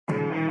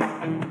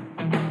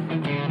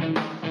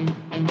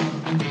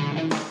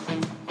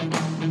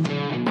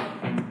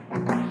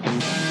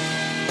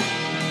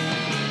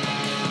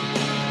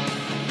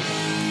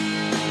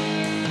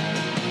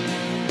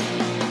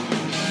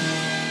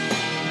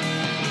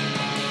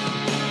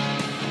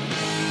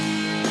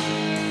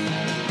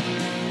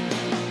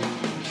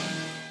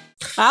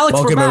Alex,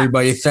 Welcome, we're back.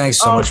 everybody. Thanks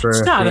so much for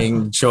stop.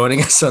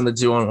 joining us on the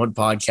 2-on-1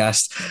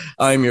 podcast.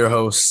 I'm your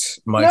host,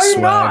 Mike No,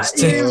 you're not.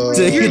 Swags.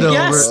 Take it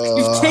Yes, over.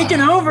 you've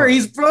taken over.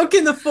 He's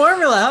broken the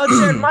formula. How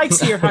dare Mike's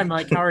here. Hi,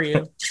 Mike. How are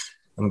you?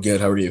 I'm good.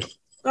 How are you?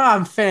 Oh,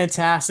 I'm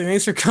fantastic.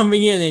 Thanks for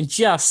coming in and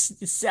just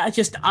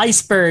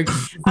iceberg.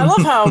 I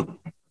love how,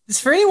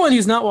 for anyone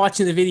who's not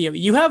watching the video,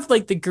 you have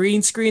like the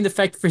green screen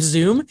effect for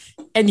Zoom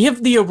and you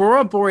have the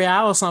Aurora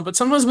Borealis on, but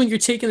sometimes when you're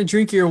taking a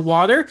drink of your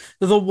water,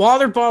 the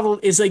water bottle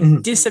is like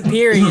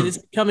disappearing and it's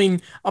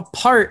becoming a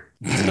part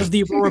of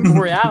the Aurora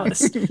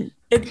Borealis.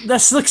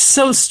 This looks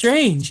so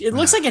strange. It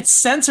looks like it's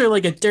censored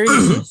like a dirty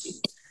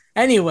movie.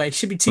 Anyway,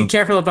 should be too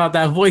careful about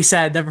that voice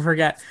ad. Never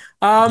forget.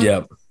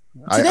 Yep.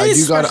 I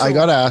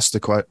gotta ask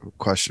the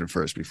question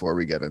first before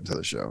we get into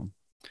the show.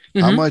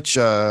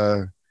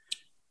 Mm-hmm.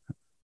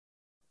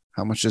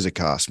 How much does it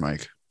cost,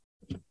 Mike?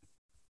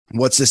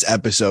 What's this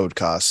episode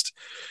cost?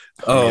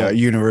 Oh,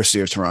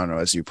 University of Toronto,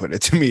 as you put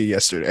it to me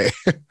yesterday.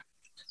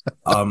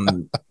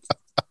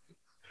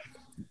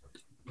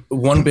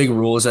 One big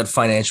rule is that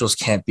financials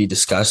can't be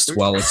discussed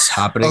while it's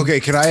happening. Okay,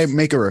 can I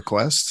make a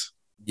request?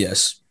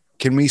 Yes.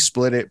 Can we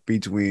split it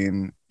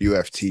between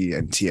UFT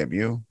and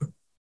TMU?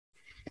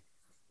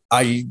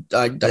 I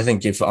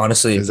think if up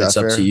to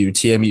you,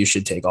 TMU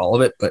should take all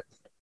of it, but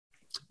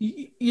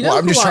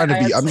I'm just trying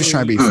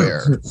to be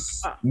fair.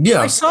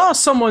 Yeah. I saw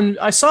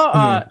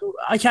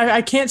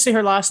I can't say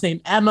her last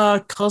name,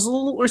 Emma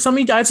Cuzzle or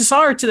something. I just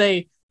saw her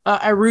today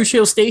at Rouge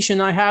Hill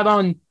Station. I had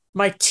on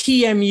my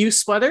TMU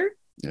sweater.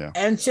 Yeah.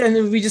 And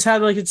we just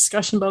had like a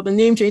discussion about the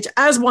name change,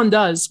 as one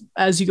does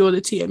as you go to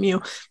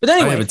TMU. But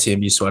anyway, I have a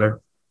TMU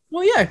sweater.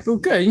 Well, yeah, well,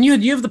 good. And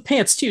you have the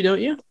pants too,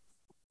 don't you?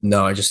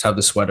 No, I just have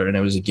the sweater, and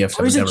it was a gift.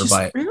 I would never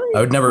buy it. Really?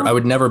 I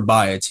would never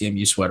buy a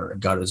TMU sweater. I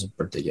got it as a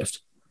birthday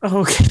gift.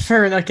 Oh, okay,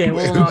 fair enough. Okay,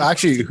 well, who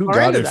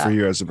got it for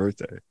you as a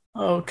birthday?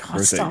 Oh God,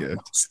 birthday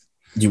gift.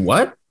 You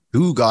what?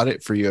 Who got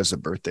it for you as a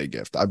birthday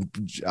gift? I'm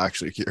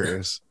actually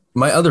curious.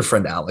 My other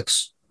friend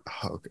Alex.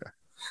 Oh, okay.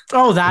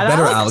 Oh, that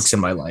better Alex in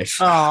my life.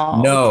 Oh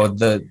no,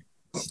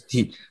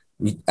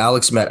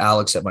 Alex met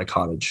Alex at my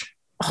cottage.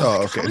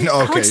 Oh, okay.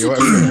 No, okay.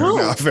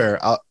 No, fair.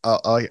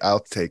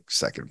 I'll take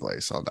second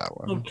place on that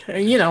one.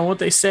 Okay, you know what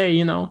they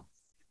say.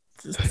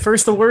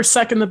 First the worst,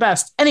 second the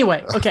best.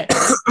 Anyway, okay.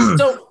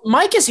 So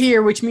Mike is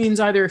here, which means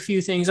either a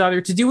few things,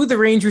 either to do with the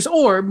Rangers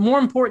or, more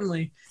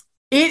importantly,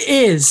 it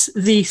is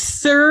the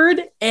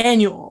third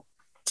annual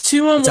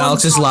 2-on-1. It's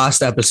Alex's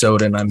last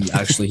episode, and I'm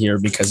actually here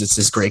because it's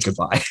his great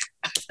goodbye.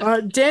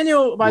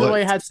 Daniel, by the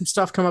way, had some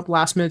stuff come up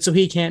last minute, so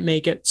he can't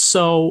make it.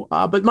 So,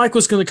 but Mike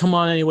was going to come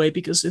on anyway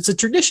because it's a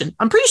tradition.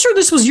 I'm pretty sure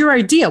this was your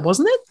idea,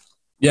 wasn't it?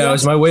 Yeah, it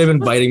was my way of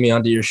inviting me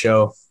onto your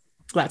show.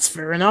 That's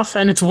fair enough,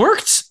 and it's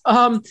worked.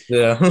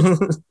 Yeah,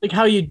 like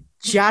how you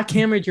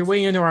jackhammered your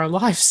way into our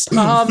lives.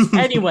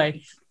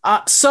 Anyway,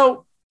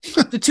 so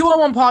the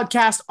 2-on-1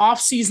 podcast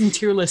off-season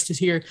tier list is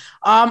here.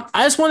 I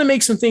just want to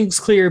make some things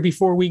clear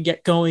before we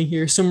get going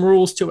here. Some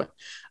rules to it.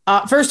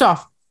 First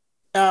off,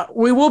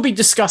 we will be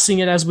discussing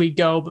it as we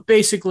go, but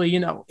basically,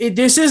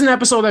 this is an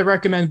episode I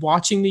recommend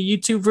watching the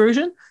YouTube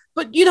version,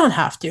 but you don't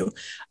have to.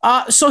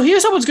 So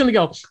here's how it's going to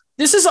go.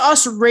 This is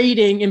us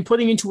rating and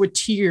putting into a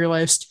tier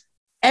list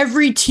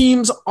every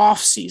team's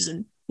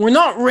off-season. We're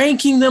not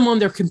ranking them on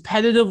their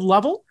competitive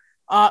level.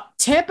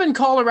 Tampa and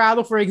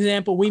Colorado, for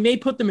example, we may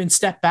put them in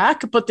step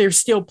back, but they're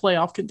still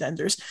playoff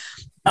contenders.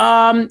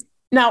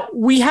 Now,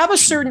 we have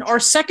our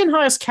second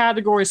highest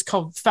category is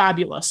called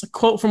Fabulous, a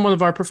quote from one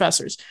of our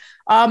professors.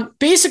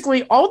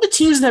 Basically, all the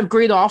teams that have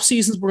great off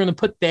seasons we're going to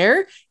put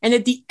there. And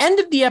at the end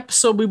of the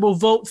episode, we will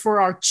vote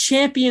for our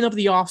champion of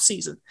the off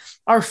season.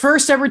 Our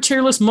first ever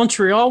tier list,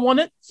 Montreal won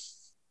it.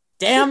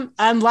 Damn.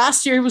 And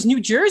last year it was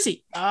New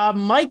Jersey.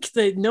 Mike,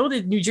 the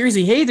noted New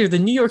Jersey hater, the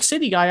New York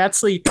City guy,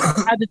 actually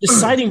had the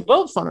deciding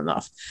vote, fun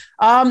enough.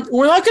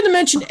 We're not going to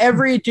mention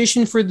every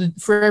addition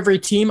for every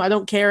team. I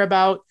don't care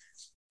about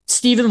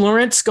Steven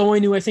Lawrence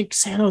going to, I think,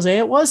 San Jose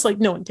it was. Like,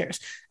 no one cares.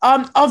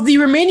 Of the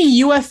remaining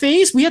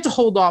UFAs, we had to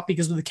hold off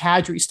because of the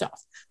Kadri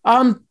stuff.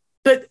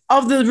 But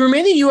of the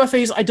remaining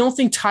UFAs, I don't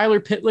think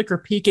Tyler Pitlick or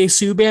PK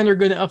Subban are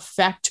going to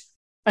affect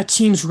a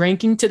team's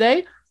ranking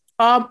today.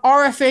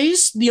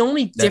 RFAs, the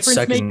only difference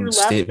maker left. That second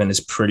statement is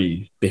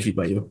pretty biffy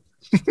by you.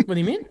 What do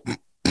you mean?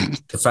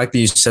 The fact that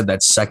you said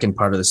that second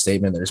part of the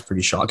statement there is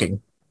pretty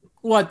shocking.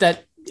 What,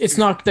 that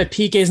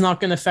PK is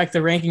not going to affect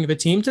the ranking of a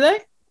team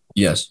today?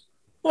 Yes.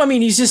 Well, I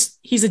mean, he's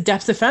a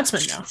depth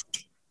defenseman now.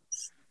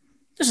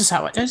 This is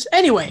how it is.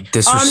 Anyway.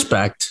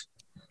 Disrespect.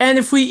 And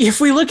if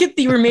we look at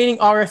the remaining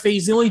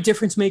RFAs, the only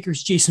difference maker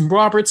is Jason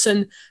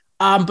Robertson.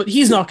 But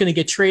he's not going to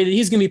get traded.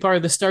 He's going to be part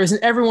of the Stars,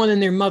 and everyone and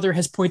their mother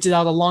has pointed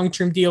out a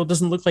long-term deal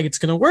doesn't look like it's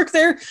going to work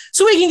there.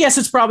 So we can guess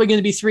it's probably going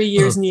to be 3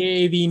 years in the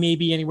AAV,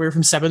 maybe anywhere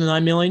from $7 to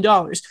 $9 million.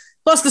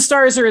 Plus, the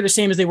Stars are the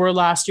same as they were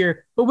last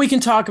year, but we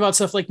can talk about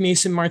stuff like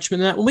Mason Marchment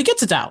and that when we get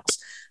to Dallas.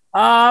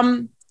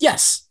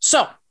 Yes.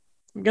 So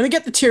I'm going to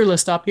get the tier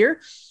list up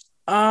here.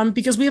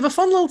 because we have a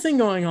fun little thing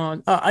going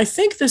on. I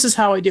think this is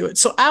how I do it.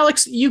 So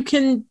Alex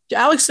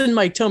and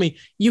Mike, tell me,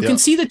 you can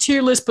see the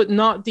tier list, but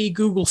not the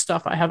Google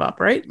stuff I have up,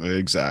 right?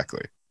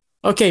 Exactly.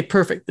 Okay,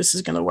 perfect. This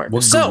is going to work.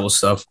 What Google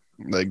stuff?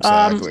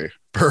 Exactly.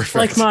 Perfect.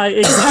 Like my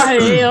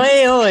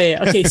exactly.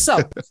 Okay, so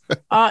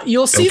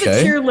you'll see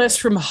the tier list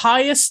from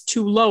highest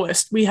to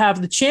lowest. We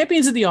have the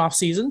champions of the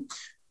offseason,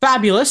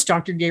 Fabulous,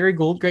 Dr. Gary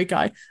Gould, great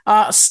guy.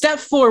 Step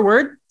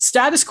Forward,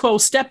 Status Quo,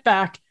 Step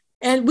Back,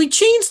 and we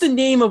changed the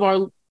name of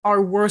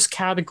our worst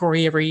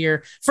category every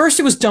year. First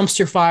it was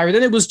Dumpster Fire,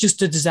 then it was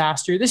just a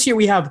disaster. This year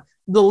we have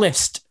the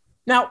list.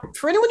 Now,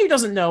 for anyone who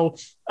doesn't know,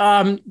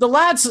 the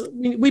lads,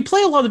 we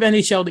play a lot of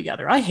NHL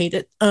together. I hate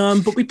it,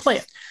 but we play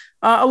it.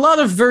 A lot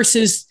of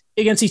verses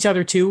against each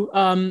other too.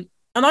 And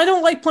I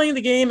don't like playing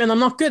the game, and I'm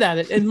not good at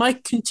it. And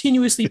Mike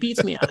continuously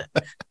beats me at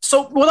it.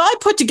 So what I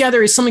put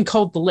together is something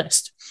called the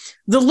list.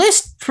 The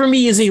list for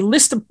me is a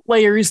list of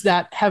players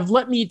that have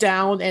let me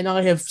down and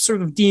I have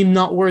sort of deemed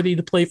not worthy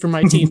to play for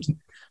my teams.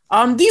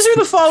 These are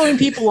the following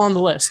people on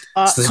the list.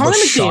 Connor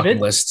McDavid.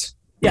 List.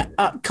 Yeah.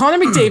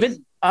 Connor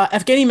McDavid,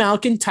 Evgeny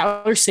Malkin,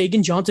 Tyler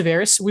Seguin, John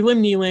Tavares,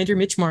 William Nylander,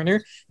 Mitch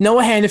Marner,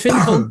 Noah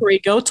Hannafin, Colin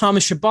Parayko,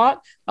 Thomas Chabot,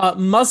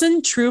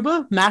 Muzzin,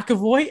 Trouba,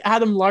 McAvoy,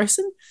 Adam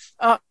Larson,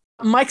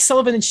 Mike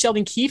Sullivan and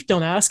Sheldon Keefe,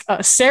 don't ask,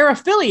 Sarah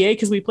Fillier,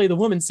 because we play the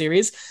women's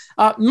series,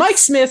 Mike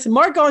Smith,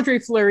 Marc-Andre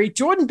Fleury,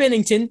 Jordan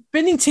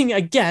Binnington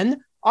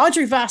again,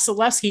 Andre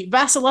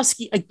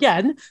Vasilevsky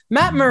again,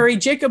 Matt Murray,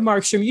 Jacob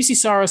Markstrom, UC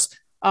Saros,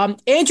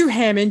 Andrew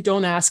Hammond,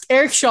 don't ask,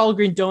 Eric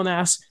Shalgren, don't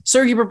ask,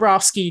 Sergei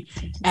Bobrovsky,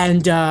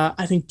 and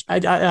I think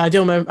I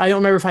don't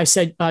remember if I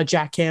said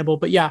Jack Campbell,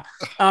 but yeah,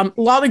 a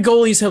lot of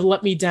goalies have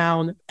let me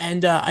down,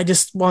 and I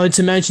just wanted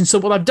to mention. So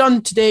what I've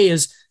done today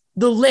is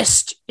the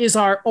list is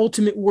our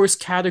ultimate worst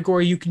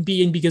category you can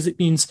be in because it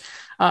means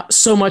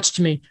so much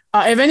to me.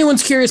 If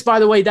anyone's curious, by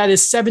the way, that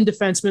is 7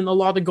 defensemen, a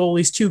lot of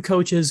goalies, 2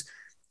 coaches.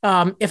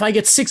 If I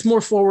get 6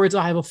 more forwards,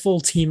 I have a full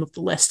team of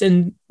the list,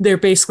 and they're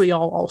basically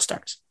all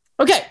stars.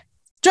 Okay,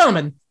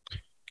 gentlemen.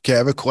 Okay, I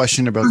have a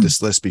question about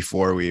this list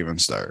before we even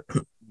start.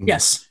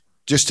 Yes.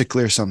 Just to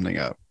clear something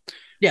up.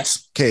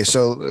 Yes. Okay,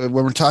 so when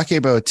we're talking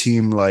about a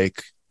team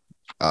like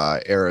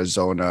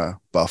Arizona,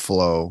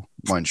 Buffalo,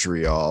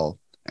 Montreal,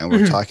 and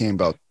we're talking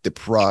about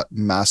the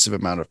massive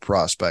amount of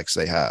prospects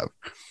they have,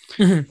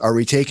 are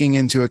we taking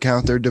into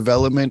account their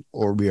development,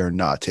 or we are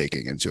not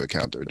taking into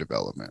account their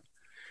development?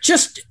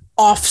 Just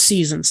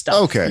off-season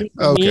stuff. Okay.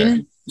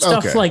 Okay.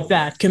 Stuff like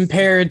that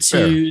compared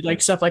to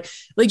like stuff like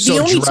the So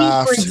only draft,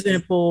 team, for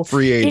example,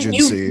 free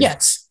agency.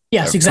 yes,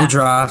 exactly.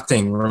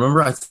 Drafting.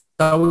 Remember, I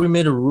thought we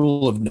made a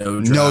rule of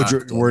no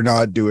drafting. We're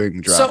not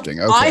doing drafting.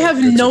 So I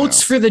have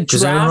notes for the draft.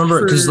 Because I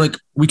remember,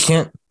 we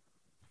can't.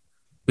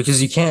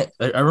 Because you can't.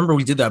 I remember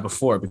we did that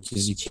before.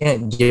 Because you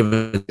can't give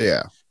it.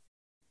 Yeah.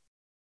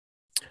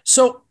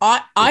 So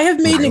I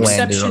have made an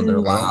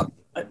exception.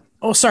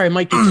 Oh, sorry,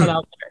 Mike, you cut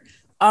out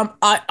there.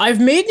 I've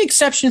made an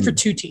exception for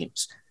 2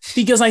 teams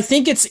because I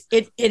think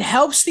it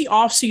helps the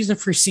offseason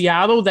for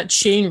Seattle that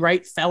Shane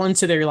Wright fell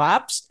into their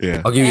laps.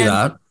 Yeah, I'll give you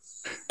that.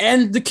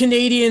 And the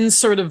Canadians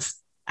sort of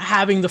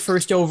having the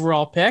first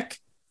overall pick.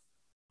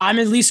 I'm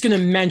at least going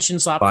to mention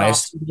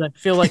Slafkovsky because I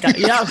feel like,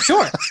 yeah,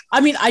 sure. I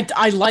mean,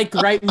 I like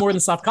Wright more than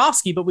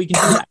Slafkovsky, but we can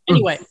do that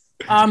anyway.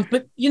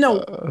 But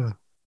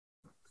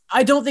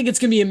I don't think it's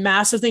going to be a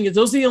massive thing.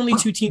 Those are the only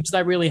 2 teams that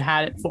I really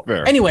had it for.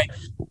 Fair. Anyway,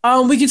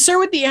 we can start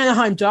with the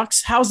Anaheim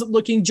Ducks. How's it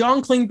looking?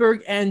 John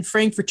Klingberg and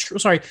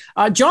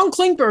John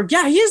Klingberg.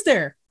 Yeah, he is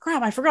there.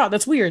 Crap, I forgot.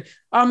 That's weird.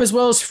 As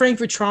well as Frank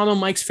Vetrano,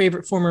 Mike's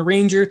favorite former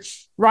Ranger.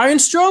 Ryan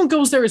Strome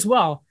goes there as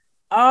well.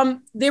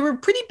 They were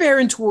pretty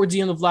barren towards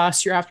the end of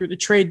last year after the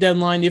trade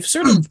deadline. They've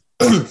sort of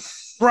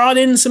brought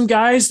in some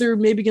guys. They're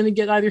maybe going to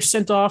get either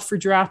sent off for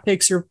draft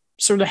picks or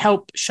sort of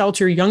help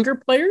shelter younger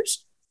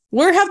players.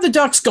 Where have the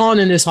Ducks gone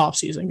in this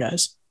offseason,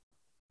 guys?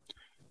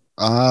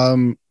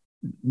 I'm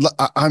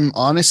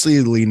honestly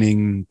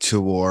leaning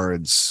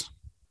towards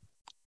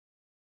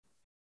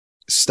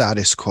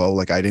status quo.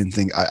 Like I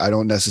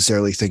don't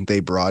necessarily think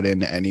they brought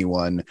in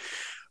anyone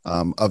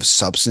of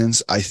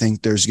substance. I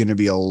think there's going to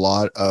be a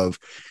lot of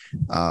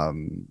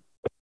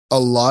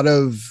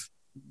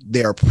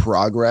their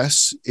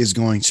progress is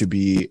going to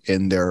be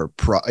in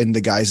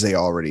the guys they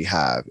already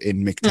have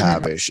in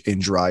McTavish, in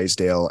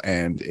Drysdale,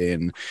 and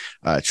in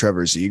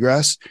Trevor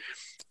Zegras.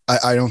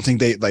 I don't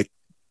think they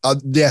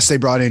yes, they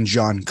brought in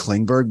John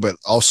Klingberg, but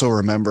also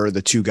remember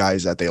the 2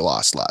 guys that they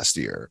lost last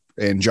year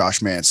in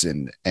Josh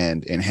Manson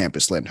and in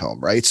Hampus Lindholm,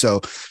 right?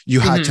 So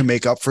you had to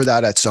make up for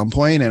that at some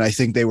point, and I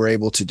think they were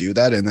able to do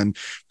that. And then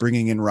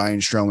bringing in Ryan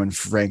Strome and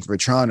Frank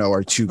Vetrano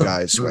are 2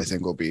 guys who I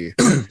think will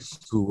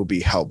be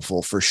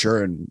helpful for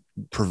sure in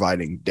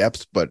providing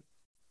depth, but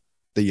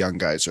the young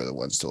guys are the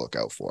ones to look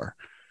out for.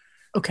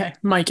 Okay,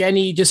 Mike,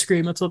 any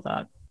disagreements with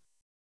that?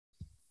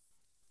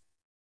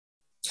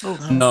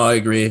 No, I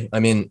agree. I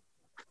mean,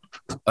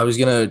 I was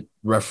going to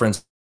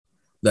reference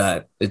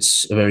that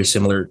it's a very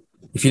similar.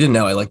 If you didn't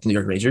know, I like the New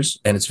York Rangers,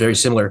 and it's very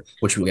similar,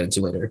 which we'll get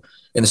into later,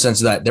 in the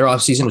sense that their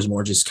offseason was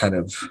more just kind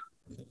of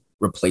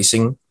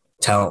replacing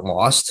talent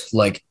lost.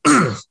 Like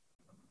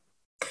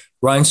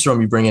Ryan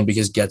Strome you bring in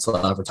because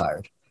Getzlaff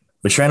retired.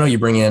 Vetrano you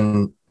bring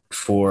in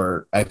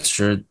for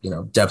extra,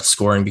 depth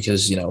scoring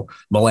because,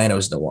 Milano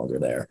is no longer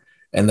there.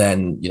 And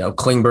then,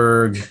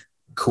 Klingberg,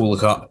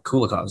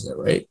 Kulikov's there,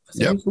 right?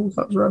 Yep.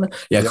 Kulikov's around there.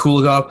 Yeah, Yep.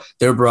 Kulikov,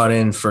 they're brought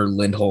in for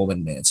Lindholm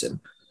and Manson.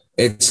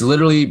 It's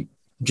literally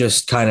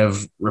just kind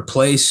of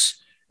replace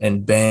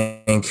and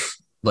bank,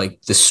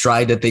 like the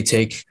stride that they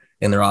take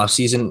in their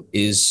offseason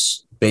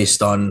is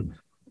based on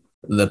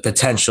the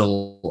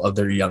potential of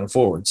their young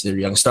forwards, their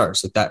young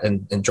stars, like that,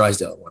 and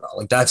Drysdale and whatnot.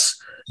 Like that's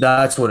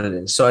what it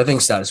is. So I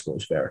think status quo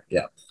is fair.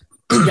 Yeah.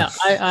 Yeah,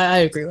 I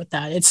agree with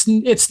that. It's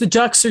the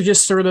Ducks are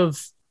just sort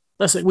of,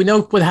 listen, we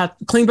know what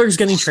Klingberg's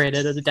getting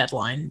traded at the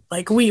deadline.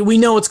 Like we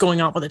know what's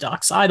going on with the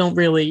Ducks. I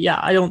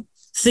don't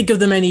think of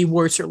them any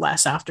worse or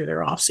less after their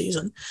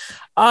offseason.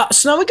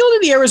 So now we go to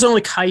the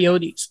Arizona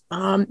Coyotes.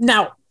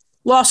 Now,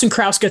 Lawson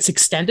Krause gets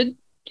extended.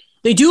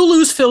 They do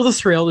lose Phil the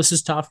Thrill. This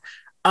is tough.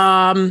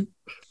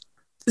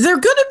 They're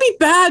going to be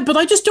bad, but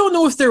I just don't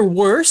know if they're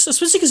worse,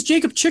 especially because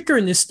Jacob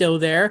Chikrin is still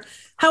there.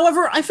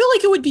 However, I feel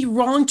like it would be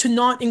wrong to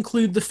not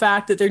include the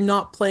fact that they're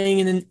not playing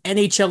in an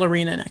NHL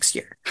arena next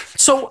year.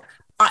 So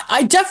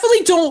I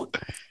definitely don't.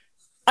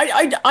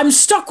 I'm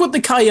stuck with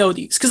the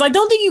Coyotes because I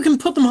don't think you can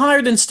put them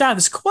higher than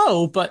status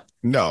quo, but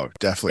No,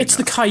 definitely it's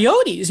not. the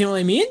Coyotes. You know what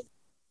I mean?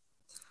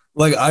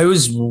 Like I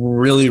was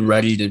really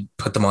ready to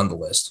put them on the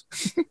list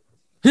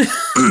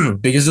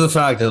because of the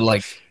fact that,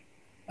 like,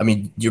 I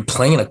mean, you're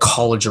playing in a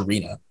college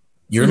arena.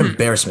 You're an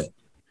embarrassment.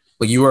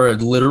 Like you are a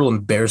literal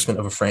embarrassment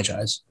of a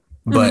franchise.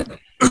 But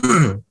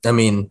I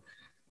mean,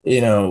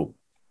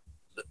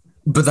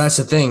 but that's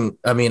the thing.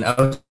 I mean,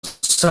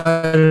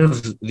 outside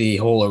of the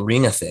whole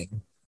arena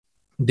thing,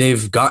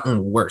 they've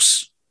gotten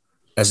worse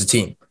as a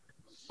team.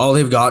 All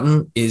they've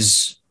gotten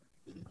is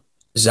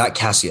Zach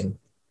Kassian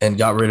and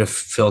got rid of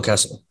Phil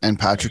Kessel. And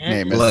Patrick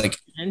Namath. Like,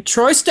 And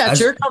Troy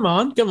Stetcher, come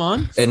on.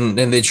 and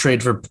they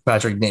trade for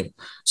Patrick Namath.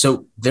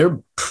 So they're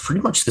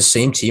pretty much the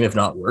same team, if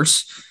not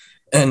worse.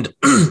 And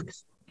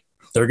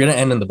they're going to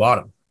end in the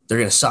bottom. They're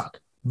going to suck.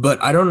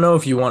 But I don't know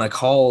if you want to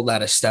call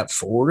that a step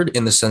forward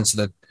in the sense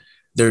that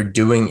they're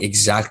doing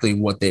exactly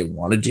what they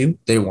want to do.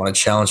 They want to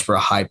challenge for a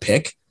high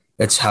pick.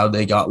 It's how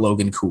they got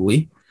Logan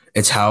Cooley.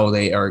 It's how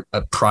they are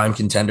a prime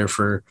contender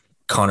for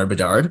Connor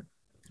Bedard.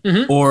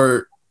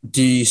 Or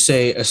do you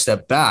say a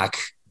step back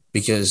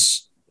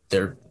because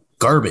they're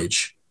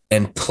garbage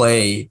and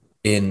play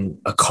in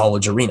a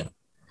college arena?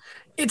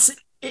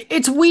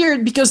 It's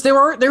weird because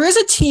there is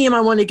a team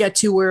I want to get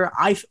to where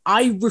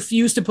I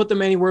refuse to put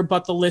them anywhere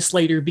but the list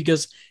later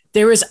because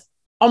there is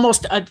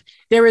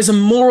a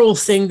moral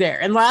thing there.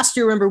 And last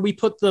year, remember, we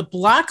put the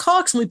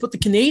Blackhawks and we put the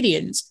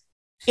Canadians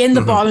in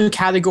the bottom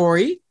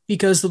category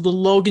because of the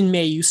Logan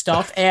Mailloux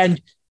stuff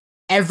and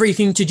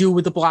everything to do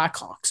with the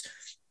Blackhawks.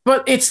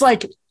 But it's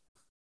like,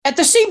 at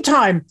the same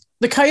time,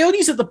 the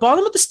Coyotes at the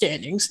bottom of the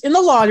standings in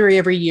the lottery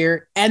every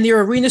year, and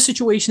their arena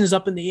situation is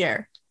up in the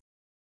air.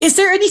 Is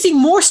there anything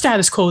more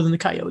status quo than the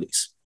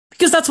Coyotes?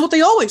 Because that's what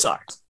they always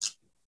are.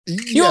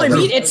 You know what I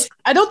mean?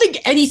 I don't think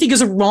anything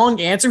is a wrong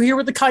answer here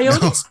with the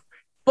Coyotes,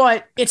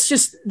 but it's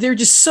just they're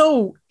just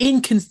so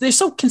they're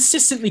so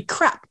consistently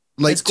crap.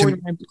 Like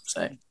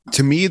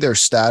to me, they're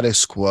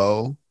status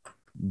quo,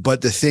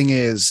 but the thing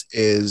is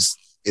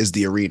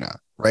the arena,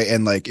 right?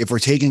 And like if we're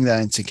taking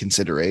that into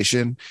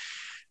consideration,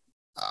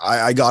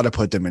 I got to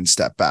put them in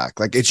step back.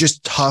 Like it's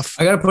just tough.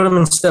 I got to put them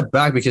in step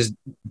back because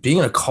being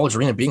in a college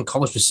arena, being in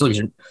college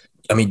facilities,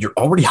 you're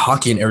already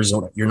hockey in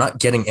Arizona. You're not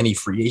getting any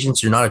free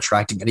agents. You're not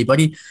attracting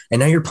anybody. And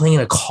now you're playing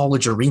in a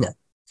college arena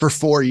for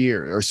 4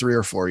 years or 3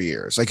 or 4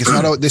 years. Like it's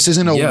not, this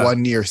isn't a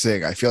 1 year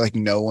thing. I feel like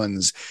no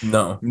one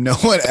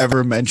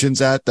ever mentions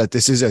that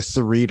this is a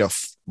 3 to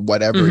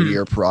whatever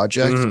year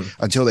project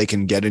until they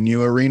can get a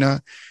new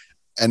arena.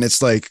 And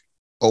it's like,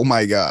 oh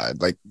my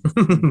God, like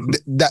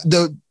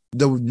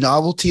the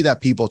novelty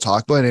that people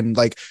talk about, and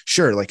like,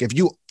 sure, like if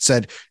you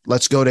said,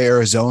 let's go to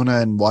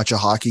Arizona and watch a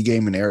hockey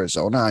game in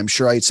Arizona, I'm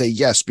sure I'd say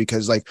yes,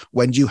 because like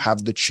when do you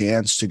have the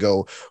chance to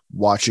go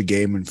watch a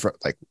game in front,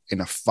 like in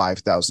a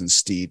 5,000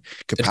 seat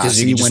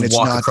capacity when it's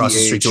not across the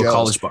street to a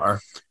college bar,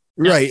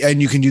 right?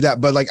 And you can do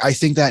that, but like I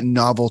think that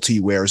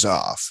novelty wears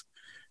off.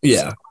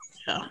 Yeah.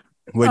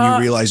 When you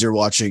realize you're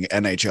watching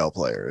NHL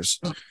players.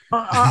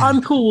 I'm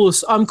cool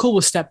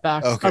with step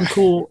back. Okay.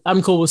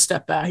 I'm cool with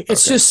step back.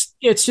 It's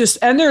just,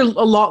 and they're a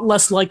lot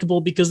less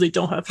likable because they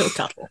don't have Phil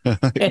Kessel.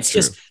 It's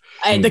just,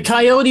 the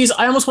Coyotes,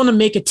 I almost want to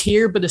make a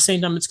tier, but at the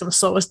same time, it's going to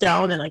slow us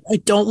down. And I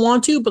don't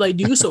want to, but I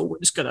do. So we're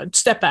just going to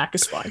step back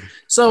is fine.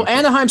 So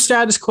Anaheim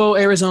status quo,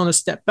 Arizona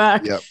step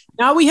back. Yep.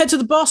 Now we head to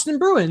the Boston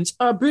Bruins.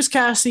 Bruce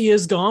Cassidy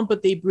is gone,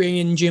 but they bring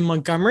in Jim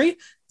Montgomery.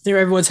 There,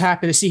 everyone's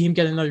happy to see him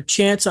get another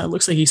chance. It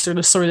looks like he sort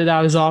of sorted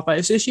out his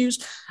off-ice issues.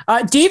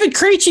 David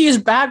Krejci is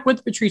back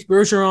with Patrice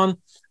Bergeron.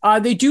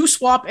 They do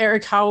swap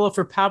Eric Howell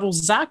for Pavel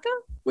Zacha,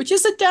 which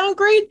is a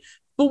downgrade.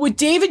 But with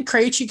David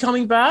Krejci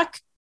coming back,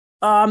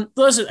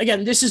 listen,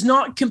 again, this is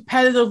not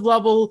competitive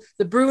level.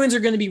 The Bruins are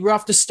going to be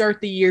rough to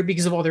start the year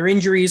because of all their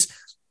injuries.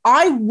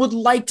 I would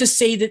like to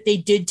say that they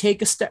did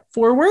take a step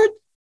forward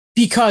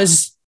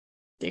because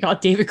they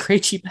got David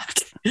Krejci back.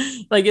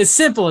 Like as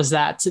simple as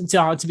that.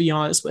 To be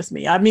honest with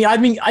me, I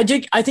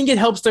think it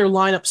helps their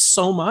lineup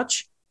so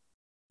much.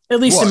 At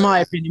least in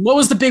my opinion. What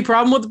was the big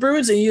problem with the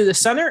Bruins? They needed a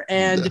center,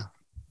 and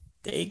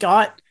they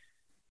got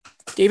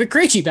David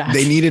Krejci back.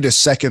 They needed a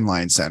second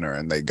line center,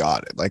 and they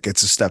got it. Like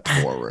it's a step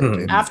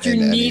forward. After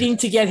needing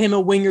to get him a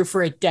winger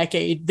for a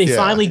decade, they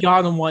finally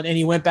got him one, and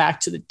he went back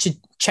to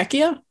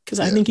Czechia because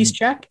I think he's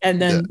Czech.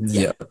 And then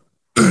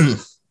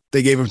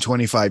they gave him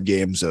 25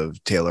 games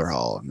of Taylor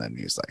Hall, and then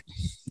he's like,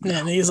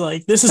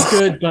 "This is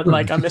good, but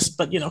like I miss,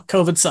 but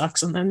COVID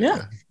sucks." And then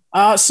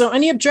so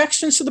any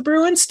objections to the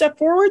Bruins step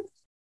forward?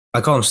 I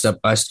call him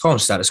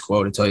status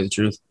quo, to tell you the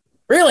truth.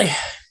 Really?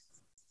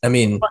 I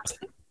mean,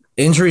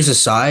 injuries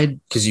aside,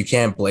 because you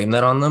can't blame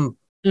that on them,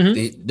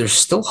 they're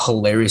still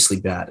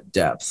hilariously bad at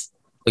depth.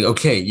 Like,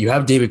 okay, you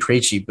have David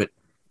Krejci, but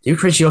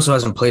David Krejci also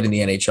hasn't played in the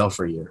NHL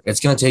for a year.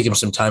 It's going to take him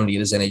some time to get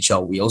his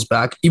NHL wheels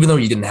back, even though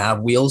he didn't have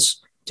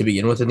wheels to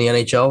begin with in the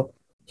NHL.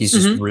 He's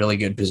just really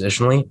good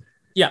positionally.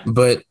 Yeah.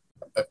 But,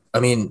 I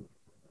mean,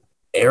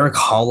 Erik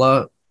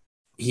Haula,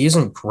 he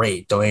isn't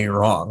great, don't get me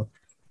wrong.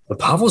 But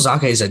Pavel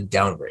Zacha is a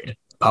downgrade.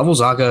 Pavel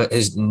Zacha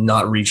has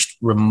not reached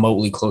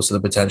remotely close to the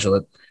potential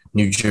that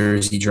New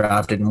Jersey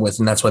drafted him with,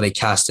 and that's why they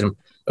cast him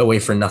away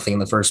for nothing in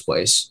the first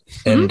place.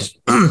 And,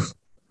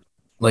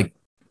 like,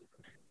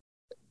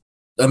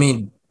 I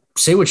mean,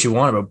 say what you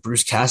want about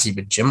Bruce Cassidy,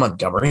 but Jim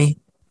Montgomery,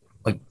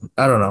 like,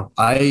 I don't know.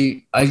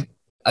 I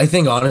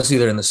think, honestly,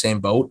 they're in the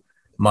same boat,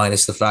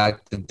 minus the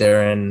fact that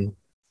they're in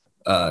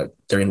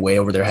way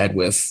over their head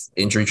with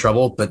injury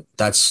trouble, but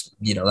that's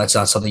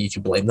not something you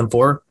can blame them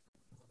for.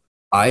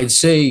 I'd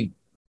say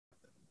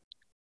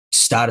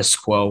status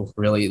quo,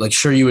 really. Like,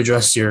 sure, you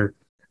address your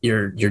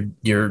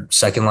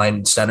second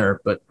line center,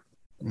 but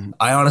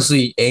I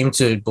honestly aim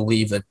to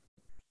believe that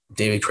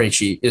David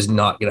Krejci is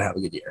not going to have a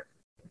good year.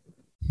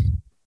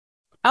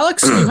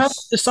 Alex, you have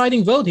a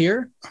deciding vote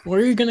here. Where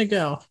are you going to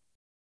go?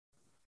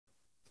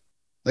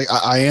 Like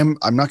I'm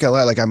not gonna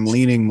lie. Like I'm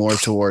leaning more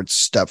towards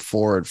step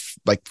forward,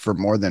 like for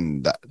more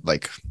than that,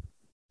 like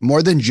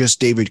more than just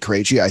David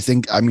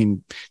Krejci. I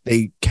mean,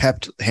 they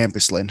kept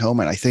Hampus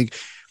Lindholm, and I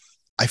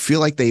feel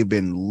like they've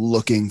been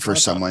looking for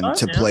someone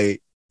to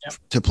play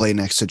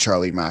next to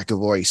Charlie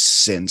McAvoy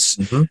since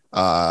who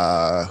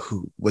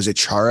was it?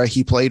 Chara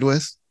he played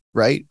with,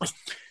 right?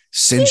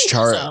 Since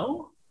Chara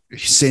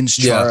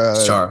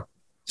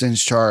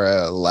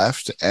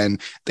left, and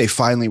they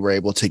finally were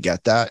able to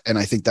get that. And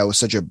I think that was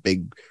such a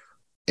big,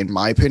 in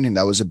my opinion,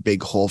 that was a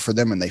big hole for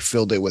them, and they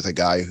filled it with a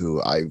guy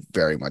who I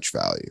very much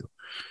value.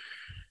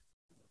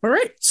 All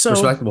right. So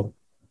respectable.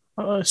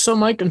 So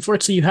Mike,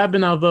 unfortunately you have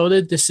been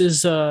outvoted. This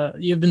is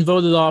you've been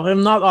voted off.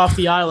 I'm not off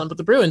the island, but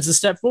the Bruins a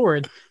step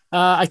forward.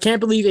 I can't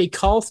believe a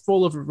call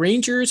full of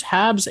Rangers,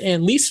 Habs,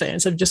 and Leafs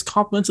fans have just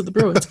complimented the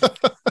Bruins.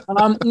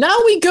 Now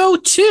we go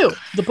to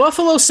the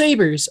Buffalo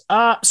Sabres.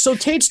 So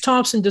Tage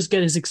Thompson does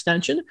get his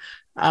extension.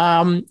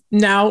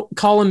 Now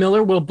Colin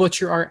Miller will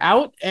butcher our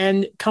out,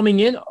 and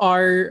coming in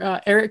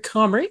are Eric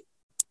Comrie,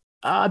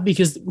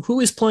 because who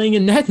is playing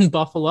in net in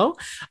Buffalo,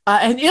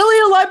 and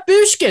Ilya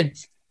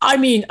Lyubushkin. I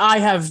mean,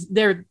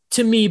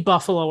 to me,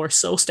 Buffalo are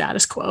so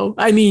status quo.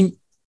 I mean,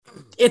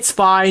 it's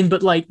fine,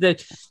 but like they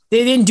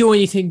didn't do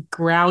anything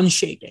ground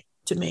shaking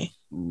to me.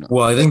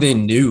 Well, I think they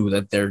knew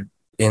that they're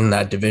in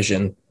that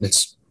division.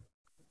 It's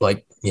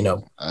like,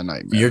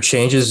 your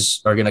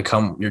changes are going to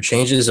come. Your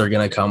changes are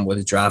going to come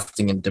with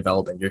drafting and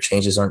development. Your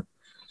changes aren't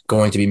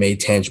going to be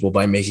made tangible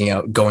by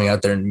going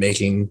out there and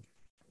making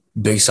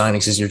big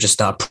signings, because you're just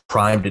not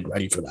primed and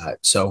ready for that.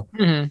 So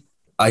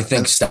I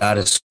think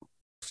status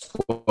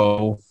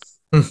quo.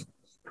 And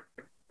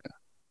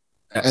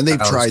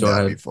they've tried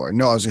that before.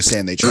 No, I was just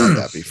saying they tried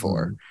that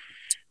before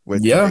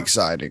with big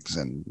signings,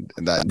 and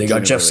that they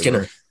got Jeff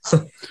Skinner.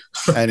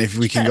 And if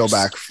we can go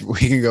back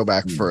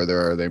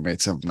further, they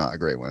made some not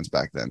great ones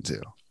back then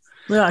too.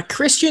 Yeah,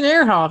 Christian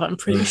Ehrhoff, I'm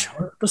pretty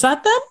sure. Was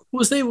that them?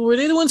 Were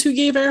they the ones who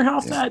gave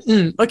Ehrhoff that?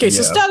 Okay,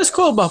 so status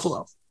quo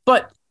Buffalo,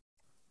 but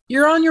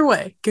you're on your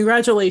way.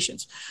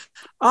 Congratulations.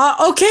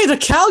 Okay, the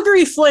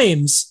Calgary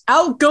Flames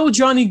outgo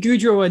Johnny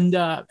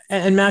Gaudreau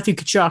and Matthew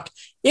Tkachuk.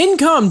 In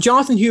come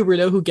Jonathan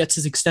Huberdeau, who gets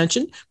his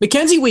extension,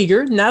 Mackenzie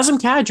Weegar, Nazem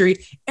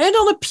Kadri, and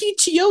on a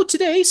PTO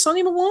today,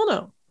 Sonny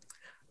Milano.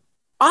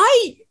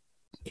 I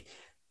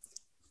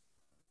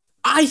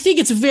think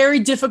it's very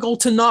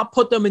difficult to not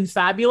put them in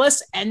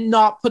fabulous and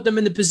not put them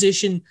in the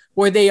position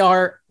where they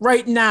are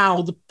right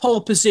now, the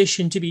pole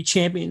position to be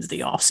champions of the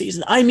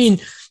offseason. I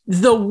mean,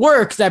 the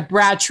work that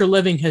Brad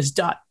Treliving has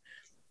done.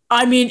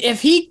 I mean,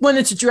 if he went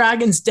into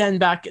Dragon's Den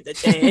back in the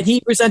day and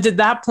he presented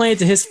that plan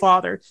to his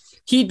father,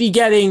 he'd be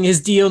getting his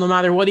deal no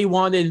matter what he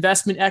wanted.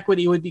 Investment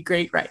equity would be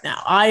great right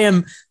now.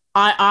 I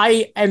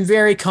am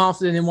very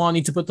confident in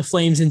wanting to put the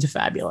Flames into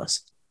fabulous.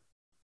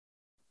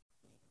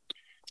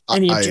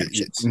 Any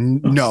objections?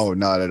 No,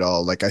 not at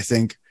all. Like I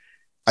think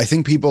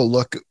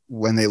people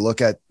when they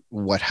look at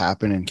what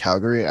happened in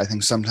Calgary, I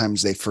think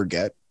sometimes they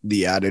forget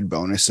the added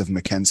bonus of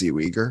Mackenzie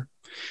Weegar.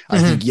 I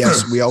think,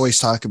 yes, we always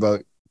talk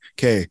about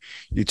Okay,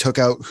 you took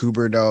out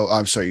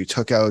you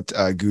took out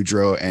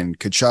Goudreau and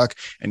Kachuk,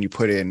 and you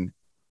put in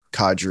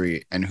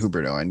Kadri and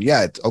Huberdeau. And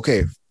yeah,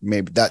 okay,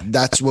 maybe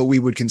that's what we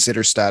would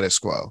consider status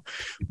quo.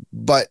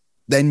 But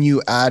then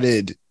you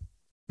added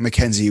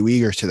Mackenzie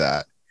Weegar to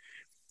that,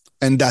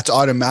 and that's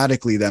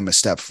automatically them a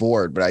step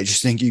forward. But I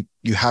just think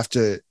you have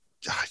to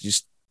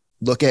just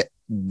look at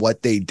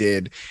what they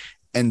did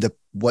and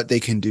what they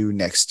can do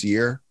next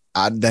year.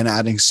 Then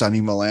adding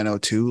Sonny Milano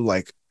too,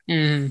 like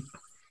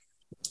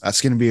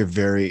that's going to be a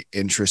very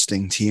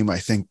interesting team. I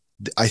think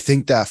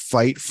that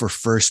fight for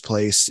first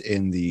place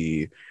in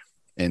the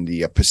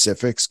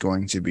Pacific's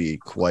going to be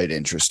quite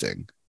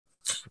interesting.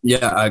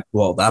 Yeah,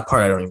 that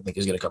part I don't even think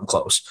is going to come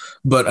close.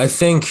 But I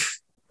think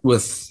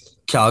with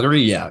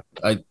Calgary, yeah,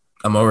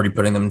 I'm already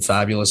putting them in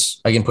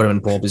fabulous. I can put them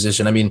in pole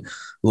position. I mean,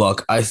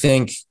 look, I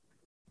think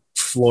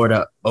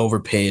Florida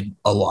overpaid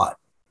a lot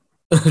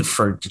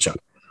for Tkachuk.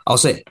 I'll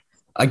say it.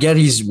 I get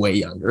he's way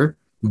younger,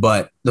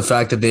 but the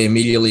fact that they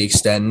immediately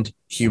extend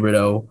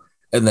Huberdeau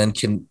and then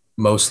can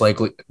most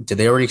likely – did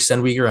they already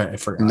extend Weegar? I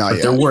forgot. Not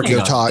yet. They're working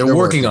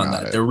on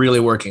that. They're really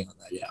working on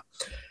that, yeah.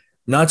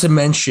 Not to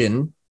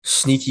mention,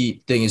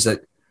 sneaky thing is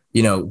that,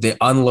 they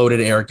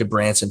unloaded Eric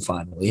Branson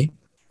finally.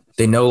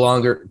 They no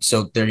longer –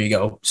 so there you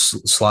go.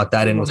 Slot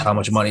that in with how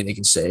much money they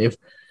can save.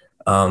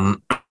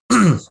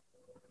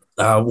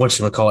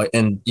 Whatchamacallit?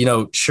 And,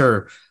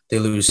 sure, they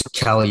lose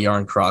Calle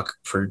Yarncroc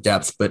for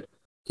depth, but,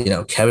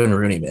 Kevin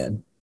Rooney,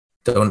 man.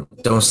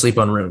 Don't sleep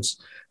on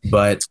Runes.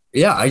 But,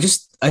 yeah, I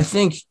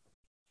think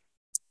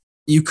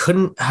you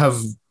can't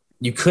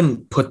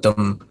put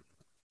them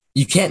 –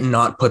 you can't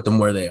not put them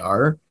where they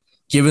are,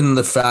 given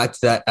the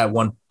fact that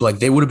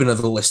they would have been on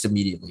the list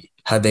immediately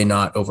had they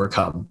not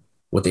overcome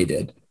what they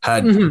did.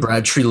 Had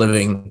Brad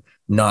Treliving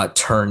not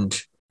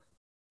turned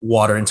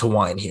water into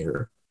wine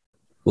here,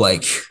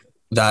 like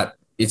that,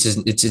 it's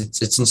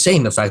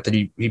insane the fact that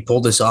he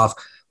pulled this off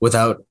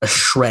without a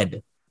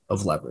shred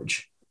of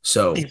leverage.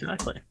 So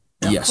exactly,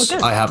 yeah. Yes,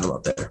 okay. I have them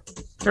up there.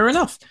 Fair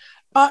enough.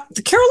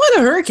 The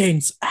Carolina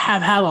Hurricanes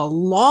have had a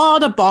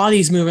lot of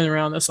bodies moving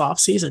around this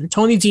offseason.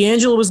 Tony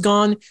DeAngelo was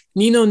gone.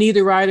 Nino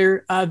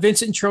Niederreiter,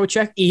 Vincent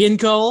Trocheck, Ian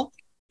Cole.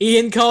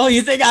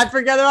 You think I'd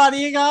forget about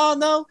Ian Cole?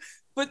 No.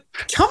 But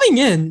coming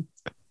in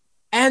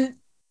and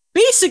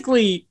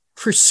basically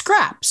for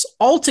scraps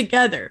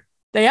altogether,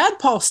 they add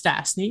Paul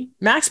Stastny,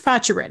 Max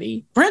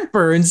Pacioretty, Brent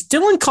Burns,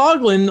 Dylan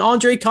Coghlan, and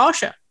Ondrej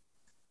Kase.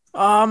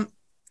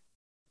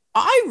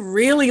 I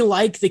really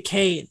like the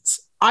Canes.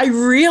 I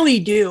really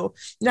do.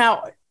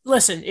 Now,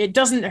 listen, it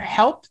doesn't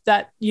help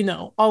that,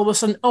 all of a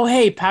sudden, oh,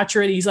 hey,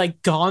 Pacioretty's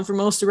like gone for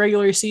most of the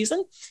regular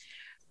season.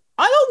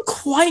 I don't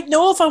quite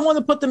know if I want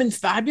to put them in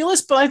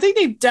fabulous, but I think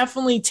they've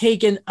definitely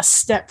taken a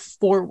step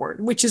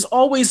forward, which is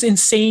always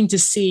insane to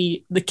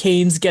see the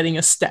Canes getting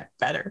a step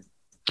better.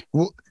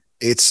 Well,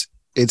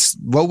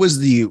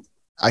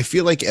 I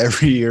feel like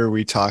every year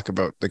we talk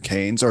about the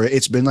Canes, or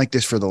it's been like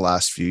this for the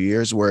last few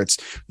years, where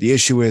the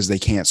issue is they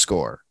can't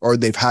score, or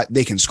they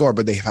can score,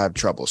 but they've had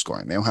trouble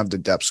scoring. They don't have the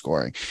depth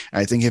scoring.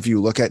 And I think if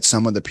you look at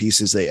some of the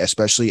pieces they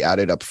especially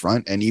added up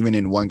front, and even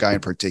in one guy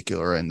in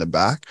particular in the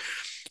back,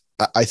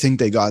 I think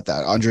they got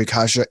that. Ondrej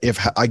Kase,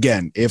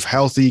 if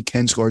healthy,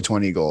 can score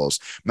 20 goals.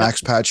 Max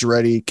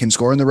Pacioretty can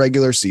score in the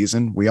regular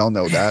season. We all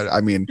know that.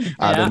 I mean,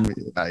 Adam,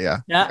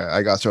 I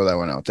got to throw that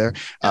one out there.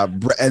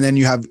 And then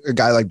you have a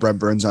guy like Brent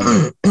Burns on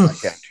there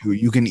again, who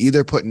you can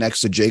either put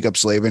next to Jacob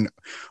Slavin,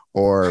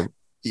 or,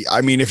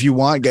 I mean, if you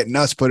want, get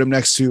nuts, put him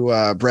next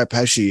to Brett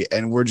Pesce,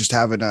 and we're just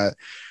having an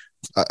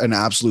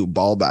absolute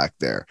ball back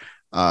there.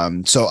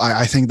 So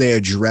I think they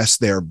addressed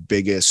their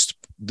biggest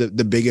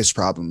the biggest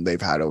problem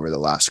they've had over the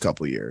last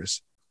couple of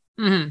years.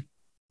 Mm-hmm.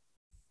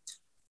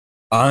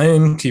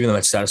 I'm keeping them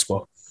at status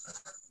quo.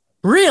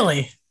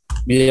 Really?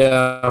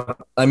 Yeah.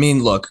 I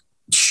mean, look,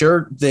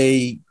 sure,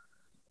 they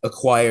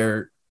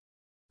acquire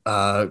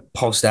Paul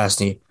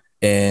Stastny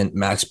and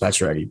Max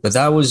Pacioretty, but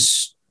that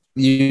was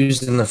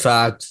used in the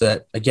fact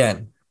that,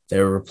 again, they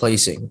were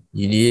replacing.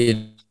 You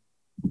need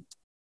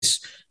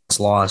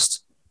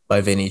lost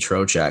by Vinny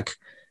Trocheck.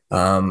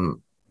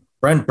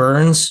 Brent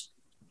Burns,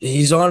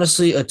 he's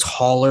honestly a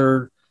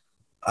taller,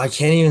 I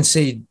can't even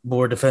say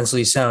more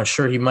defensively sound.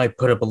 Sure, he might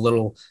put up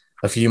a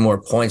few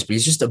more points, but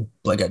he's just a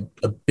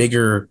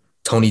bigger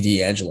Tony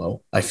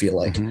DeAngelo, I feel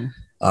like.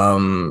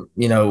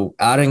 Mm-hmm.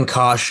 Adding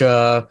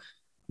Kase,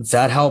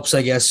 that helps,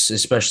 I guess,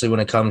 especially when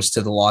it comes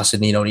to the loss of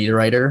Nino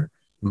Niederreiter.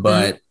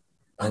 But,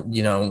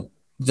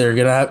 they're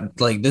going to have,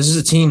 this is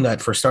a team that,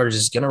 for starters,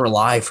 is going to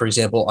rely, for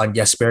example, on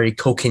Jesperi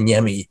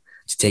Kotkaniemi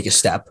to take a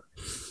step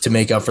to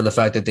make up for the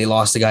fact that they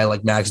lost a guy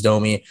like Max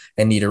Domi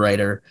and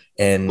Niederreiter.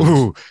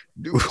 And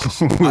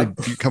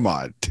come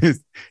on,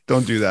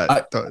 don't do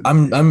that.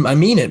 I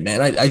mean it,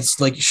 man. I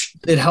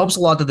it helps a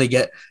lot that they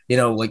get,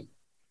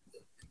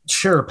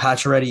 sure,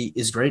 Pacioretty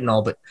is great and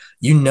all, but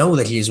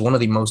that he is one of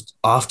the most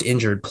oft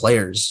injured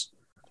players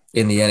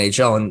in the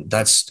NHL, and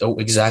that's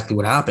exactly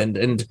what happened.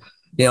 And,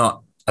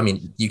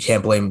 you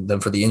can't blame them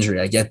for the injury.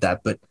 I get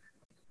that, but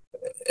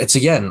it's,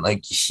 again,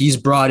 he's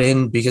brought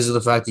in because of the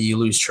fact that you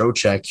lose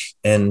Trocheck,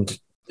 and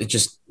it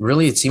just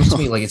really, it seems to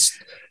me like it's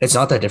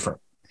not that different.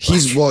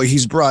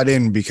 He's brought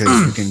in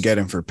because you can get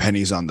him for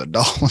pennies on the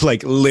dollar,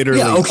 like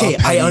literally. Yeah, okay,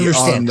 I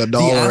understand on the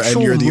dollar,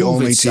 and you're the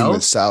only team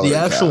with salary. The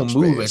actual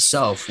move space.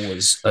 itself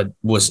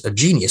was a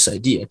genius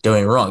idea. Don't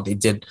get me wrong; they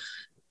did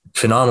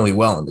phenomenally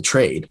well in the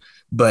trade,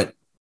 but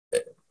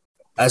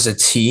as a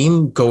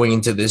team going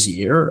into this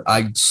year,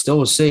 I'd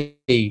still say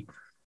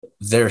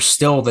they're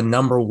still the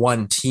number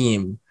one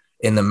team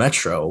in the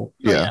Metro.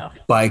 Yeah,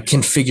 by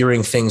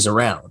configuring things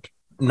around,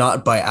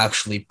 not by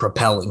actually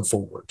propelling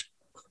forward.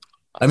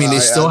 I mean, they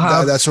still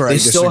have. That's where they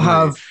still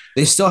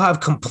have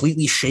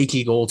completely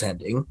shaky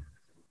goaltending.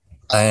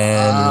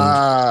 And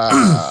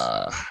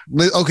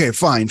okay,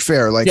 fine,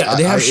 fair. Like, yeah,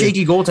 they have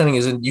shaky goaltending.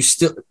 Isn't you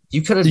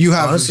could have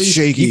honestly,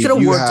 shaky. You could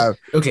have worked.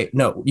 Okay,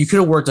 no, you could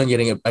have worked on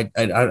getting a.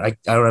 I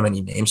don't have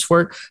any names for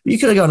it, but you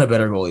could have gotten a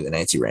better goalie than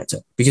Antti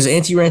Raanta, because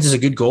Antti Raanta is a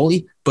good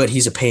goalie, but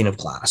he's a pane of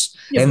glass,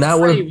 and that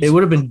would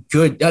have been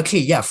good. Okay,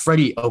 yeah,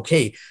 Freddie.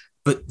 Okay,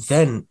 but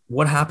then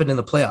what happened in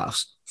the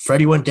playoffs?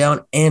 Freddie went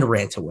down and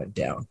Raanta went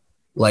down.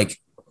 Like,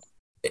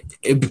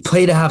 it'd be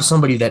play to have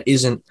somebody that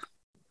isn't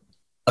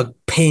a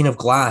pane of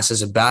glass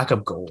as a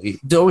backup goalie.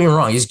 Don't get me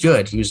wrong, he's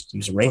good. He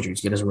was a Ranger.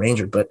 He's good as a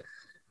Ranger, but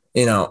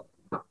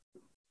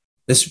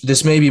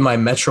this may be my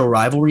Metro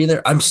rivalry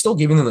there. I'm still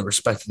giving them the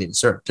respect that they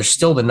deserve. They're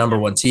still the number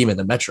one team in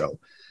the Metro.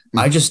 Mm-hmm.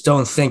 I just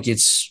don't think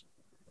it's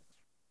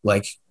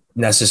like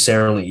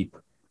necessarily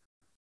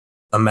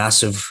a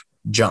massive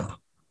jump.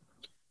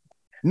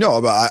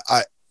 No, but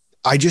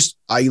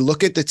I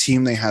look at the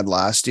team they had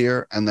last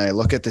year and I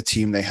look at the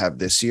team they have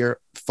this year.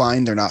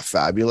 Fine, they're not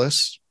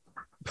fabulous,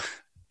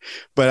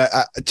 but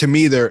to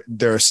me,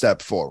 they're a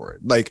step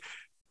forward. Like,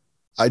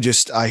 I don't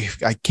think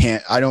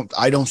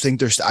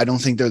they're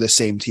the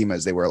same team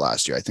as they were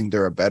last year. I think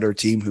they're a better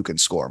team who can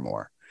score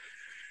more.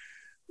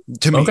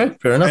 To me, okay,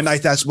 fair enough. And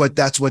that's what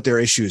their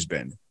issue has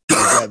been.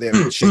 They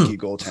have shaky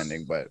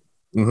goaltending, but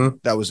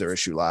that was their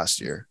issue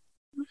last year.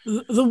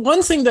 The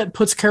one thing that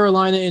puts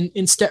Carolina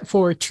in step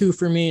forward too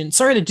for me, and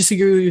sorry to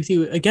disagree with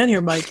you again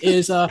here, Mike,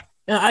 is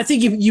I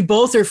think you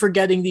both are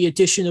forgetting the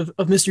addition of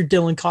Mr.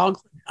 Dylan Coghlan.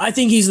 I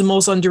think he's the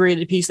most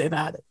underrated piece they've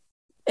added.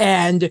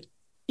 And,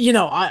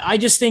 I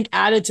just think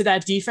added to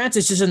that defense,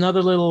 it's just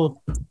another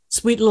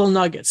sweet little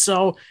nugget.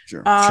 So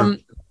sure.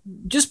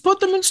 Just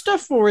put them in step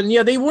forward. And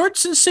yeah, they weren't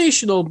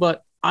sensational,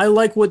 but I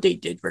like what they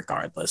did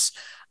regardless.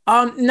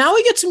 Now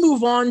we get to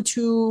move on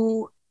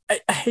to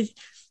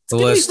it's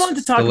going to be fun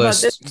to talk about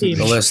this team.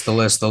 The list.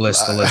 Chicago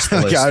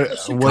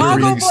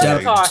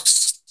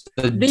Blackhawks.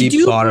 The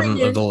deep bottom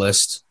of the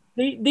list.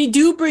 They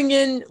do bring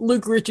in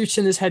Luke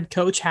Richardson as head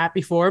coach.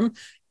 Happy for him.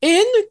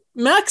 In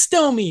Max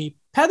Domi,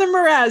 Petr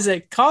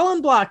Mrazek,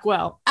 Colin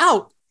Blackwell,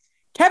 out.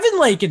 Kevin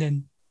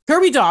Lankinen,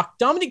 Kirby Dach,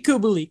 Dominic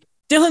Kubalik,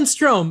 Dylan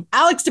Strome,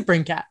 Alex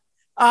DeBrincat,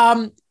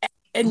 and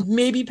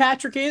maybe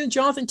Patrick Kane and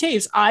Jonathan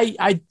Toews.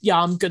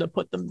 I'm gonna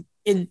put them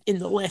in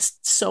the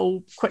list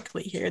so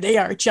quickly here. They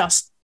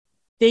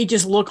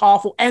just look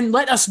awful. And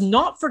let us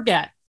not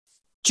forget,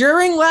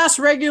 during last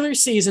regular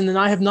season, and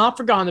I have not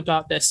forgotten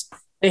about this,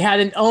 they had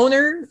an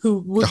owner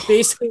who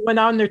basically went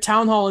out in their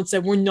town hall and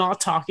said, we're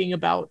not talking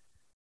about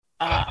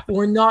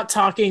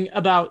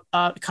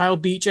Kyle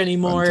Beach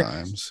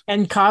anymore.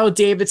 And Kyle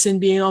Davidson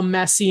being all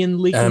messy and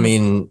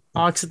leaking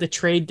talks at the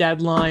trade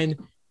deadline.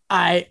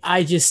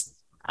 I just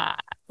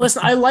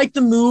listen, I like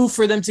the move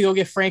for them to go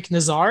get Frank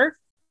Nazar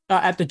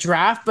at the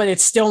draft, but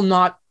it's still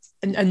not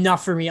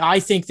enough for me.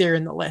 I think they're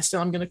in the list,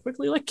 and I'm going to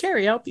quickly let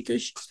Carrie out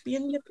because she's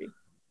being nippy.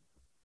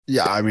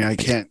 Yeah, I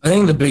can't. I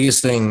think the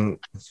biggest thing.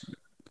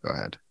 Go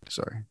ahead.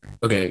 Sorry.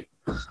 Okay.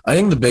 I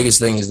think the biggest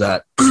thing is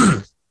that,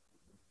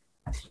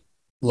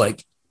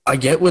 like, I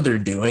get what they're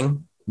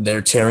doing.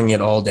 They're tearing it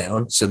all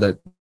down so that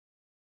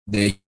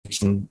they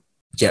can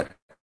get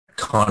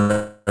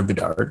Connor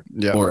Bedard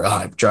or a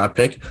high draft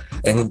pick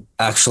and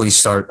actually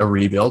start a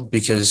rebuild,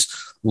 because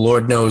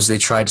Lord knows they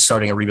tried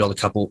starting a rebuild a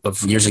couple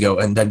of years ago,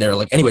 and then they're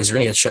like, anyways, they're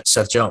going to get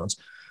Seth Jones,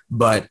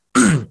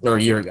 or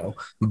a year ago.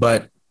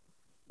 But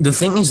the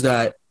thing is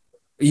that,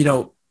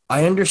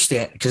 I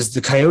understand, because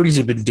the Coyotes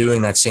have been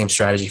doing that same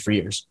strategy for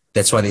years.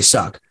 That's why they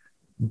suck.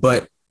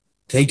 But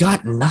they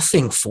got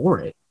nothing for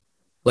it.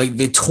 Like,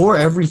 they tore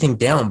everything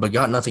down, but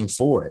got nothing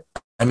for it.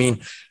 I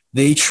mean,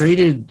 they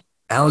traded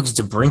Alex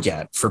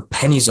DeBrincat for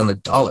pennies on the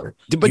dollar.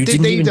 But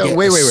did they?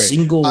 Wait.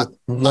 Single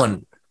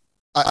one.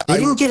 They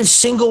didn't get a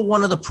single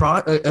one of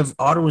of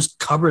Ottawa's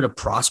cupboard of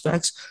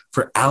prospects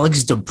for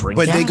Alex DeBrincat.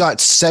 But they got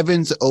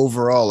 7th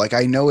overall. Like,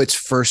 I know it's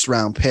first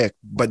round pick,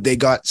 but they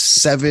got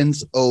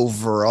 7th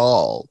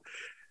overall.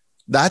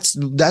 That's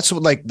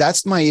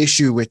my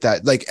issue with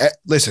that. Like,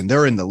 listen,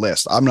 they're in the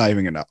list. I'm not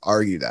even going to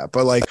argue that.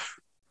 But like,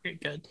 very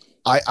good.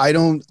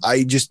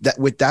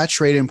 With that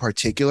trade in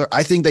particular,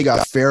 I think they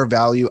got fair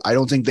value. I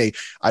don't think they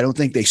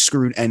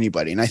screwed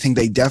anybody, and I think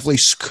they definitely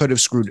could have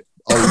screwed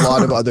a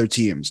lot of other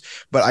teams.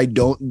 But I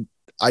don't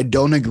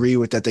agree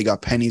with that. They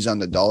got pennies on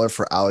the dollar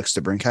for Alex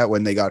DeBrincat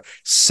when they got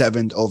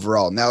 7th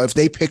overall. Now, if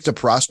they picked a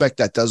prospect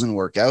that doesn't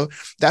work out,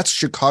 that's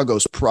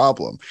Chicago's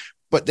problem.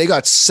 But they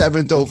got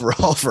 7th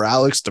overall for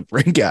Alex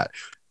DeBrincat.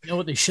 You know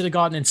what they should have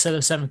gotten instead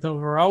of 7th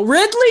overall?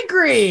 Ridley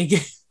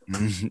Greig,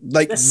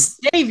 Like the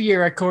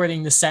savior,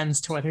 according to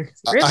Sen's Twitter.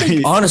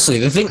 Honestly,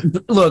 the thing,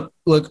 look,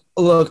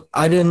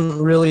 I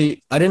didn't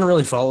really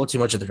follow too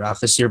much of the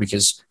draft this year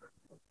because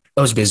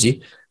I was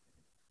busy.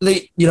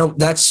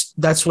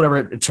 That's whatever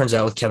it turns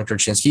out with Kevin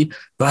Kurchinski,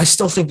 but I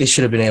still think they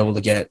should have been able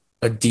to get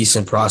a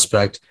decent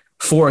prospect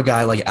for a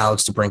guy like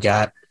Alex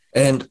DeBrincat.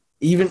 And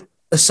even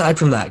aside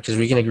from that, because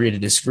we can agree to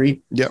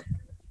disagree. Yep.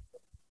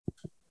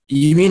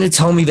 You mean to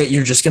tell me that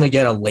you're just going to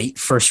get a late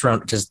first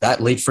round, because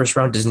that late first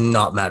round does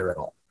not matter at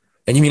all.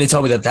 And you mean to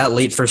tell me that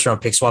late first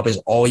round pick swap is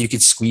all you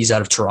could squeeze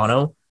out of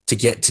Toronto to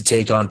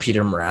take on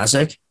Peter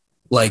Mrazek?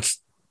 Like,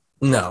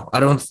 no, I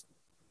don't.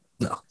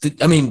 No,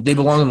 I mean, they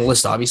belong on the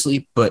list,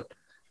 obviously, but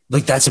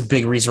like, that's a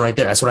big reason right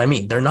there. That's what I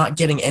mean. They're not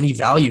getting any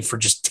value for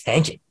just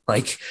tanking.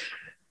 Like,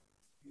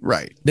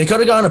 right. They could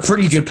have gotten a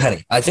pretty good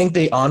penny. I think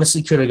they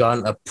honestly could have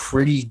gotten a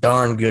pretty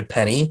darn good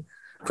penny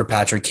for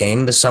Patrick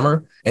Kane this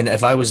summer. And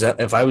if I was the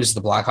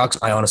Blackhawks,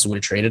 I honestly would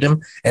have traded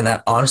him. And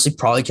that honestly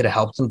probably could have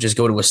helped them just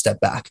go to a step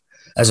back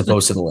as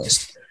opposed to the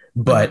list.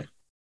 But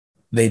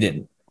they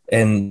didn't.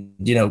 And,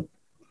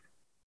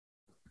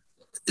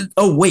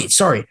 oh, wait,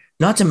 sorry.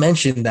 Not to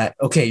mention that,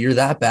 okay, you're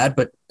that bad,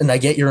 and I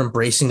get you're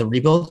embracing the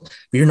rebuild,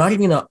 but you're not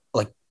even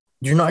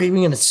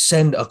going to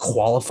send a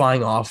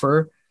qualifying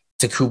offer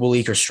to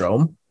Kubalik or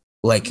Strome.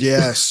 Like,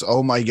 yes.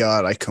 Oh my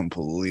God. I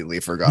completely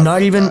forgot. You're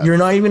not even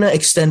going to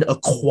extend a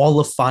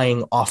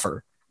qualifying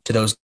offer to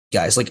those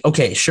guys. Like,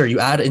 okay, sure. You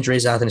add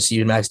Andreas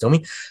Athanasiou and Max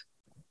Domi,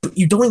 but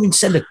you don't even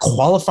send a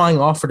qualifying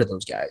offer to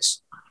those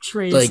guys.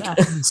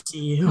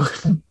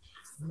 Athanasiou.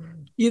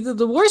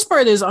 The worst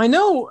part is, I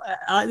know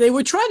they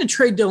would try to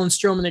trade Dylan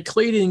Strome and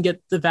Clay didn't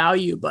get the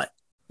value, but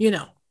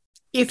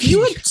if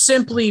you had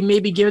simply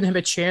maybe given him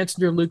a chance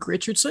under Luke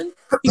Richardson,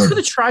 he could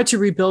have tried to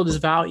rebuild his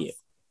value.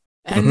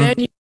 And then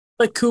you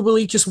let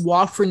Kubalik just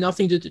walk for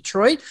nothing to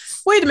Detroit.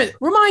 Wait a minute,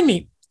 remind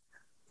me.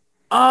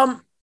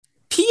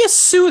 P.S.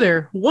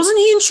 Suter, wasn't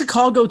he in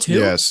Chicago too?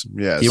 Yes.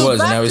 He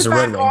was, and now he's a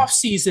Red Wing. Off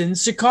season,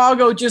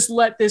 Chicago just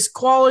let this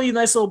quality,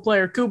 nice little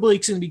player,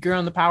 Kubalik's going to be good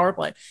on the power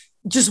play,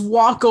 just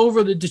walk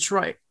over to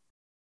Detroit.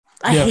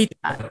 I hate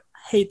that.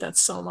 I hate that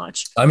so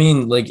much. I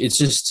mean, like, it's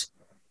just,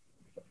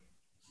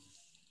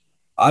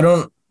 I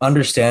don't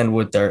understand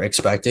what they're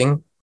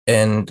expecting.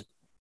 And,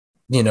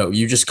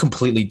 you just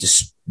completely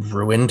just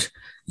ruined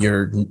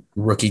your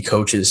rookie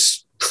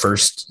coach's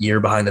first year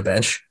behind the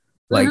bench.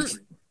 Like,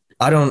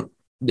 I'm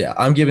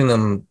giving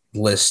them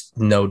list,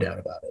 no doubt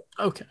about it.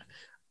 Okay.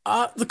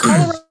 The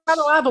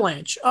Colorado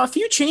Avalanche, a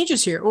few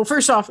changes here. Well,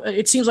 first off,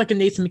 it seems like a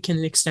Nathan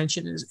McKinnon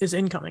extension is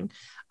incoming.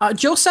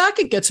 Joe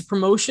Sakic gets a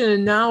promotion,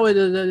 and now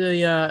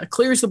it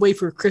clears the way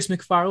for Chris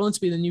McFarland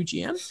to be the new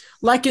GM.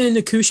 Lekin and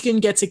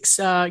Nikushkin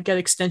get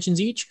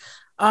extensions each.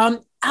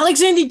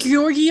 Alexander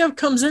Georgiev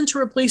comes in to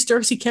replace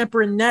Darcy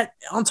Kemper in net.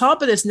 On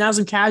top of this,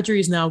 Nazem Kadri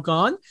is now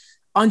gone.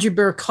 Andrei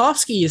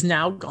Burakovsky is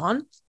now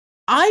gone.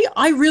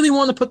 I really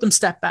want to put them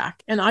step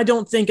back, and I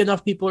don't think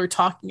enough people are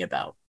talking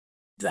about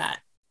that.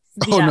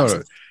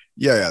 No.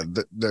 Yeah.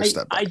 They're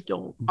step back.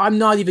 I'm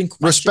not even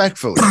questioning.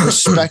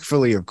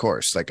 Respectfully, of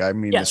course. Like, I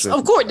mean, yes,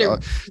 of course. They're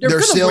going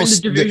to win the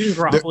division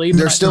probably.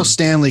 They're still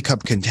Stanley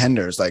Cup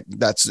contenders. Like,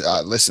 that's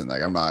listen.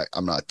 Like, I'm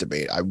not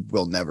debate. I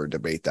will never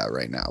debate that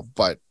right now.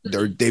 But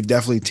they've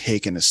definitely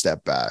taken a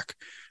step back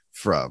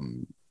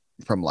from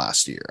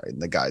last year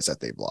and the guys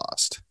that they've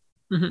lost.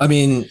 I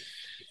mean,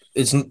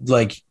 it's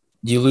like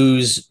you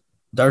lose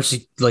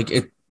Darcy. Like,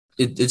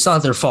 it's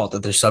not their fault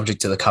that they're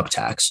subject to the cup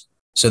tax.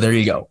 So there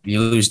you go. You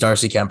lose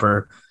Darcy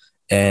Kemper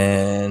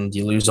and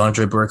you lose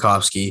Andrei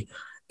Burakovsky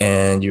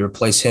and you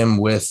replace him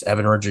with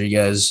Evan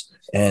Rodriguez.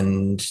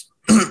 And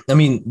I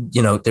mean,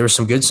 there were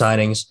some good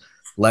signings,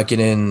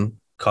 Lehkonen,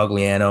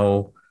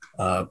 Cogliano.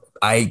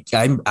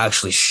 I'm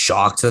actually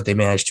shocked that they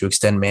managed to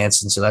extend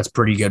Manson. So that's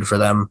pretty good for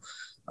them.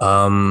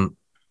 About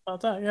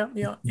that,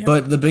 yeah.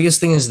 But the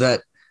biggest thing is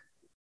that,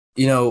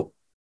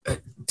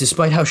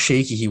 despite how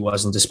shaky he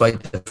was and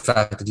despite the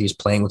fact that he was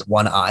playing with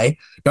one eye,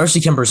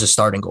 Darcy Kemper is a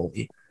starting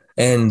goalie.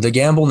 And the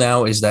gamble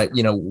now is that,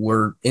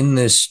 we're in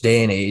this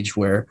day and age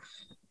where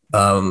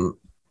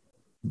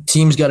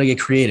teams got to get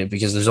creative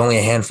because there's only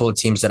a handful of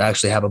teams that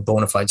actually have a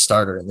bona fide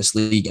starter in this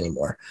league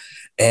anymore.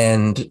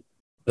 And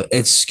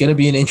it's going to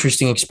be an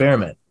interesting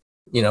experiment.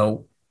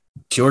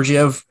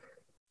 Georgiev,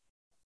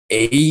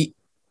 that's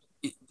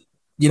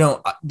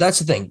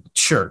the thing.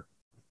 Sure,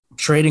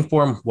 trading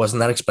for him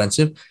wasn't that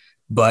expensive.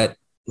 But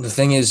the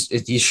thing is,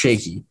 he's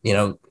shaky.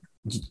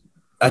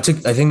 I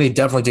think they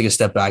definitely take a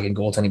step back in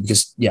goaltending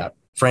because,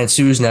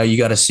 Francouz, now you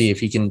got to see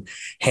if he can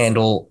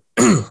handle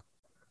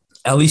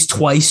at least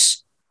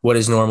twice what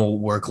his normal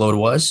workload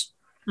was.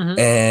 Mm-hmm.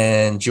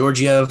 And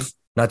Georgiev,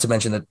 not to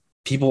mention that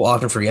people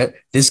often forget,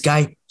 this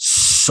guy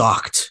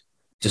sucked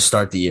to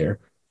start the year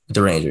with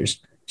the Rangers.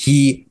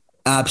 He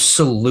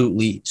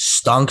absolutely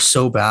stunk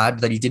so bad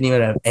that he didn't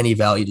even have any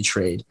value to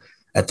trade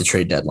at the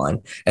trade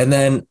deadline. And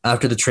then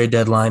after the trade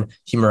deadline,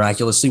 he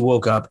miraculously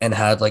woke up and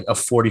had like a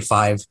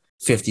 45-50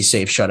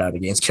 save shutout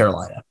against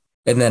Carolina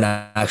and then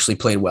actually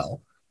played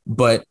well.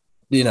 But,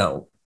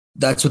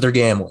 That's what they're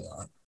gambling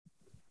on.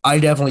 I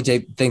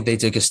definitely think they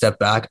take a step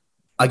back.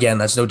 Again,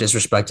 that's no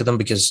disrespect to them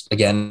because,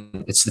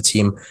 again, it's the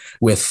team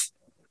with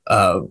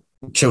Joe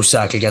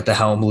Sakic at the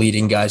helm,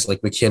 leading guys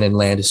like McKinnon,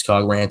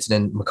 Landeskog,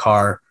 Rantanen,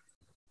 Makar.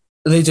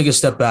 They took a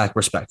step back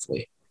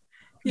respectfully.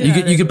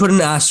 Yeah, you could put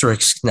an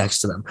asterisk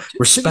next to them.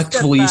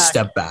 Respectfully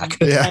step back.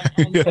 Yeah.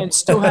 And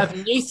still have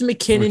Nathan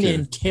McKinnon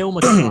and Cale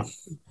Makar.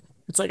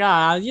 It's like,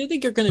 you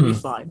think you're going to be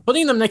fine.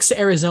 Putting them next to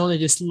Arizona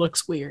just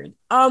looks weird.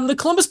 The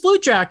Columbus Blue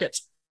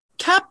Jackets.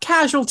 Cap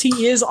casualty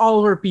is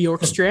Oliver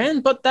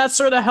Bjorkstrand, but that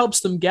sort of helps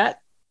them get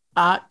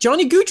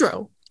Johnny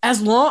Gaudreau,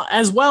 as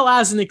well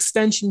as an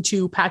extension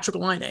to Patrick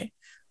Laine.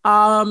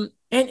 And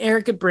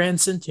Eric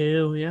Branson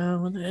too.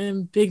 Yeah,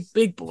 and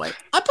big boy.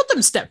 I put them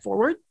a step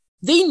forward.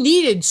 They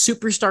needed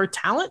superstar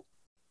talent,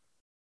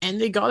 and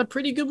they got a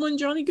pretty good one,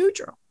 Johnny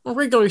Gaudreau. Well,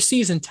 regular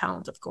season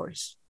talent, of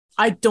course.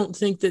 I don't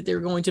think that they're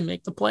going to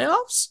make the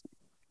playoffs,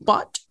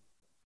 but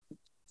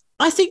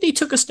I think they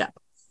took a step.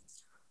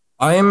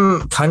 I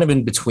am kind of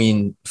in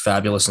between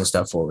Fabulous and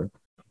step forward.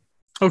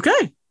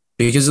 Okay.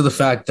 Because of the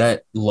fact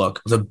that,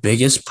 look, the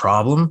biggest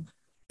problem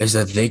is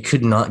that they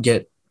couldn't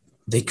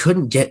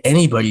get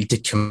anybody to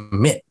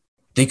commit.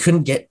 They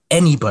couldn't get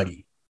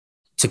anybody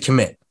to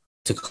commit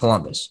to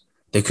Columbus.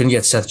 They couldn't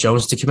get Seth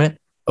Jones to commit.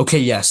 Okay,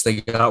 yes,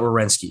 they got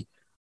Werenski.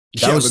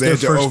 But they had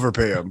to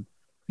overpay him.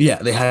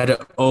 Yeah, they had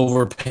to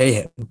overpay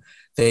him.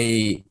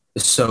 They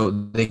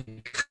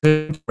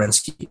couldn't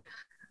Werenski.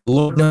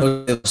 Lord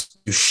knows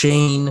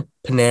Shane,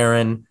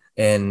 Panarin,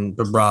 and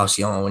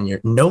Bobrovsky on 1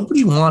 year.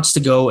 Nobody wants to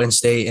go and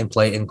stay and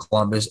play in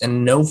Columbus,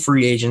 and no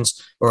free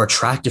agents or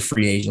attractive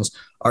free agents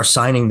are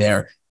signing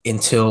there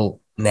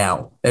until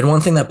now. And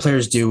one thing that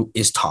players do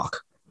is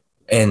talk,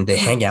 and they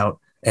hang out,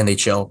 and they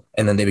chill,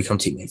 and then they become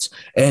teammates.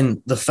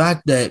 And the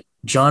fact that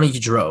Johnny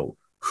Gaudreau,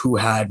 who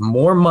had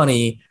more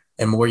money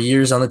and more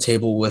years on the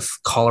table with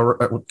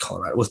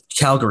with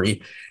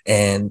Calgary,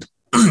 and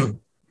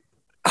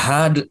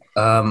had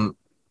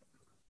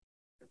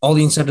all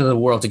the incentive in the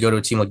world to go to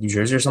a team like New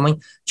Jersey or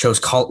something, chose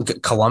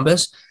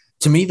Columbus.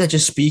 To me, that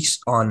just speaks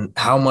on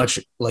how much,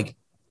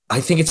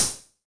 I think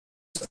it's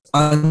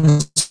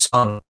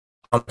unsung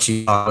how much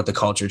you talk about the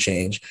culture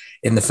change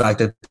in the fact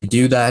that they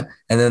do that,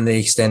 and then they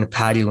extend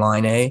Patty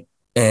Laine,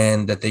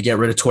 and that they get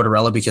rid of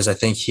Tortorella because I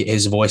think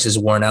his voice is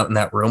worn out in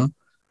that room.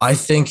 I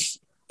think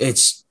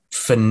it's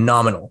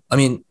phenomenal. I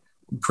mean,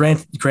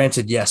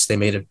 granted, yes, they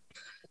made an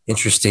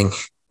interesting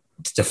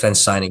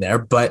defense signing there,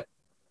 but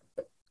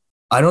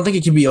I don't think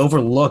it can be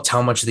overlooked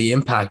how much the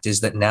impact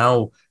is that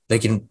now you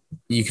can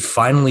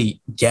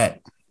finally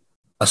get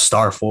a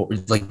star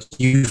forward. Like,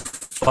 you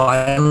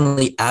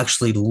finally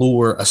actually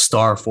lure a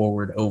star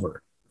forward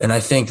over. And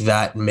I think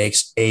that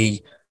makes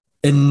a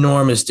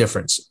enormous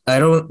difference.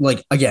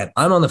 Again,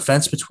 I'm on the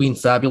fence between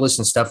Fabulous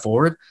and step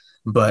forward,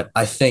 but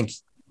I think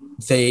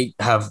they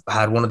have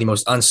had one of the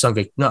most not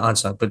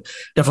unsung, but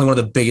definitely one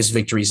of the biggest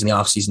victories in the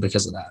offseason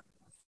because of that.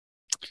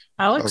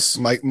 Alex?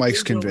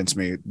 Mike's convinced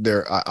me.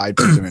 I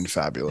put them in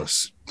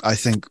Fabulous. I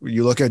think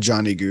you look at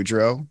Johnny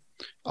Gaudreau,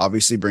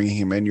 obviously bringing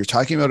him in. You're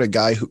talking about a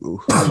guy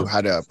who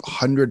had a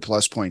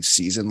 100+ point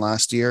season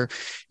last year.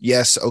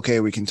 Yes, okay,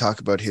 we can talk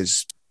about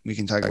his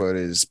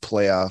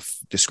playoff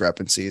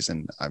discrepancies,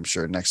 and I'm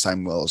sure next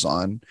time Will is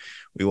on,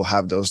 we will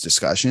have those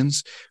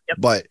discussions. Yep.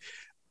 But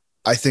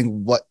I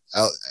think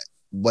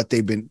what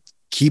they've been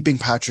keeping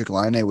Patrick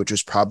Laine, which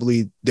was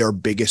probably their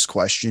biggest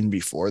question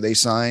before they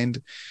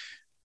signed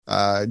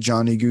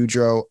Johnny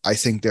Gaudreau. I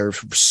think they're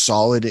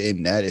solid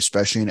in net,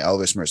 especially in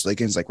Elvis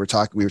Merzlikins. Like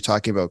we were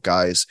talking about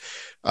guys,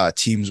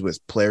 teams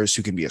with players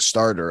who can be a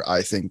starter.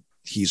 I think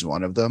he's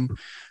one of them.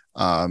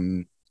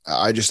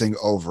 I just think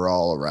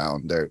overall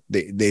around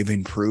they've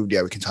improved.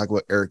 Yeah, we can talk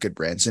about Eric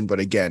Branson, but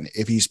again,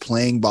 if he's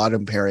playing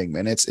bottom pairing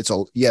minutes,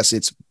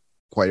 it's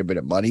quite a bit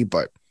of money,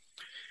 but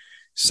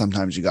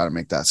sometimes you got to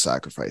make that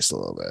sacrifice a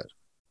little bit.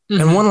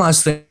 Mm-hmm. And one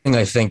last thing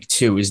I think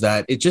too is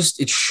that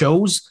it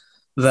shows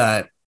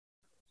that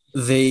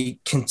they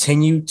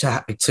continue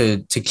to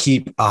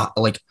keep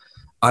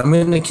I'm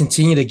going to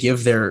continue to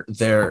give their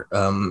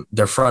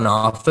front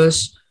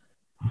office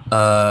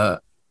an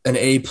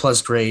A+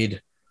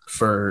 grade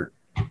for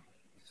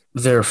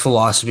their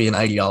philosophy and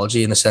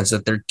ideology, in the sense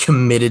that they're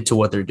committed to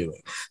what they're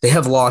doing. They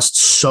have lost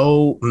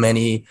so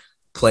many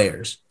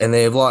players and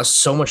they have lost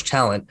so much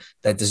talent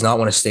that does not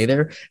want to stay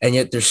there, and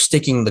yet they're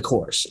sticking the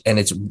course. And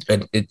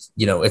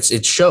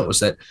it shows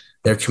that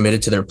they're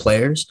committed to their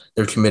players.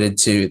 They're committed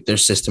to their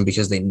system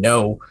because they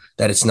know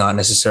that it's not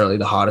necessarily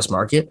the hottest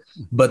market,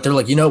 but they're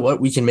like, you know what,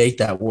 we can make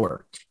that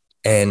work.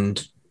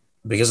 And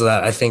because of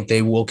that, I think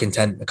they will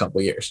contend in a couple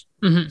of years.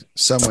 Mm-hmm.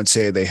 Some would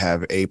say they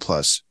have A+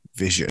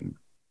 vision.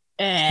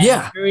 And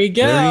yeah, there we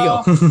go. There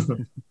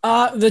you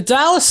go. The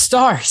Dallas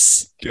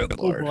Stars. Good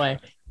Lord. Oh boy.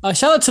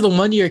 Shout out to the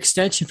 1-year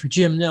extension for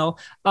Jim Nill.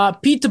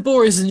 Pete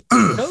DeBoer is the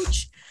new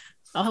coach.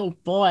 Oh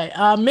boy.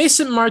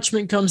 Mason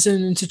Marchment comes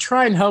in, and to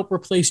try and help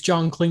replace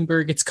John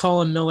Klingberg, it's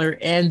Colin Miller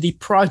and the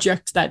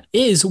project that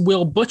is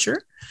Will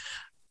Butcher.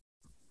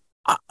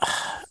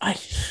 I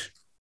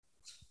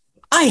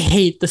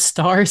hate the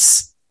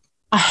Stars.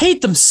 I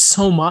hate them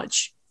so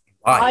much.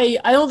 Why?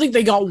 I don't think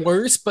they got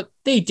worse, but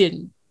they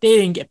didn't. They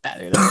didn't get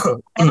better.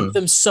 I hate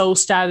them so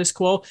status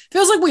quo.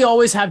 Feels like we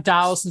always have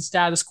Dallas and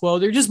status quo.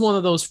 They're just one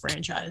of those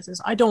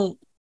franchises. I don't.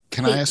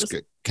 Can I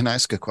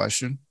ask a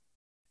question?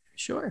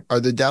 Sure. Are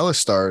the Dallas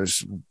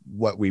Stars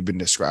what we've been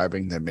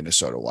describing the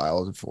Minnesota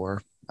Wild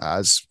for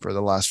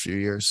the last few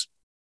years?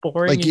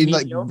 Boring. Like in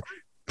like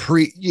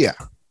pre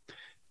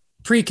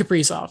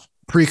Kaprizov.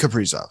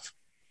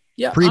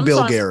 Yeah. Pre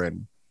Bill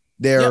Guerin.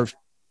 They're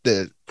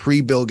the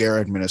pre Bill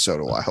Guerin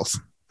Minnesota Wild.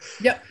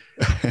 Yep.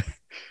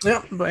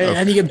 Yeah. But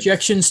any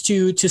objections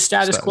to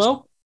status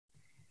quo?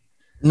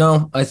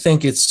 No, I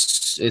think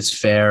it's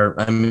fair.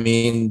 I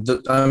mean,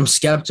 I'm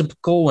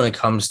skeptical when it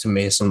comes to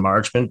Mason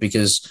Marchment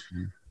because,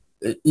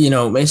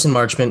 Mason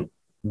Marchment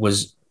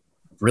was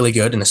really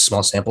good in a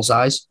small sample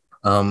size.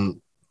 The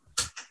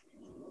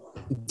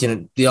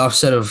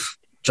offset of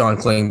John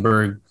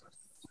Klingberg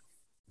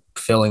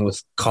filling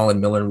with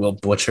Colin Miller and Will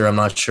Butcher, I'm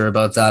not sure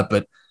about that.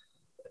 But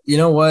you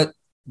know what?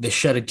 They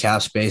shedded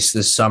cap space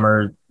this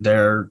summer.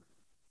 They're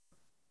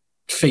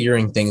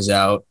figuring things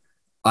out.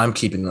 I'm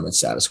keeping them at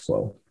status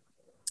quo.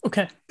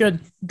 Okay, good.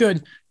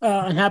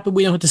 I'm happy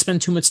we don't have to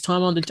spend too much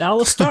time on the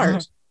Dallas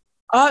Stars.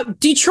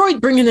 Detroit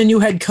bringing a new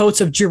head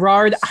coach of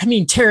Tarek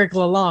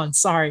Lalonde.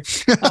 Sorry.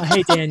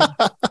 Hey, Daniel.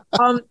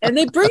 And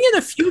they bring in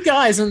a few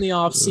guys in the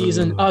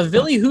offseason.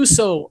 Ville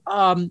Husso,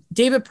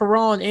 David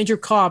Perron, Andrew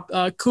Kopp,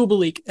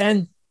 Kubalik,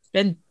 and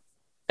Ben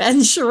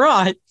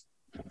Sherratt.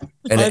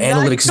 And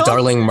analytics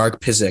darling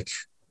Mark Pysyk.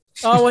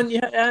 Oh,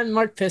 and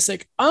Mark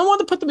Pysyk. I don't want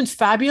to put them in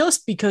fabulous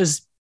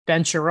because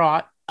Ben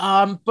Sherratt.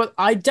 But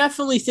I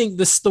definitely think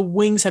the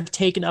Wings have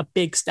taken a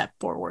big step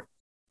forward.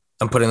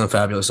 I'm putting them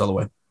fabulous all the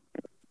way.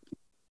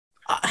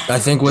 I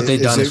think what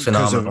they've done is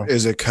phenomenal.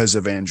 Is it because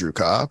of Andrew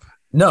Kopp?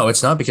 No,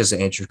 it's not because of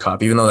Andrew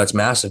Kopp, even though that's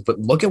massive. But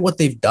look at what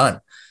they've done.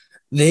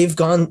 They've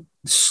gone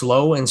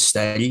slow and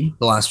steady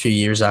the last few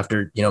years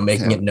after,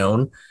 making it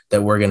known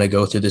that we're going to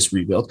go through this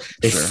rebuild.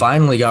 They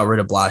finally got rid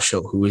of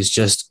Blashill, who is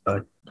just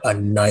a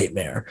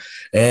nightmare.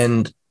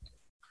 And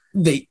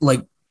they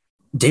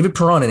David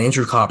Perron and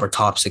Andrew Kopp are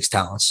top 6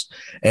 talents.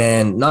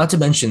 And not to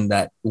mention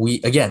that we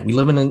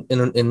live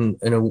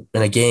in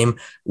a game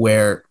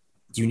where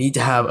you need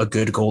to have a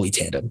good goalie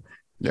tandem.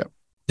 Yeah.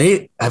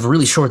 They have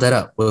really shored that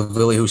up with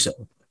Ville Husso.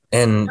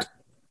 And,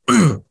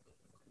 Ben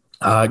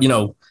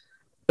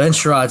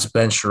Sherratt's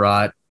Ben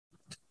Sherratt.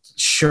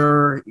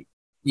 Sure,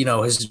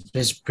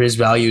 his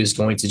value is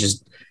going to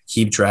just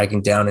keep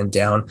dragging down and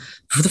down.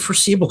 For the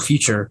foreseeable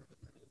future,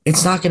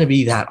 it's not going to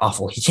be that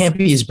awful. He can't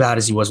be as bad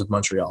as he was with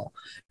Montreal.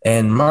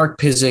 And Mark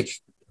Pysyk,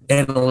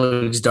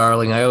 analytics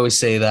darling, I always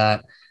say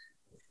that.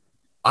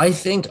 I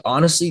think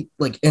honestly,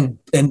 and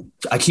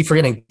I keep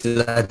forgetting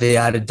that they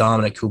added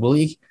Dominic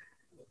Kubalik.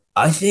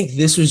 I think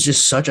this was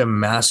just such a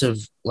massive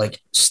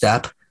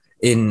step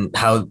in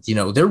how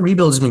their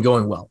rebuild has been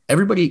going well.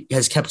 Everybody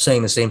has kept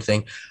saying the same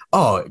thing.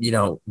 Oh,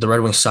 the Red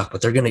Wings suck,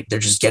 but they're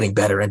just getting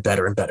better and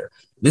better and better.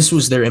 This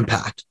was their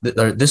impact.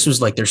 This was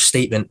their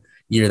statement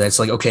year. That's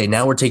okay,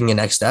 now we're taking a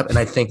next step, and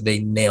I think they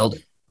nailed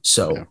it.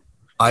 So. Yeah.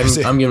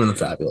 I'm giving them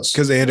fabulous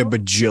because they had $1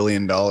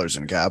 bajillion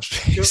in cap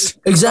space.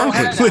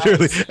 Exactly,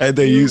 literally, and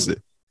they used it.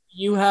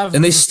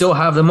 And they still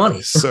have the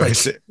money. Sorry,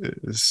 say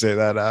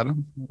that,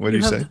 Adam. What do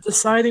you say? The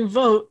deciding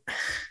vote.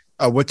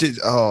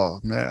 Oh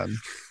man,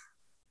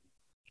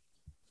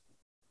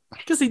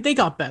 because they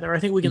got better. I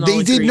think we can.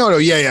 They did. Agree. No,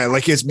 yeah.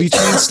 It's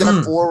between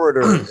step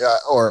forward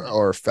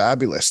or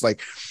fabulous.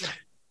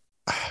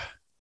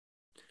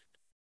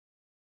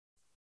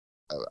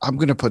 I'm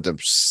gonna put them.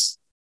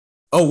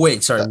 Oh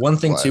wait, sorry. One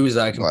thing too is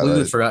that I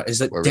completely forgot is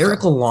that Derek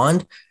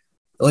Lalonde.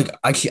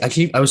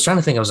 I was trying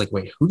to think. I was like,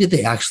 wait, who did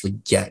they actually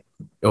get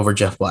over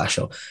Jeff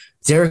Blashill?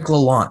 Derek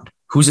Lalonde,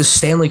 who's a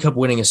Stanley Cup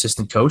winning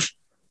assistant coach.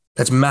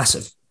 That's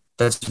massive.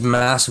 Not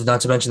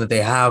to mention that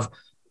they have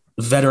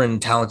veteran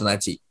talent in that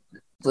team.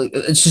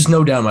 It's just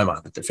no doubt in my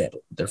mind that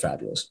they're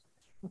fabulous.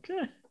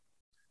 Okay.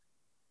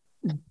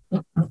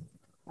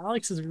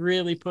 Alex is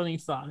really putting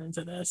thought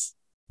into this.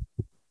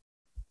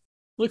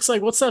 Looks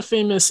like what's that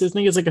famous? I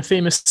think it's a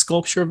famous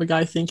sculpture of a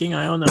guy thinking.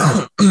 I don't know.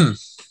 What it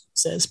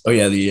says. Oh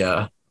yeah,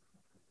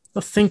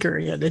 the thinker.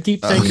 Yeah, the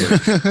deep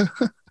thinker.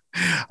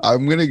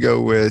 I'm gonna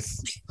go with.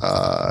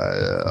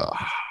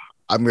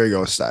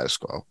 Status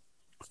quo.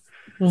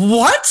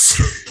 What?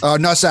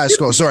 Not status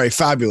quo. Sorry,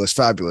 fabulous.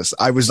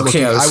 I was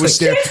looking. I was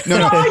staring.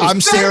 No.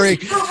 I'm staring.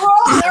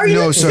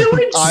 No,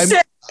 sorry.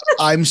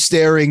 I'm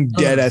staring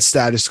dead at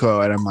status quo,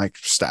 and I'm like,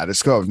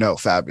 status quo. No,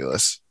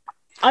 fabulous.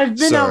 I've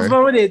been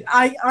outvoted.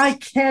 I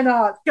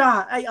cannot.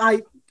 God,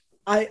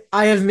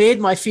 I have made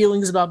my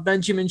feelings about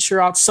Benjamin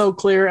Sherratt so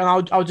clear,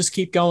 and I'll just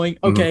keep going.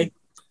 Okay,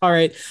 all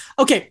right.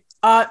 Okay,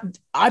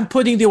 I'm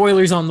putting the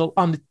Oilers on the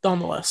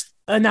list.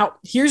 Now,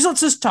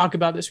 let's just talk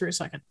about this for a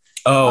second.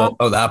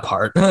 That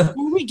part.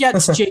 When we get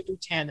to Jake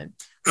Buchanan,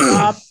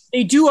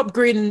 they do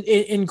upgrade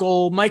in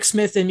goal. Mike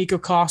Smith and Mikko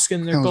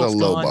Koskinen, they're both a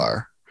low gone.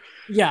 bar.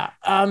 Yeah,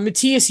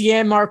 Matthias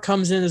Janmark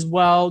comes in as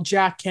well.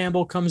 Jack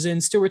Campbell comes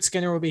in. Stuart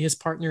Skinner will be his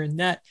partner in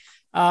net.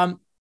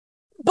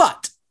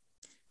 But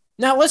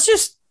Now let's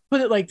just put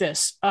it like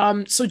this.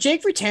 So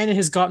Jake Virtanen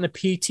has gotten a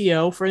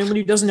PTO. For anyone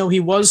who doesn't know, he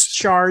was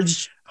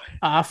charged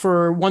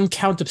for one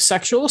count of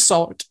sexual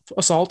assault.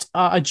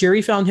 A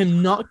jury found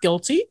him not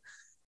guilty.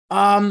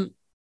 Whatever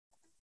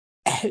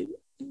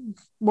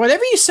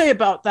you say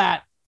about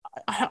that,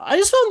 I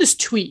just found this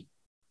tweet.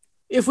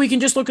 If we can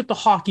just look at the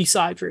hockey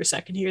side for a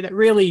second here, that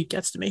really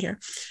gets to me here.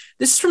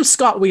 This is from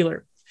Scott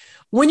Wheeler.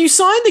 When you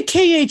sign the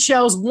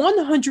KHL's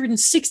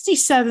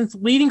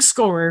 167th leading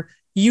scorer,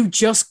 you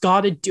just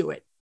got to do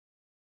it.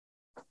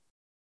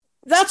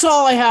 That's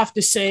all I have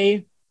to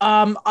say.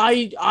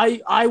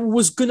 I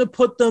was gonna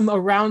put them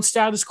around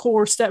status quo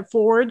or step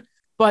forward,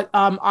 but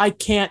I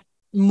can't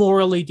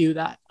morally do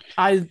that.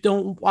 I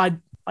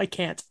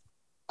can't.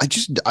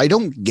 I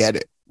don't get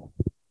it.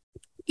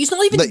 He's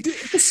not even like, good.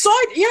 The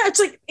side. Yeah, it's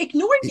like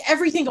ignoring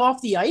everything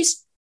off the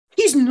ice.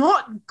 He's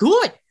not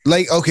good.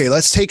 Like, okay,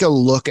 let's take a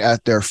look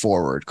at their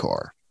forward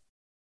core.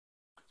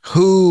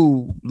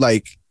 Who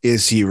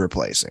is he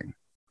replacing?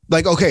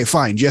 Like, okay,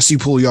 fine, Jesse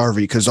Puljujarvi,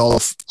 because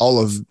all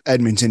of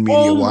Edmonton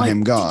media want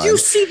him gone. Did you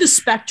see the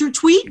Spectre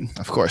tweet?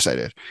 Of course I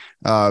did.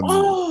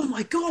 Oh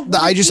my god!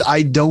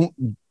 I don't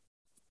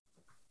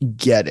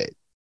get it.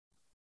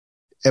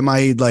 Am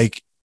I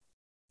like?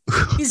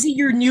 Is he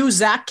your new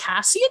Zach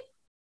Cassian?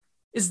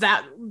 Is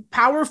that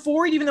power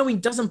forward, even though he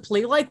doesn't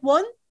play like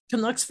one?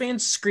 Canucks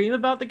fans scream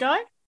about the guy.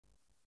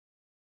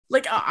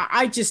 Like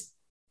I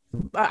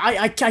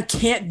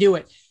can't do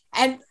it.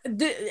 And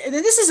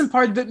this isn't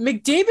part of it.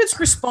 McDavid's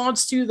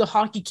response to the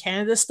Hockey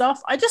Canada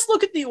stuff, I just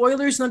look at the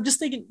Oilers and I'm just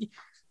thinking,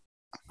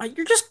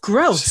 you're just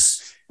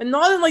gross. And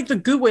not in like the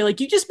good way. Like,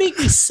 you just make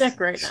me sick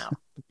right now.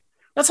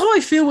 That's how I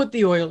feel with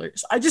the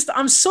Oilers.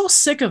 I'm so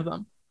sick of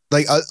them.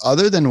 Like,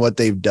 other than what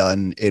they've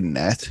done in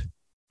net,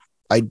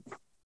 I'm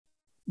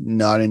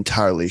not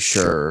entirely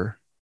sure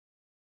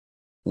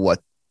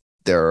what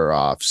their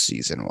off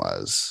season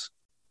was.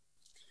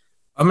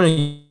 I'm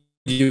gonna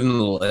give them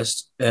the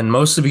list, and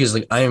mostly because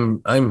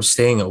I'm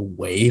staying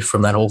away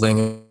from that whole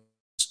thing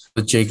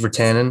with Jake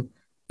Virtanen.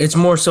 It's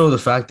more so the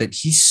fact that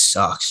he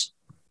sucks.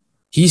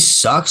 He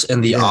sucks,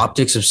 and the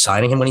optics of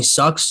signing him when he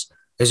sucks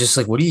is just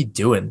like, what are you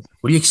doing?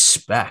 What do you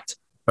expect?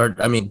 Or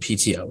I mean,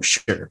 PTO,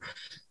 sure.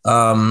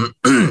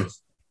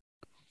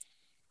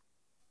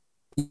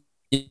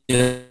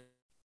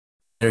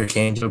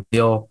 Interchange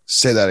deal.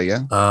 Say that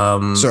again.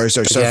 Sorry.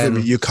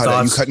 Again, you cut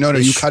out.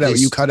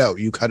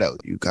 You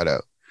cut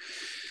out.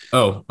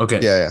 Oh, okay.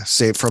 Yeah.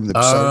 Say it from the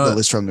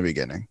list from the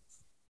beginning.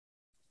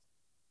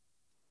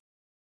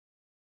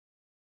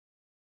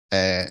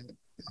 Oh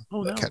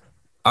no. Okay.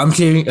 I'm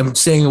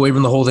staying away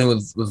from the whole thing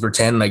with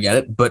Virtanen. I get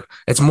it, but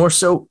it's more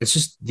so. It's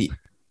just the.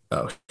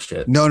 Oh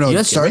shit!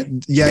 No. Start.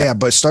 Yeah.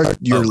 But start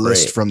your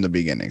list from the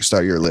beginning.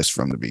 Start your list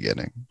from the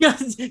beginning. I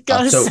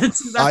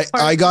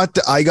got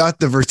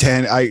the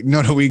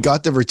Virtanen. We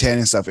got the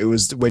Virtanen stuff. It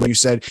was when you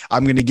said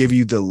I'm going to give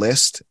you the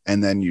list,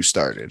 and then you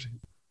started.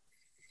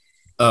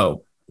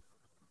 Oh,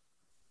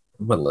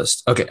 what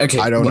list? Okay.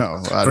 I don't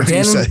know.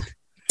 Virtanen,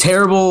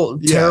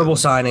 terrible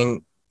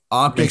signing.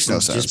 Optics, makes no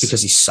sense. Just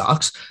because he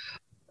sucks.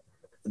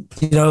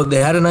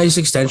 They had a nice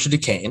extension to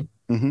Kane,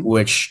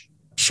 which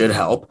should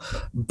help,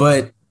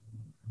 but.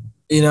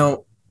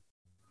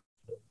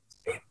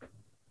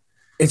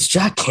 It's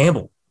Jack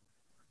Campbell.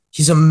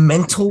 He's a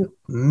mental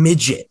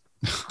midget.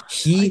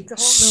 He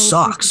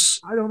sucks.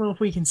 I don't know if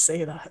we can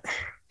say that.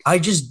 I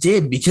just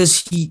did,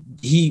 because he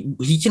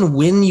can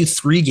win you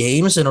 3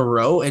 games in a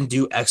row and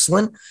do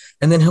excellent,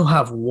 and then he'll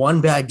have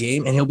one bad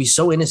game and he'll be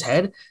so in his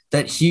head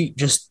that he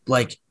just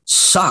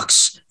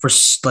sucks for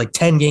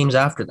 10 games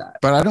after that.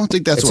 But I don't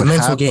think that's what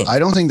happened. I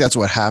don't think that's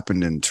what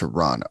happened in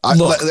Toronto. Wait.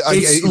 No.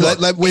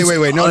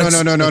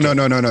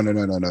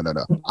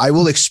 I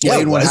will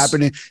explain what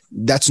happened.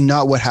 That's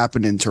not what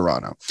happened in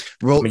Toronto.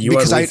 Well,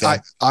 because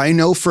I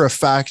know for a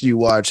fact you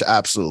watch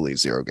absolutely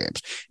 0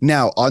 games.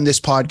 Now, on this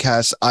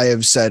podcast, I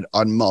have said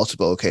on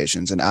multiple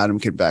occasions, and Adam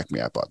can back me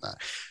up on that,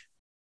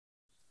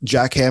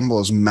 Jack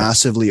Campbell is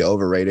massively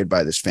overrated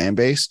by this fan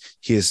base.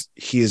 He is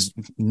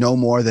no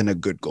more than a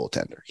good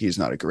goaltender. He is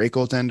not a great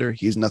goaltender.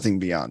 He's nothing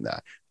beyond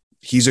that.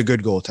 He's a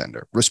good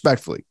goaltender.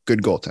 Respectfully,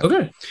 good goaltender.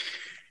 Okay.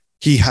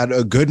 He had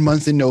a good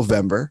month in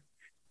November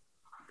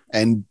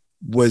and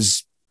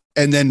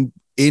then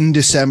in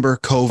December,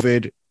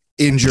 COVID,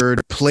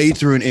 injured, played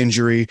through an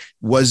injury,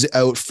 was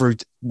out for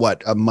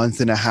a month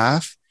and a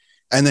half,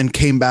 and then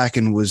came back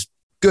and was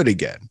good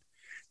again.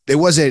 It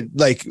wasn't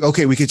like,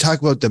 okay, we could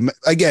talk about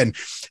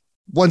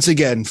once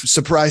again,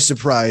 surprise,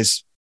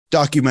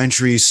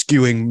 documentaries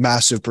skewing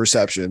massive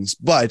perceptions,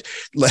 but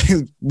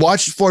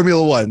watch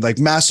Formula One,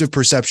 massive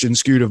perception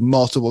skewed of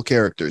multiple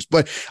characters.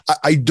 But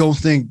I don't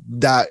think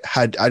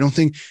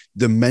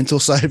the mental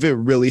side of it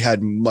really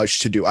had much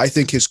to do. I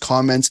think his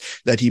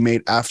comments that he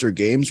made after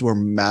games were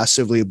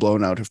massively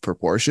blown out of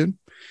proportion,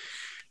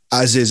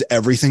 as is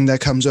everything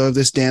that comes out of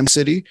this damn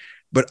city.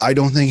 But I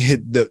don't think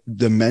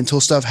the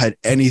mental stuff had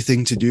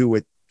anything to do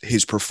with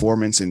his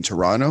performance in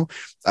Toronto.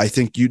 I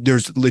think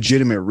there's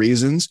legitimate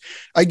reasons.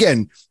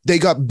 Again, they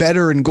got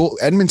better in goal.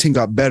 Edmonton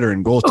got better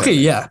in goaltending. Okay,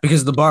 yeah,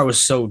 because the bar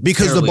was so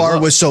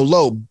was so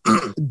low.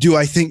 Do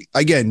I think,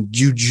 again,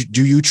 do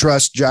you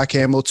trust Jack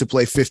Campbell to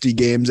play 50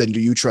 games, and do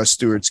you trust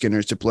Stuart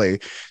Skinner to play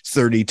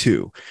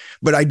 32?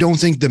 But I don't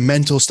think the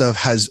mental stuff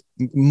has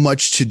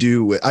much to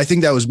do with. I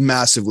think that was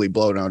massively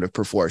blown out of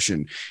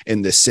proportion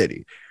in this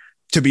city.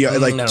 To be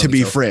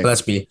frank,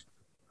 let's be.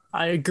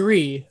 I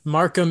agree.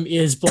 Markham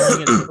is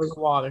blowing it out of the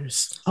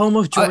waters. Home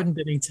of Jordan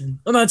Binnington.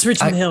 Oh, that's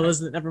Richmond Hill,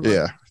 isn't it? Never mind.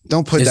 Yeah,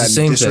 don't put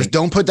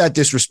that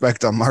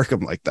disrespect on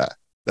Markham like that.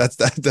 That's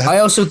that. I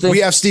also think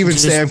we have Steven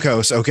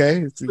Stamkos.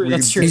 Okay,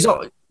 that's true.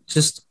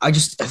 I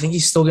think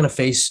he's still going to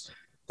face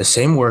the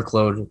same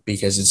workload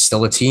because it's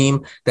still a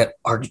team that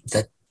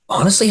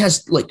honestly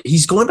has, like,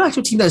 he's going back to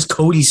a team that has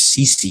Cody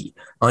Ceci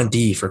on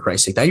D, for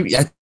Christ's sake.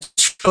 That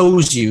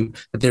shows you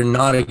that they're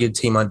not a good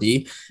team on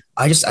D.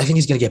 I think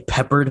he's going to get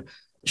peppered.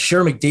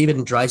 Sure, McDavid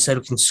and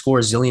Draisaitl can score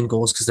a zillion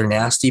goals because they're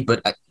nasty,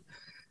 but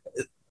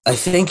I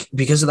think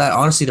because of that,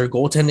 honestly, their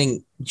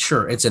goaltending,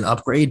 sure, it's an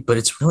upgrade, but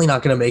it's really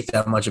not going to make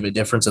that much of a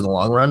difference in the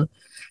long run.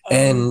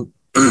 And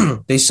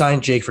they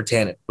signed Jake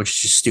Virtanen, which is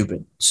just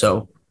stupid.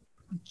 So,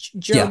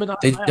 gentlemen,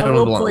 yeah, I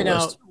will point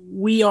out,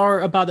 we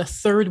are about a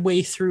third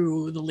way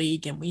through the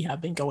league, and we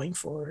have been going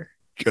for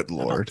good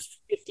Lord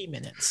 50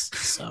 minutes.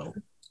 So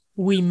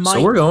we might.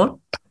 So we're going.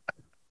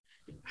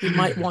 We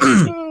might want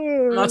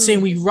to. I'm not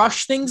saying we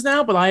rush things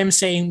now, but I am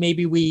saying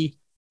maybe we.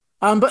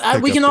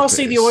 But we can all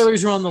say the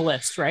Oilers are on the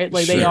list, right?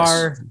 Like they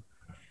are.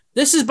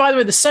 This is, by the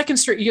way, the second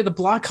straight year the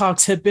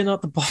Blackhawks have been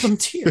at the bottom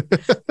tier.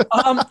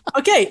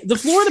 Okay, the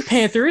Florida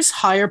Panthers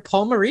hire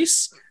Paul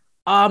Maurice.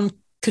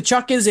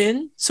 Tkachuk is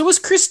in. So is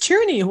Chris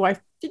Tierney, who I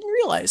didn't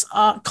realize.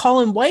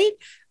 Colin White.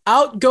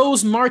 Out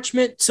goes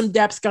Marchment, some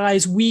depth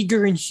guys,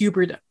 Uyghur and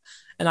Hubert.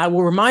 And I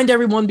will remind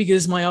everyone,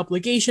 because it's my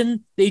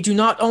obligation, they do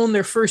not own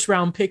their first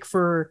round pick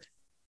for,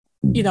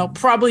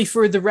 probably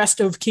for the rest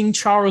of King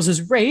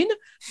Charles's reign.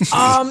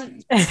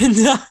 And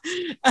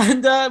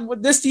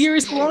this year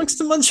belongs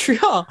to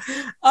Montreal.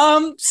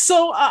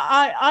 So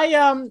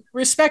I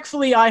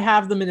respectfully, I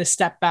have them in a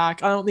step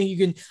back. I don't think you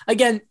can,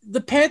 again,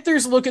 the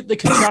Panthers look at the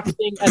Tkachuk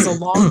thing as a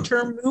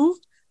long-term move.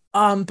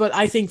 But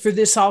I think for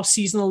this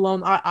offseason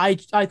alone, I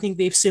think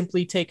they've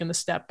simply taken a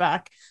step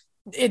back.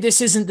 This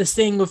isn't the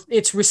thing of,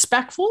 it's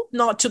respectful,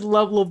 not to the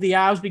level of the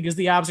Avs, because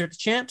the Avs are the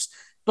champs,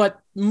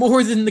 but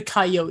more than the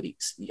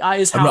Coyotes.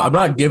 I'm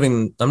not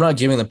giving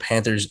the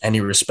Panthers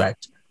any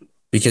respect,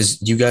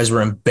 because you guys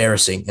were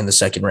embarrassing in the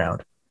second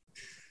round.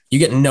 You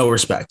get no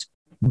respect.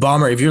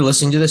 Bomber, if you're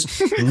listening to this,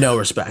 no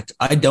respect.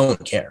 I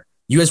don't care.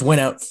 You guys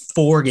went out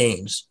 4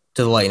 games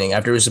to the Lightning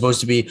after it was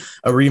supposed to be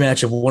a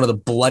rematch of one of the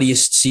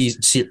bloodiest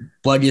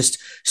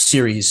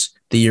series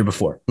the year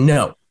before.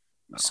 No.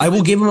 I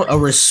will give them a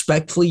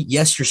respectfully,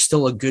 yes, you're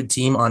still a good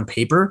team on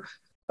paper,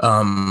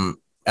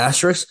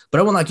 asterisk, but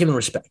I will not give them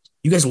respect.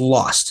 You guys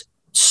lost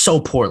so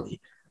poorly.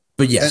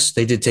 But yes,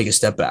 they did take a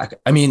step back.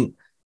 I mean,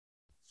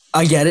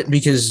 I get it,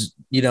 because,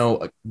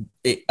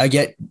 I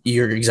get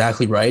you're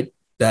exactly right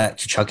that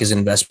Tkachuk is an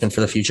investment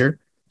for the future.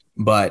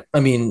 But, I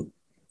mean,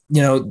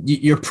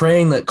 you're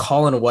praying that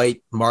Colin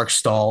White, Mark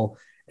Stahl,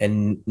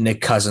 and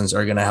Nick Cousins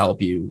are going to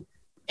help you.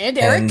 And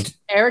Eric.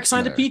 Eric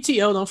signed a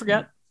PTO, don't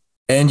forget.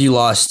 And you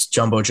lost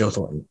Jumbo Joe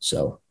Thornton.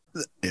 So,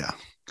 yeah.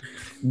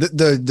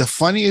 The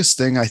funniest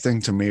thing, I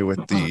think, to me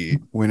with the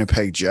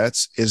Winnipeg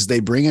Jets is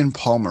they bring in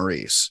Paul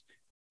Maurice,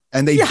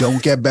 and they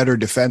don't get better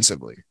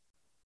defensively.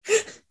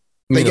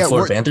 They get the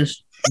Florida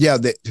Panthers? Yeah.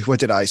 What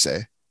did I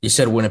say? You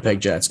said Winnipeg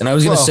Jets. And I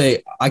was going to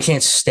say, I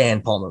can't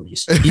stand Paul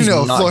Maurice. He's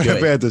no, not Florida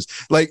good. Panthers.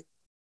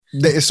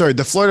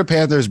 The Florida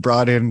Panthers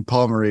brought in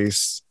Paul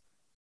Maurice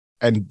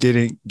and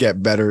didn't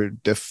get better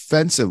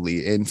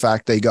defensively. In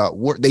fact, they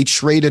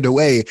traded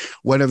away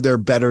one of their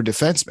better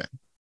defensemen.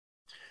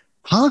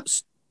 Huh?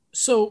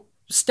 So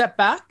step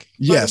back.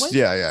 Yes.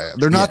 Yeah.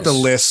 They're not the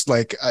list.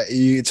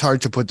 It's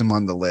hard to put them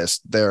on the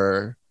list.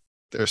 They're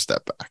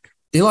step back.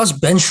 They lost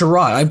Ben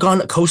Sherrod. I've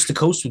gone coast to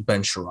coast with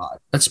Ben Sherrod.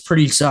 That's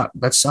pretty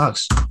that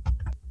sucks.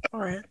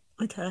 All right.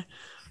 Okay.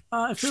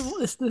 If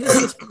this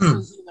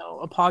was,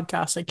 a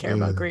podcast I care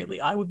about greatly,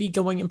 I would be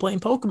going and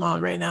playing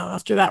Pokemon right now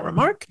after that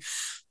remark.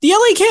 The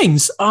LA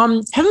Kings,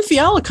 Kevin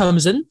Fiala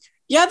comes in.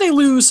 Yeah, they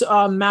lose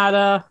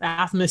Mata,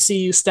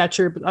 Athanasiu,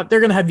 Stetcher, but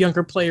they're going to have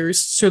younger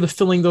players sort of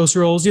filling those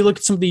roles. You look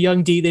at some of the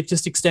young D they've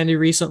just extended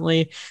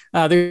recently.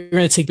 They're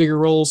going to take bigger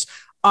roles.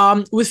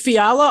 With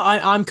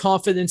Fiala, I'm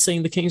confident in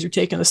saying the Kings are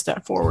taking a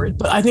step forward,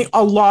 but I think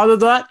a lot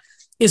of that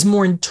is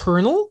more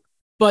internal.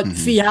 But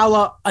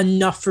Fiala,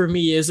 enough for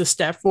me, is a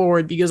step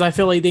forward, because I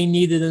feel like they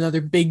needed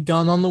another big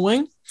gun on the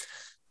wing.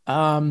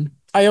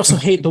 I also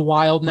hate the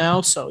Wild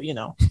now, so,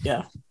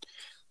 yeah.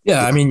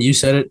 Yeah, I mean, you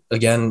said it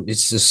again.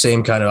 It's the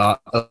same kind of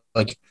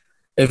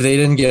if they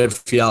didn't get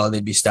Fiala,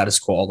 they'd be status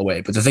quo all the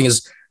way. But the thing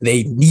is,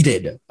 they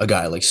needed a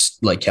guy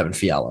like Kevin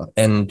Fiala,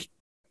 and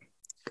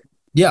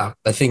yeah,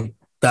 I think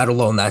that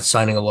alone, that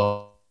signing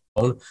alone,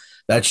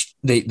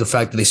 the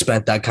fact that they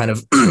spent that kind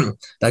of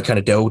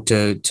dough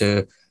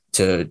to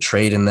to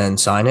trade and then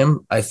sign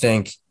him, I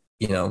think,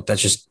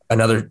 that's just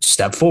another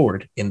step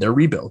forward in their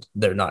rebuild.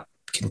 They're not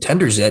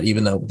contenders yet,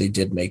 even though they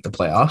did make the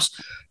playoffs,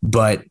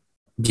 but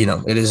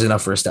it is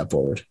enough for a step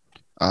forward.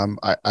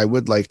 I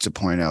would like to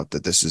point out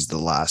that this is the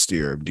last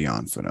year of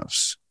Dion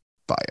Phaneuf's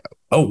buyout.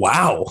 Oh,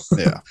 wow.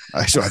 Yeah.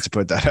 I just had to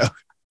put that out.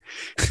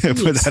 Put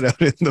that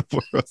out in the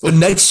world. So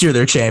next year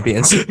they're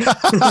champions.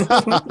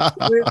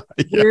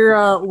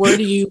 Where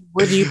do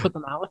you put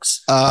them,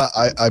 Alex?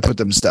 I put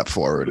them step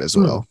forward as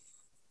well.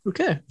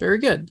 Okay, very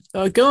good.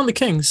 Go on the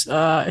Kings.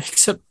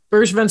 Except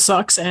Bergevin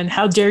sucks, and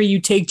how dare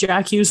you take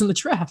Jack Hughes in the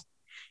draft?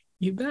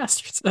 You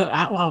bastards.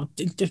 Wow.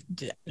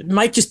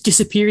 Mike just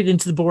disappeared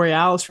into the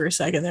Borealis for a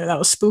second there. That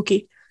was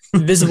spooky.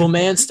 Invisible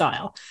Man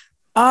style.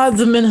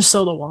 The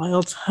Minnesota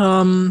Wild.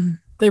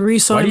 They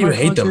re-signed. Why do you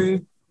hate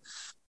them?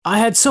 I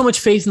had so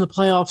much faith in the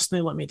playoffs and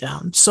they let me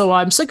down. So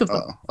I'm sick of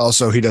them.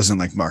 Also, he doesn't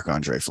like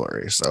Marc-Andre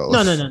Fleury. So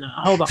No.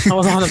 Hold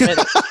on a minute.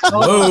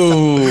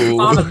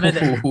 Hold on a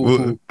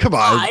minute. Come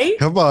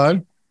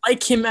on.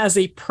 Like him as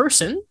a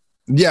person.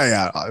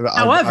 Yeah.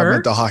 However, I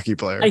meant the hockey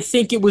player. I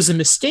think it was a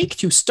mistake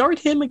to start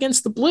him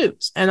against the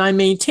Blues, and I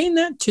maintain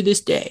that to this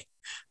day.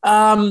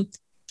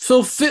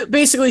 So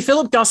basically,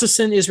 Philip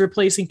Gustafsson is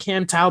replacing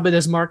Cam Talbot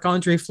as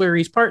Marc-Andre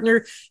Fleury's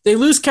partner. They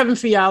lose Kevin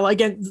Fiala.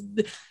 Again,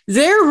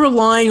 they're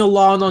relying a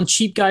lot on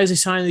cheap guys they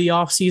signed in the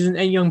offseason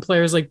and young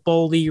players like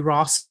Boldy,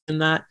 Ross,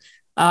 and that.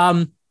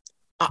 I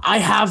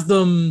have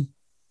them.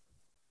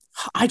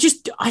 I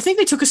think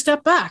they took a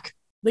step back.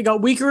 They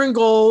got weaker in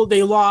goal.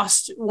 They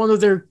lost one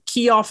of their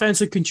key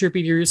offensive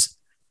contributors.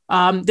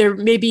 There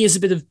maybe is a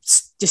bit of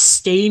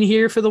disdain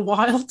here for the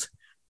Wild.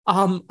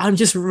 I'm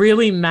just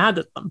really mad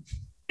at them.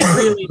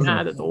 Really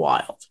mad at the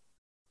Wild.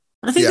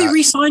 I think they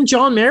re-signed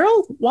John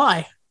Merrill.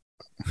 Why?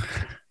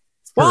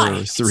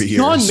 For 3 years.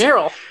 John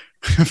Merrill.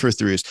 For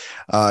 3 years.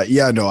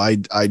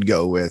 I'd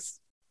go with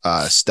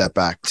step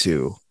back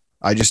too.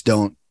 I just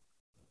don't.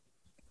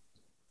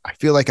 I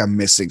feel like I'm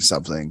missing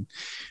something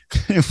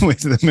with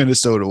the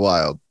Minnesota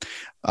Wild.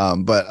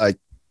 But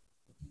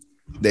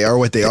they are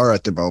what they are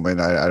at the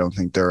moment. I don't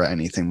think they're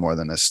anything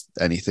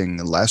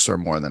less or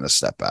more than a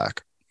step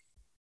back.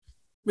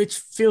 Which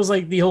feels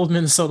like the old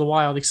Minnesota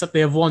Wild, except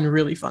they have one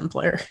really fun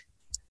player.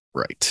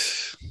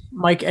 Right.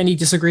 Mike, any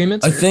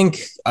disagreements? I think,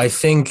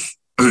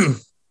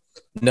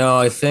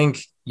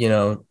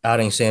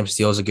 adding Sam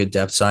Steele is a good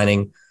depth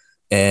signing,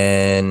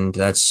 and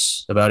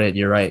that's about it.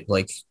 You're right.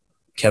 Like,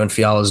 Kevin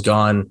Fiala is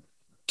gone.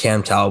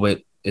 Cam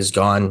Talbot is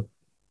gone.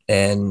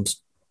 And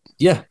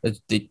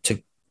they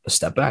took a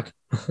step back.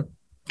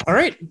 All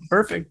right.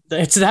 Perfect.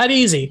 It's that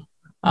easy.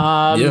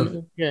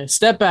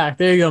 Step back.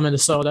 There you go,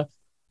 Minnesota.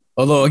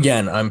 Although,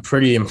 again, I'm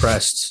pretty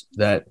impressed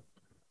that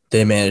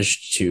they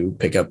managed to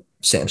pick up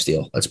Sam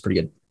Steele. That's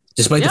pretty good.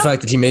 Despite the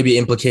fact that he may be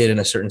implicated in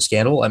a certain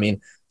scandal. I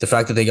mean, the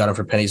fact that they got him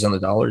for pennies on the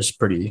dollar is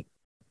pretty.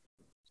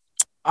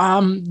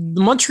 The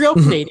Montreal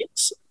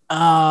Canadiens.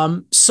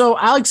 So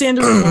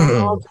Alexander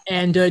Romanov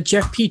and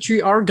Jeff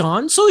Petrie are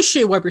gone. So is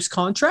Shea Weber's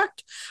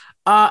contract.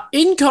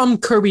 In come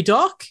Kirby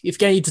Dach,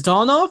 Evgeny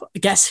Dadonov,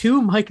 guess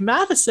who? Mike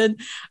Matheson,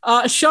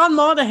 Sean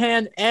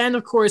Monahan, and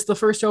of course the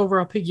first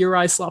overall pick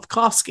Uri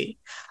Slafkovsky.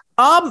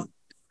 I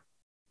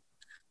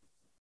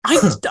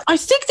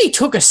think they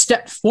took a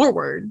step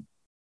forward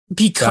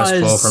because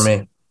status quo for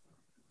me.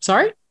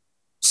 Sorry?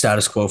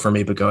 Status quo for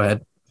me, but go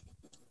ahead.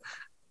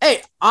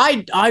 Hey,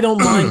 I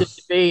don't mind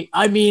the debate.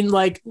 I mean,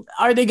 like,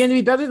 are they going to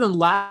be better than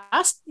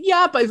last?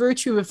 Yeah, by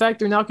virtue of the fact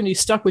they're not going to be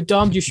stuck with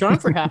Dom Ducharme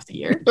for half the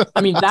year.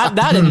 I mean,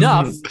 that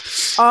enough.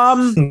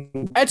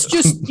 It's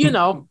just,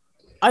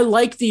 I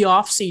like the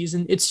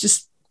offseason. It's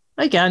just,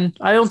 again,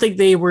 I don't think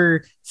they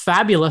were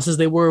fabulous as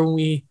they were when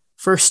we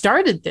first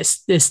started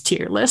this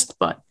tier list,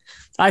 but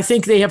I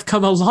think they have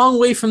come a long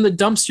way from the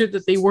dumpster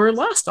that they were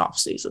last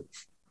offseason.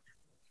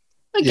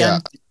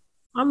 Again,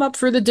 I'm up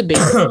for the debate.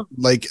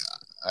 Like,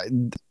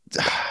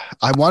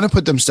 I want to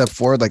put them step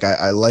forward. Like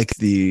I like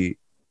the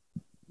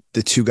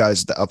two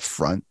guys up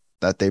front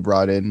that they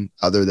brought in,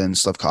 other than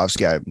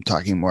Slafkovsky. I'm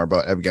talking more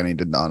about Evgeny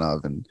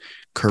Dadonov and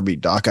Kirby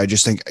Dach. I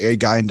just think a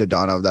guy in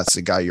Dadonov, that's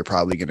the guy you're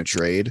probably going to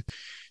trade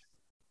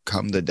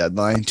come the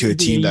deadline to a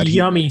team that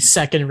yummy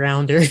second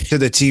rounder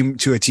to a team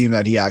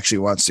that he actually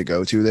wants to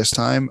go to this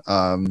time.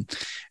 And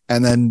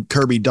then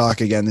Kirby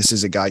Dach, again, this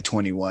is a guy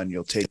 21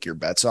 you'll take your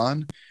bets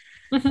on.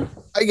 Mm-hmm.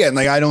 Again,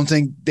 like I don't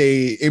think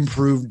they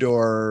improved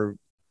or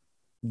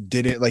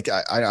didn't like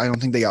I don't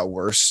think they got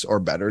worse or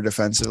better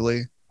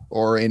defensively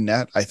or in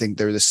net. I think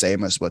they're the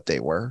same as what they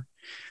were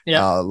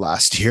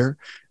last year.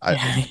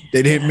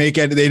 They didn't make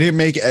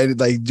any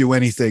like do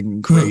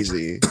anything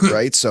crazy,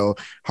 right? So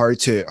hard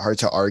to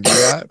argue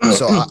that.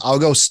 So I'll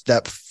go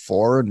step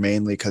forward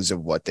mainly because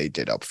of what they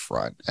did up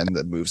front and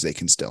the moves they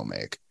can still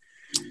make.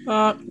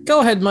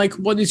 Go ahead, Mike.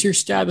 What is your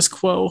status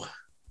quo?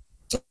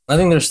 I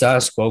think their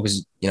status quo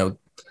because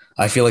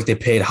I feel like they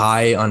paid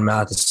high on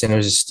Matheson. It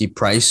was a steep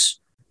price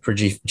for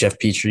Jeff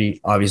Petrie,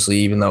 obviously,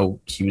 even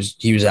though he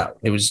was out.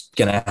 It was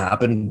going to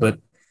happen. But,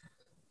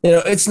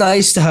 it's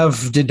nice to have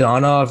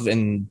Dadonov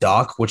and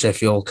Dach, which I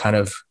feel kind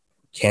of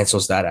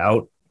cancels that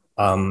out.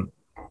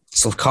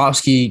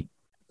 Slavkovsky,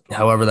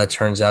 however that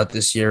turns out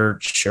this year,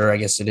 sure, I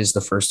guess it is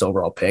the first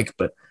overall pick,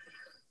 but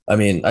I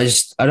mean,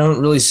 I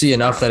don't really see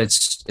enough that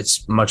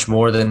it's much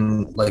more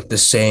than like the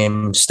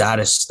same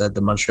status that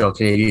the Montreal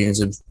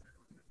Canadiens have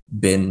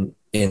been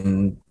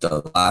in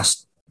the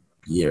last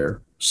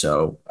year.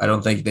 So I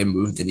don't think they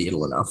moved the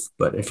needle enough.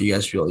 But if you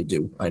guys really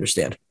do, I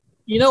understand.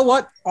 You know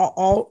what?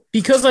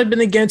 Because I've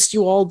been against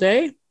you all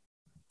day.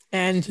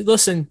 And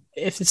listen,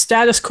 if it's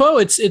status quo,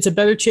 it's a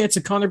better chance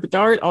of Connor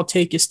Bedard. I'll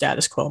take your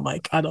status quo,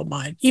 Mike. I don't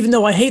mind. Even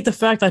though I hate the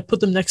fact I put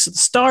them next to the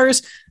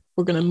Stars,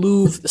 we're going to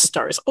move the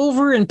Stars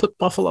over and put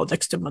Buffalo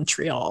next to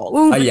Montreal.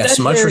 Ooh, yes,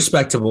 much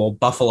respectable,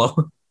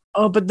 Buffalo.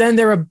 Oh, but then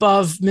they're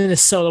above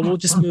Minnesota. We'll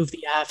just move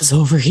the Avs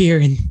over here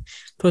and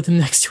put them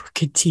next to a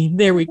good team.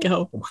 There we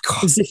go. Oh my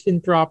God.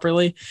 Positioned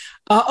properly.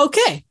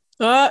 Okay.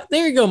 There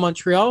you go,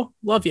 Montreal.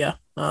 Love you.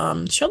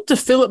 Shout out to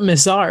Philip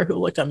Mazar, who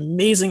looked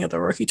amazing at the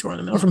rookie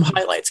tournament from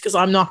highlights, because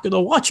I'm not going to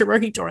watch a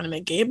rookie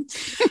tournament game.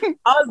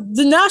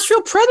 The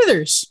Nashville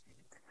Predators.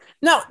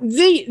 Now,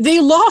 they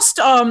lost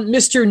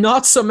Mr.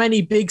 Not So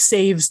Many Big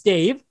Saves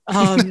Dave.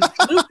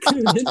 Luke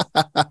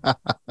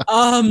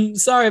Kunin.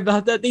 Sorry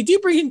about that. They do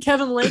bring in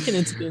Kevin Lankin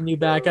into the new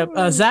backup.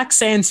 Zach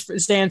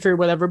Stanford,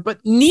 whatever. But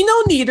Nino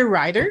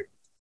Niederreiter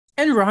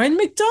and Ryan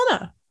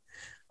McDonough.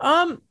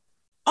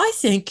 I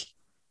think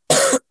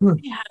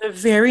they had a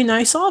very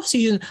nice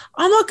offseason.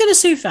 I'm not going to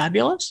say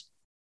fabulous.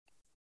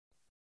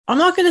 I'm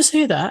not going to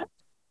say that.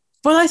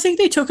 But I think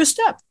they took a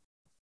step.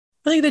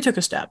 I don't think they're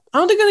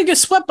going to get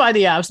swept by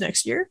the Avs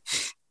next year.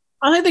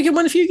 I think they can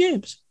win a few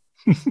games.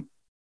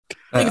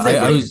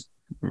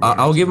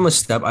 I'll give them a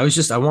step. I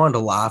wanted to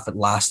laugh at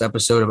last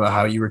episode about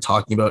how you were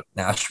talking about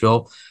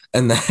Nashville,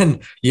 and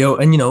then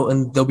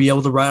and they'll be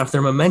able to ride off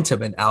their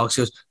momentum. And Alex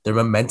goes, their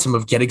momentum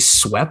of getting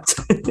swept.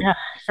 Yeah,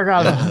 I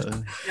forgot about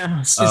that. Yeah,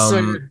 it's just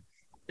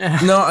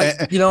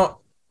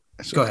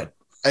go ahead.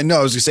 I know.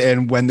 I was going to say,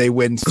 and when they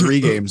win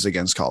 3 games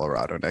against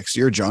Colorado next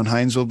year, John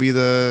Hines will be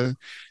the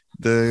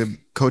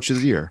coach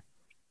of the year,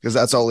 because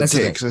that's all it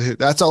takes.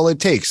 That's all it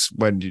takes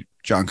when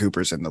John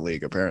Cooper's in the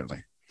league,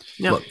 apparently.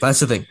 Yeah. Look, that's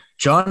the thing.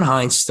 John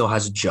Hines still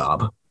has a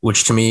job,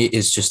 which to me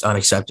is just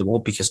unacceptable,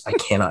 because I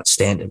cannot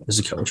stand him as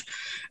a coach.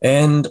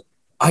 And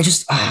I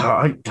just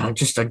feel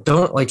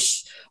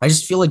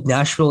like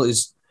Nashville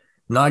is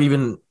not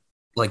even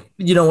like,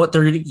 you know what,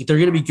 they're going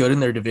to be good in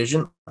their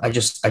division. I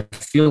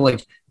feel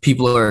like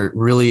people are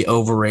really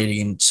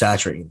overrating and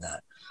saturating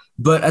that.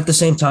 But at the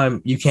same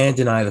time, you can't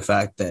deny the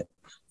fact that,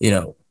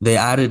 they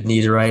added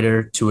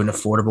Niederreiter to an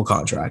affordable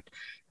contract.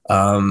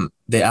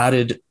 They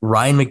added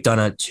Ryan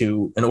McDonough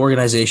to an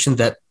organization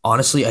that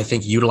honestly, I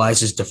think,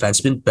 utilizes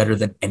defensemen better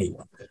than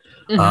anyone.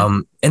 Mm-hmm.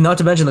 And not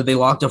to mention that they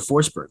locked up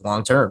Forsberg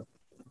long-term.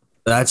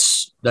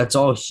 That's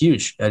all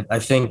huge. I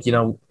think,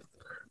 the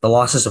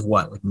losses of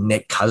like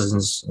Nick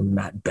Cousins and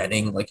Matt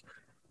Benning, like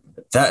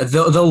that,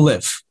 they'll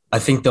live. I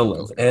think they'll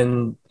live.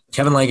 And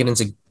Kevin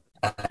Lankinen's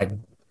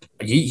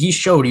he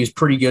showed he was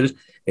pretty good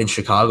in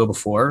Chicago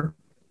before.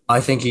 I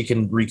think he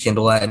can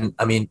rekindle that. And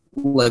I mean,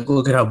 like,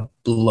 look at how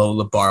low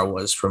the bar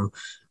was from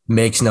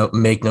make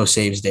no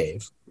saves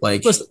Dave.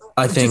 Like, listen,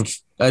 I think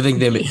they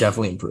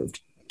definitely improved.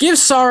 Give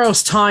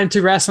Saros time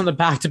to rest on the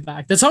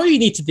back-to-back. That's all you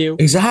need to do.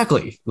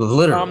 Exactly.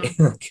 Literally.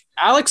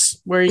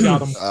 Alex, where you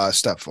got him?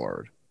 Step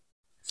forward.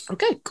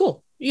 Okay,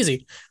 cool.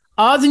 Easy.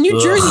 The New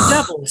Jersey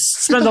Devils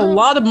spend a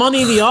lot of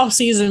money in the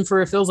offseason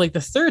for, it feels like, the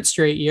 3rd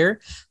straight year.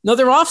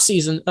 Another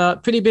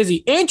offseason, pretty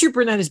busy. Andrew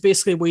Burnett is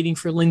basically waiting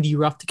for Lindy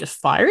Ruff to get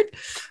fired.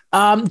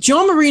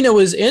 John Marino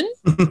is in.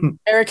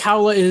 Eric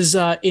Howla is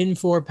in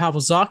for Pavel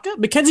Zacha.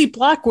 Mackenzie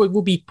Blackwood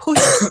will be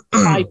pushed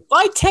by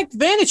Vitek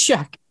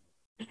Vanacek.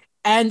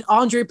 And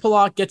Andre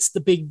Palat gets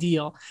the big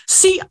deal.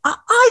 See,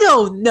 I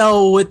don't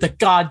know with the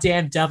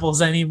goddamn Devils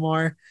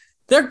anymore.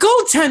 Their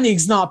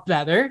goaltending's not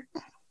better.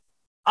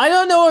 I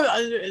don't know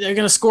if they're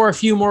going to score a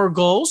few more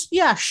goals.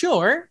 Yeah,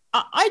 sure.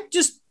 I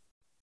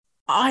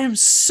am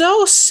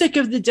so sick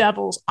of the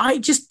Devils. I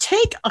just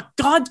take a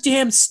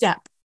goddamn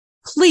step.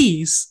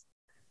 Please.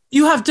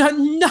 You have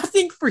done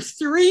nothing for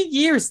 3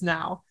 years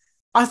now.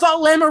 I thought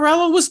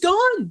Lamoriello was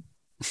gone.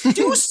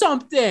 Do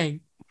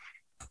something.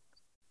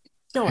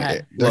 Go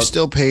ahead. They're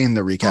still paying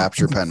the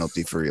recapture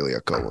penalty for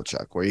Ilya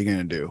Kovalchuk. What are you going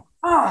to do?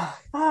 Oh,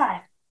 God.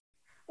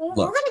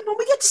 When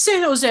we get to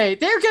San Jose,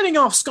 they're getting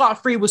off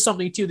scot-free with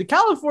something, too. The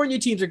California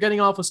teams are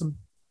getting off with some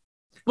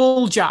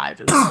bull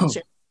jive.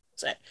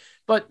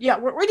 But, yeah,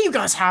 where do you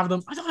guys have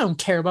them? I don't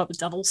care about the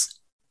Devils.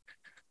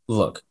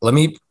 Look, let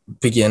me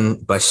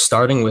begin by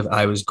starting with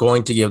I was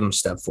going to give them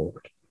step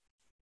forward.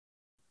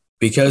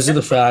 Because of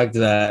the fact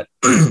that,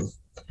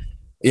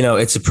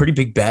 it's a pretty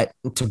big bet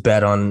to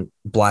bet on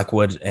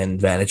Blackwood and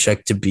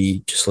Vanacek to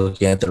be, just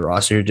looking at the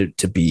roster,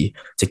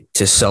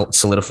 to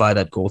solidify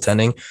that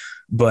goaltending.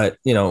 But,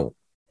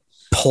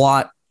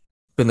 Plot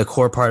been the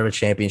core part of a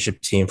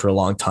championship team for a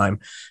long time.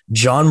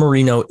 John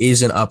Marino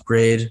is an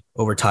upgrade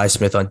over Ty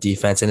Smith on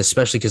defense, and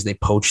especially because they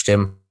poached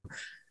him,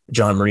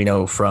 John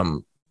Marino,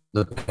 from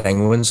the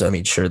Penguins. I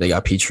mean, sure, they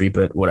got Petrie,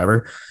 but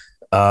whatever.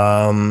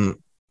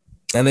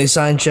 And they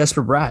signed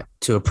Jesper Bratt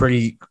to a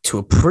pretty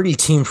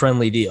team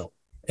friendly deal.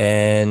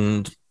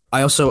 And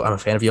I'm a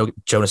fan of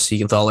Jonas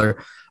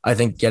Siegenthaler. I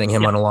think getting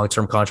him on a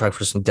long-term contract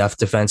for some depth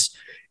defense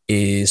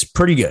is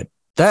pretty good.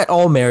 That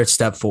all merits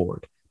step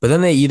forward. But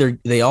then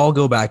they all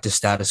go back to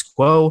status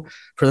quo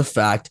for the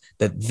fact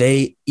that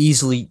I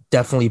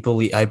definitely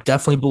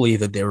believe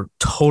that they were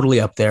totally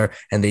up there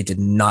and they did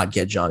not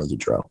get Johnny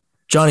Gaudreau.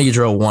 Johnny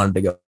Gaudreau wanted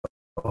to go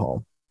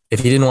home.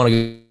 If he didn't want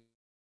to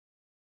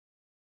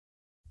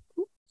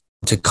go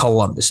to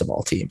Columbus of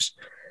all teams,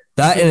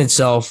 that in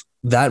itself,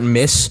 that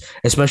miss,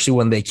 especially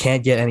when they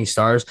can't get any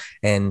stars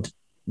and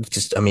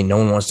no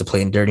one wants to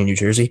play in dirty New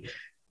Jersey.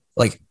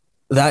 Like,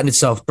 that in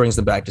itself brings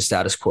them back to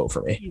status quo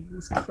for me.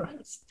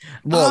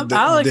 Well,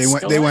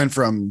 they went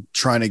from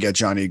trying to get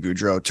Johnny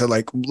Gaudreau to,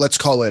 like, let's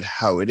call it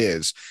how it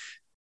is.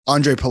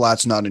 Andre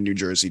Palat's not a New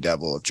Jersey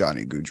Devil if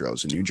Johnny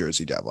Gaudreau's a New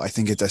Jersey Devil. I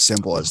think it's as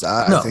simple as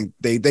that. No. I think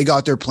they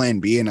got their plan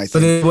B, and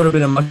but they would have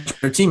been a much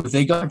better team if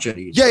they got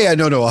Johnny. Yeah,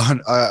 no,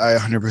 I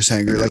 100%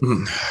 agree. Like,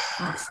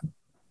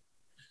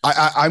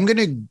 I'm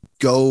gonna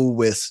go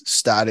with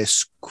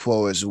status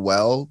quo as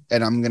well,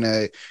 and I'm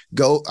gonna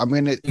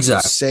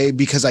say,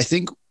 because I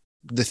think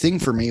the thing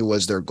for me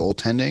was their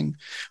goaltending,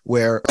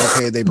 where,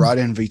 okay, they brought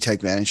in Vitek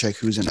Vanacek,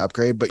 who's an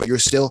upgrade, but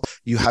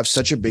you have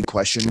such a big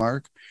question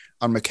mark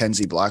on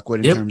Mackenzie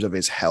Blackwood in terms of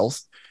his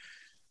health.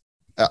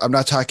 I'm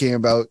not talking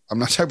about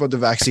the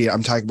vaccine.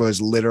 I'm talking about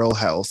his literal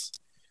health,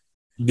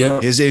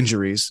 his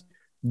injuries,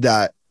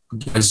 that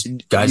guys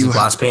with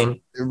glass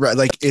pain. Right.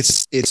 Like,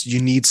 it's you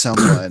need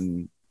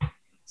someone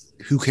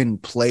who can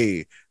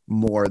play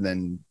more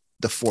than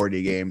the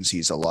 40 games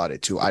he's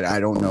allotted to.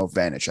 I don't know if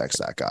Vanacek's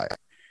that guy.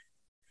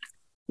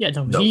 Yeah,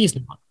 no, he's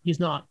not. He's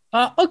not.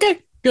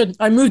 Okay, good.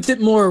 I moved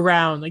it more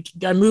around. Like,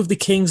 I moved the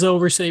Kings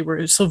over so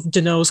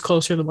Deneau's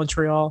closer to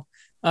Montreal.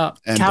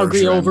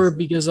 Calgary Bergeron over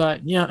because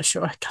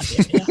sure. God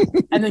damn it, yeah.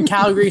 And then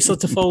Calgary, so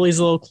Toffoli's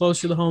a little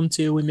closer to home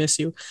too. We miss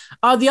you.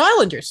 The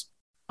Islanders.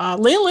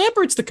 Lane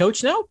Lambert's the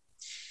coach now.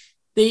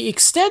 They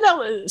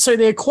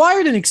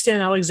acquired and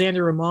extended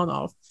Alexander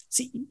Romanov.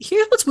 See,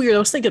 here's what's weird. I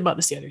was thinking about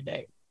this the other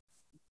day.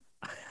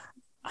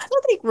 I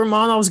don't think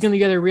Romanov's going to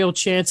get a real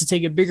chance to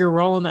take a bigger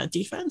role in that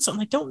defense. And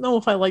I don't know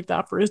if I like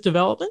that for his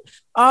development.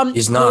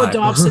 He's not. Noah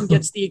Dobson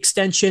gets the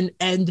extension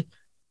and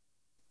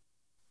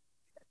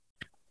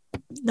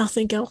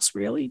nothing else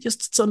really.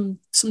 Just some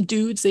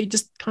dudes they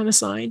just kind of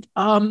signed.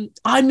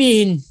 I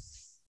mean,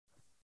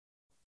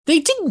 they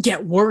didn't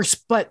get worse,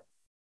 but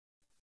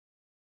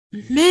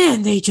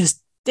man, they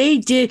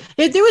did.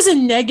 If there was a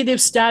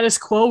negative status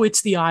quo,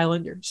 it's the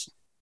Islanders.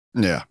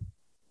 Yeah.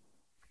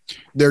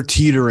 They're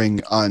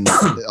teetering on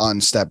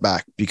step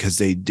back because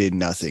they did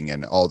nothing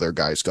and all their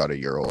guys got a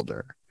year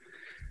older.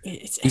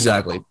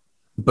 Exactly.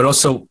 But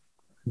also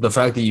the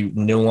fact that you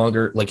no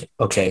longer, like,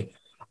 okay,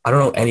 I don't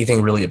know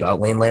anything really about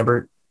Lane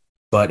Lambert,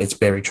 but it's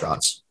Barry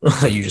Trotz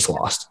that you just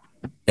lost.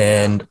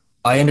 And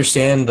I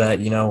understand that,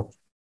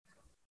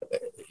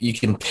 you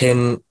can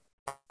pin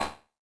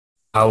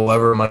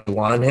however much you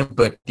want on him,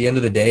 but at the end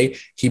of the day,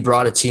 he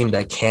brought a team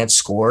that can't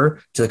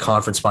score to the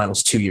conference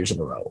finals 2 years in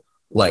a row.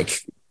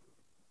 Like,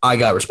 I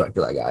got respect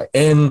for that guy.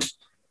 And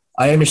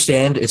I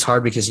understand it's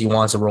hard because he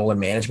wants a role in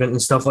management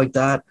and stuff like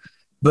that.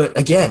 But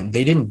again,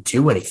 they didn't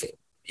do anything.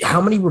 How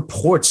many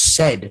reports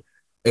said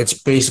it's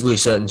basically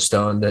set in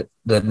stone that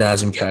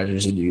Nazem Kadri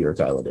is a New York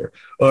Islander?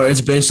 Or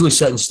it's basically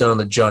set in stone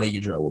that Johnny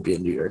Gaudreau will be a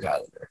New York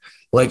Islander?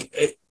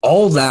 Like,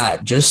 all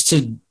that just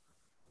to,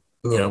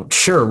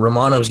 sure,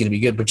 Romano's going to be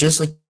good. But just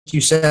like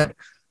you said,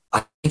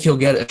 I think he'll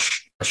get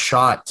a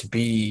shot to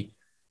be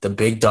the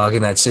big dog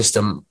in that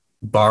system,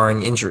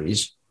 barring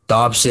injuries.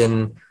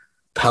 Dobson,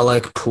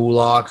 Pelech,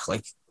 Pulak,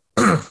 like,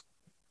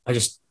 I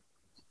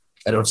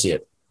don't see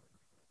it.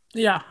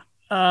 Yeah.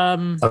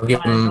 I'll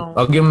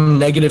give him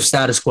negative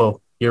status quo.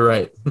 You're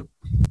right.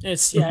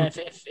 It's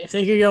if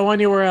they could go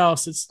anywhere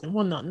else, it's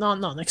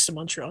not next to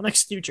Montreal,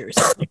 next to New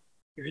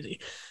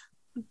Jersey.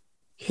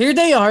 Here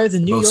they are, the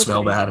New York. Both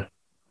smell bad.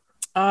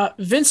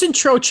 Vincent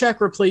Trocheck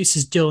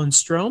replaces Dylan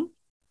Strome.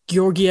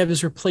 Georgiev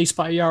is replaced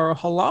by Yaro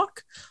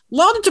Halak. A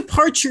lot of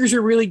departures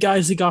are really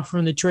guys they got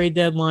from the trade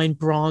deadline,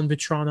 Braun,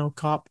 Vetrano,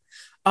 Kopp.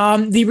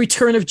 The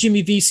return of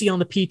Jimmy Vesey on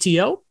the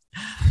PTO.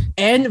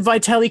 And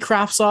Vitaly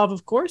Kravtsov,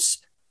 of course.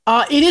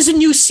 It is a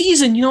new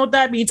season. You know what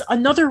that means?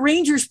 Another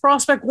Rangers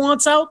prospect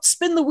wants out.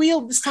 Spin the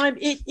wheel. This time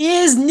it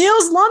is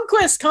Nils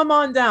Lundkvist. Come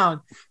on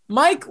down.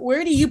 Mike,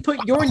 where do you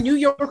put your New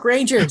York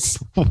Rangers?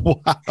 Wow.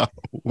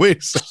 Wait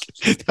a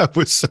second. That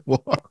was so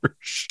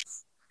harsh.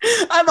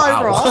 Am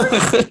I wrong?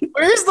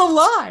 Where's the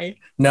lie?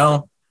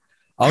 No.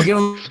 I'll give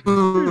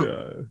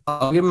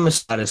him a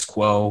status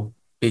quo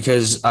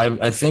because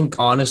I think,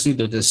 honestly,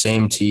 they're the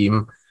same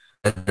team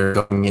that they're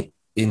going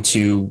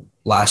into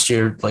last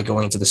year, like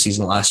going into the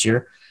season last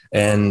year.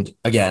 And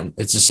again,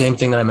 it's the same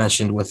thing that I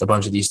mentioned with a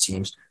bunch of these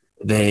teams.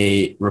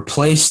 They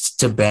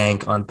replaced to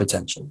bank on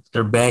potential.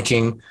 They're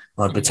banking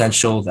on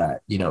potential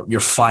that,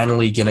 you're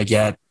finally going to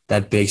get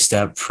that big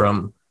step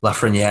from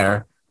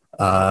Lafreniere.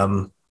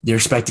 You're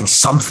expecting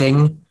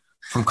something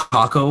from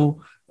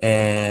Kakko,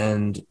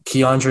 and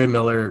Keandre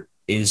Miller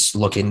is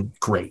looking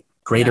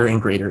greater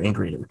and greater and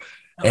greater.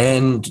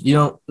 And,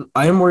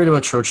 I am worried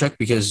about Trocheck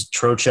because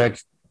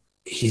Trocheck,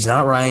 he's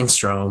not Ryan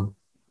Strome,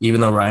 even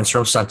though Ryan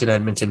Strome sucked at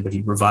Edmonton, but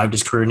he revived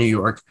his career in New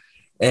York.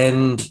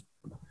 And,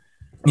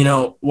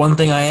 one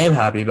thing I am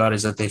happy about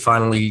is that they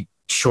finally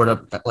shored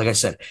up, like I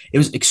said, it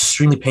was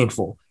extremely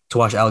painful to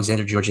watch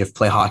Alexander Georgiev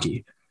play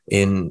hockey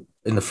in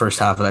the first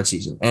half of that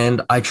season.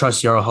 And I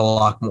trust Jarl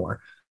Halak more.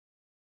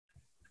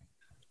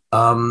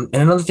 And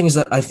another thing is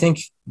that I think,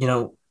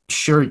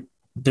 sure,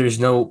 there's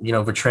no,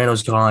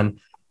 Vetrano's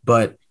gone,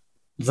 but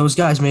those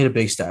guys made a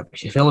big step.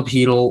 Philip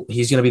Hedl,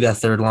 he's going to be that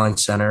third line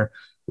center.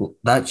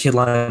 That kid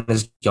line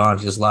is gone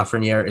because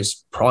Lafreniere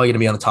is probably going to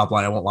be on the top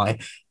line, I won't lie.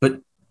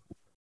 But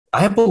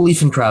I have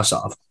belief in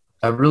Kravtsov.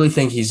 I really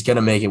think he's going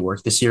to make it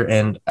work this year.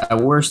 And at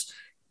worst,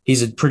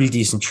 he's a pretty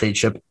decent trade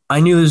chip. I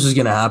knew this was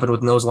going to happen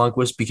with Nils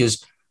Lundkvist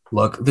because,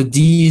 look, the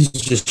D's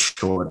just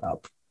shored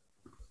up.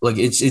 Like,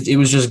 it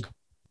was just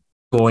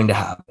going to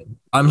happen.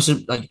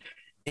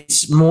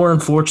 It's more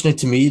unfortunate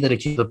to me that it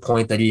came to the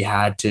point that he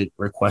had to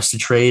request a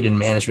trade and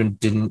management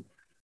didn't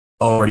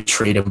already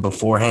trade him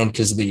beforehand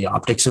because of the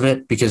optics of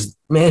it, because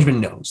management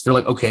knows. They're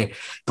like, okay,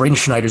 Braden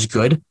Schneider's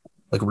good,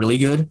 like really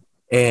good,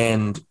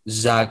 and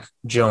Zach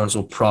Jones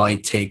will probably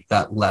take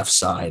that left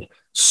side.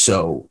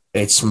 So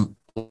it's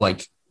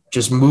like,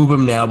 just move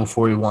him now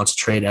before he wants to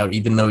trade out,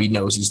 even though he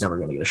knows he's never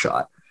going to get a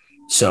shot.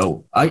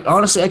 So I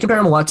compare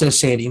him a lot to a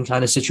Sandin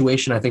kind of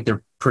situation. I think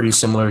they're pretty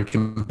similar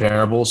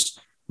comparables,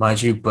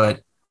 mind you,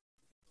 but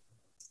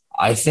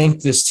I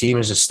think this team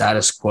is a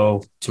status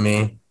quo to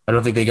me. I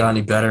don't think they got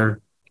any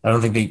better. I don't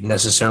think they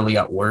necessarily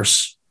got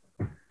worse.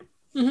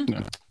 Mm-hmm.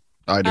 No,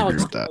 I'd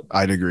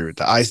agree with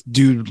that. I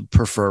do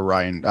prefer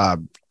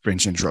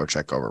Vincent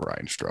Trocheck over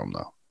Ryan Strome,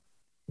 though.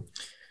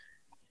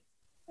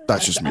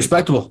 That's just me.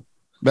 Respectable.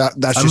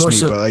 That's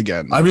just me. But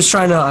again, I'm just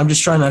trying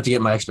not to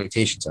get my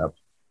expectations up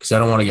because I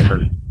don't want to get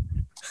hurt.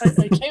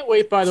 I can't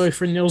wait, by the way,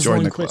 for Nils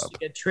Lundkvist to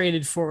get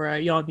traded for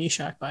Jan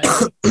Mysak. By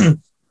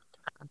the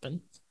way.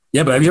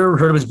 Yeah, but have you ever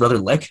heard of his brother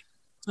Lick?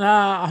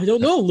 I don't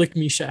know, Lick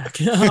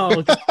Mysak.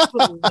 Oh,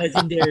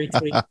 legendary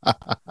tweet.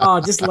 Oh,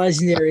 just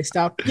legendary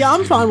stuff. Yeah,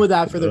 I'm fine with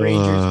that for the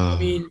Rangers. I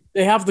mean,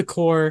 they have the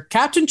core,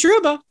 Captain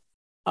Trouba,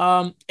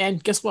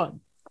 and guess what?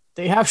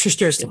 They have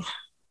Shesterkin,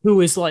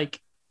 who is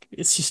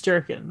it's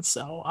Shesterkin.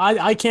 So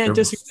I can't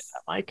disagree with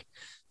that, Mike.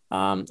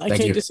 I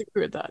can't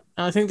disagree with that.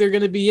 I think they're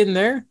going to be in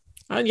there.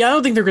 I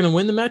don't think they're going to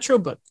win the Metro,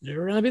 but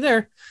they're going to be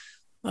there.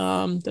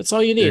 That's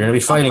all you need. They're going to be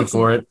fighting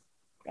for it.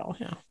 Oh,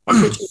 yeah.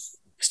 I'll put you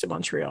next to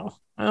Montreal.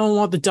 I don't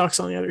want the Ducks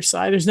on the other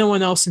side. There's no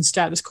one else in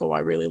status quo I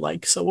really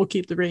like, so we'll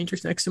keep the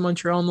Rangers next to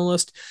Montreal on the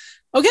list.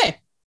 Okay.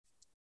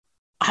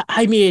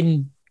 I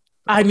mean,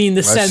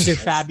 the Sens are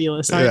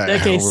fabulous. Aren't they?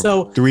 Okay,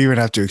 so do we even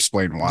have to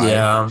explain why?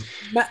 Yeah,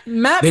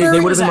 Matt they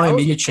Murray would have been my out.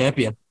 immediate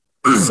champion.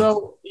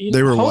 So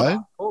they were what?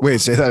 Wait,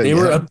 say that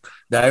again.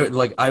 They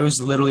were I was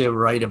literally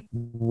ready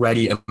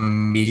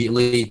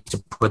immediately to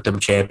put them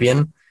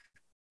champion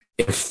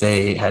if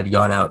they had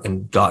gone out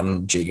and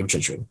gotten Jacob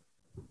Chychrun.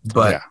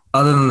 But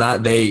other than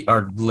that, they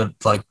are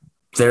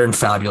they're in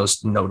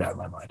fabulous, no doubt in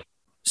my mind.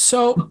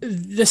 So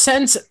the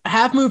Sens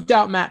have moved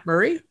out Matt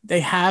Murray.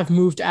 They have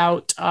moved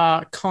out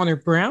Connor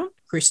Brown.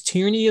 Chris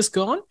Tierney is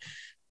gone.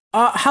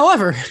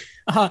 However,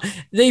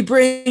 they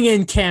bring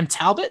in Cam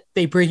Talbot.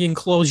 They bring in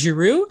Claude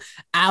Giroux,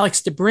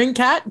 Alex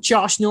DeBrincat,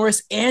 Josh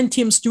Norris, and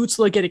Tim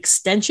Stützle get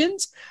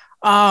extensions.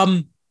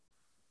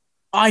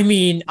 I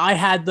mean, I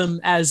had them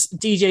as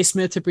DJ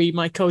Smith to be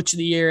my coach of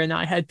the year, and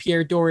I had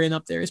Pierre Dorian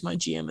up there as my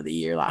GM of the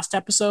year last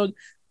episode.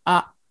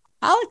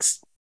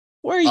 Alex,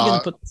 where are you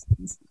going to put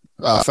this?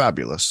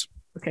 Fabulous.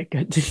 Okay,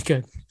 good.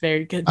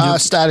 Very good.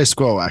 Status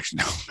quo,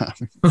 actually.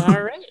 All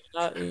right.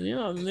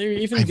 They're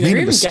even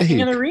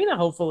getting an arena,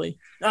 hopefully.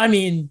 I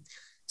mean,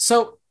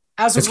 so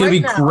as it's going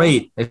to be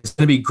great. It's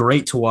going to be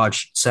great to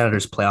watch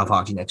Senators playoff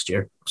hockey next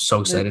year.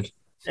 So excited.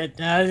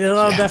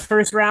 That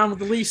first round with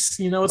the Leafs,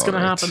 what's going to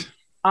happen.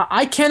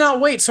 I cannot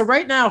wait. So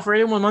right now, for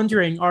anyone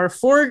wondering, our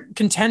 4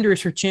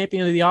 contenders for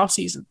champion of the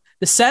offseason: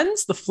 the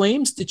Sens, the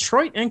Flames,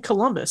 Detroit, and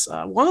Columbus.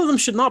 One of them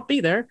should not be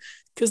there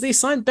because they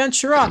signed Ben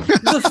Sherratt.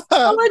 The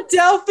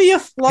Philadelphia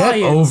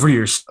Flyers. Get over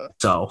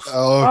yourself.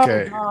 Oh,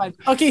 okay. God.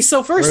 Okay,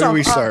 so first off,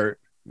 we start?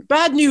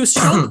 Bad news.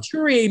 Sean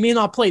Couturier may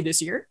not play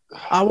this year.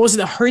 Was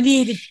it a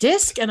herniated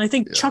disc? And I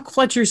think Chuck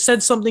Fletcher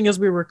said something as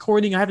we were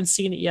recording. I haven't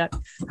seen it yet.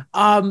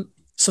 So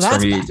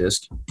that's herniated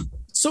disc.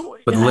 So,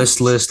 but list,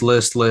 all the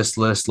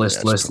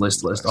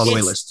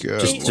way list.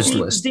 Just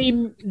list.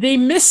 They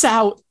miss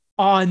out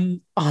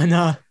on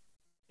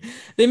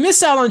they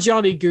miss out on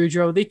Johnny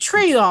Gaudreau. They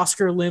trade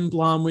Oscar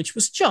Lindblom, which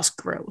was just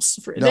gross.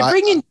 They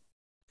bring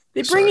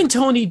in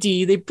Tony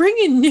D. They bring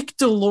in Nick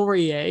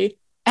Delorier,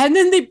 and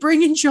then they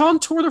bring in John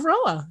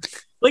Tortorella,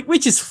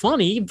 which is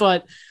funny.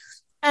 But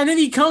and then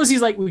he comes,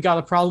 he's like, "We got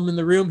a problem in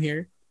the room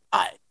here."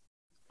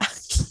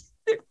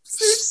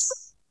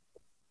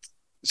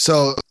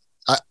 So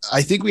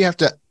I think we have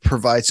to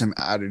provide some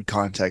added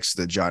context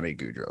to the Johnny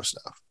Gaudreau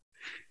stuff,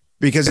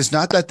 because it's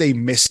not that they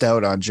missed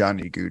out on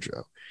Johnny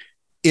Gaudreau.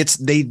 It's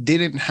they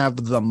didn't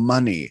have the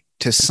money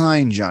to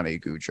sign Johnny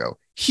Gaudreau.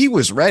 He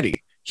was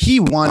ready. He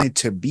wanted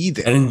to be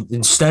there. And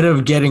instead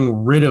of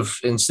getting rid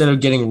of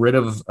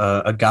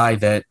a guy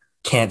that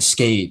can't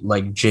skate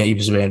like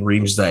James Van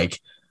Riemsdyk,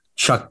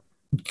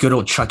 good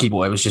old Chucky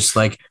boy was just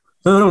like,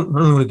 I don't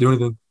want to do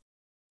anything.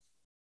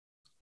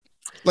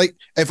 Like,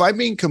 if I'm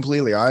being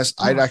completely honest,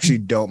 I actually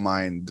don't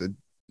mind the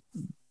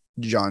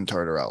John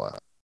Tortorella.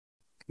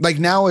 Like,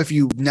 now,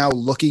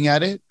 looking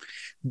at it,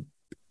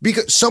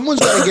 because someone's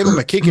got to give him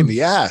a kick in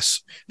the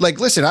ass. Like,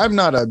 listen, I'm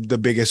not the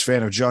biggest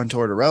fan of John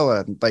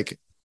Tortorella. Like,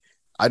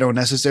 I don't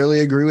necessarily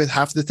agree with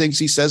half the things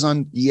he says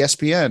on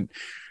ESPN.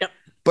 Yep.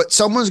 But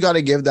someone's got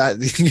to give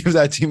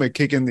that team a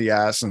kick in the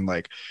ass. And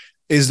like,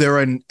 is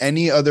there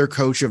any other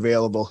coach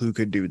available who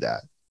could do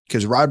that?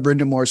 Because Rod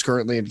Brindamore is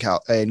currently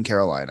in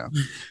Carolina.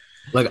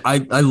 Like,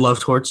 I love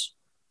Torts.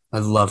 I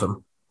love him.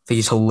 I think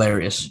he's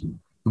hilarious.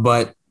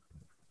 But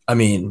I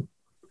mean,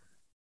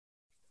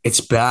 it's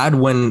bad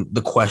when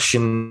the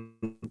question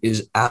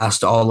is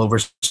asked all over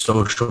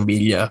social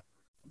media.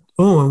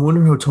 Oh, I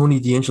wonder how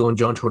Tony DeAngelo and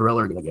John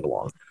Tortorella are going to get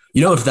along.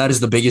 You know, if that is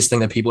the biggest thing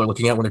that people are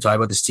looking at when they're talking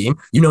about this team,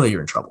 you know that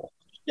you're in trouble.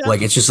 Yeah.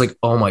 Like, it's just like,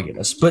 oh my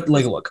goodness. But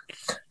like, look,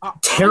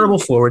 terrible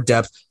forward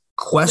depth,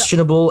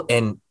 questionable,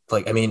 and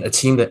like, I mean, a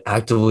team that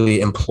actively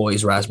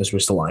employs Rasmus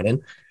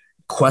Ristolainen,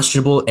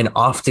 questionable and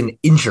often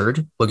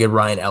injured. Look at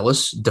Ryan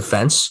Ellis,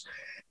 defense,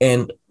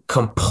 and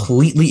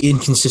completely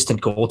inconsistent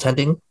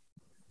goaltending.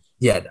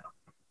 Yeah,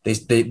 no,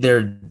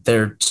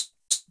 they're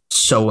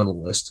so on the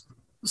list.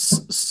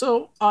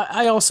 So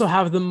I also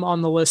have them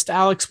on the list.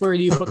 Alex, where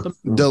do you put them?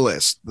 The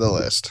list.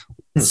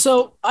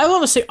 So I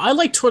want to say I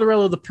like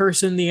Tortorella, the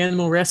person, the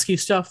animal rescue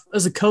stuff.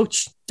 As a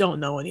coach, don't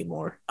know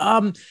anymore.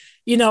 They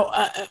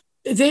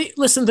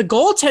listen, the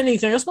goaltending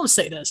thing. I just want to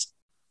say this: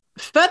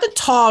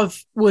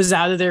 Fedotov was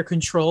out of their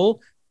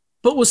control,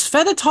 but was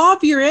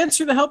Fedotov your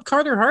answer to help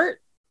Carter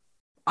Hart?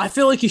 I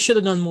feel like you should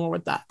have done more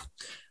with that.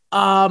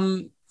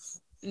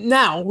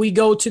 Now we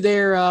go to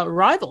their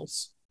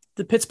rivals,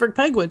 the Pittsburgh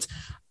Penguins.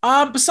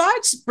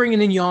 Besides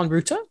bringing in Jan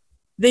Rutta,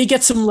 they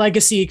get some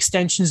legacy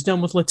extensions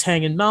done with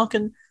Letang and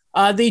Malkin.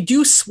 They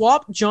do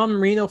swap John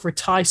Marino for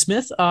Ty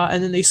Smith,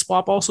 and then they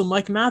swap also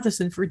Mike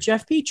Matheson for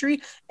Jeff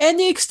Petrie, and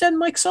they extend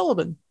Mike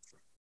Sullivan.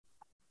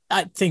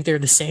 I think they're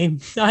the same.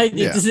 And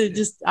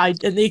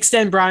they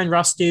extend Brian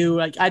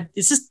Rustu.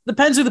 It's just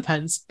depends who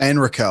depends.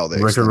 And Raquel,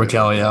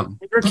 Raquel, yeah.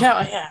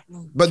 Raquel, yeah.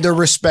 But they're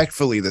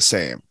respectfully the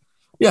same.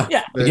 Yeah.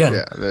 Again.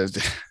 Yeah.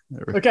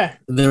 Okay.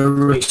 They're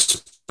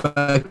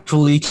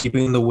respectfully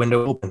keeping the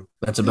window open.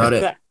 That's about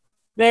it.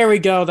 There we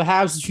go. The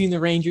halves between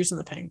the Rangers and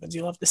the Penguins.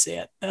 You love to see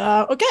it.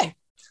 Okay.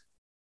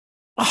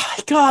 Oh,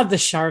 God, the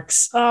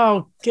Sharks.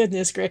 Oh,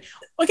 goodness great.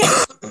 Okay.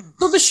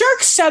 So the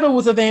Sharks settle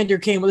with Evander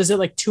Kane. What is it,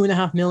 like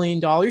 $2.5 million?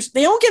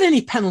 They don't get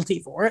any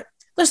penalty for it.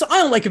 Listen, I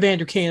don't like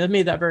Evander Kane. I've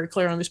made that very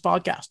clear on this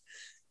podcast.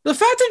 The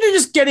fact that they're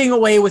just getting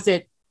away with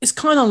it is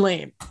kind of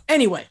lame.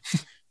 Anyway,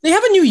 they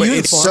have a new uniform.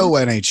 It's so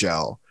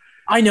NHL.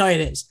 I know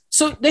it is.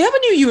 So they have a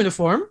new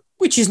uniform,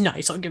 which is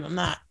nice. I'll give them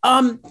that.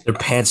 Their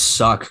pants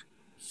suck.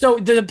 So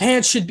the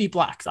pants should be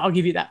black. I'll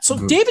give you that.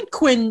 So David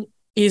Quinn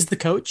is the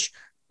coach.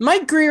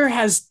 Mike Greer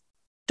has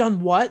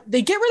done what?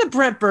 They get rid of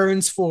Brent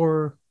Burns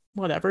for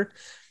whatever.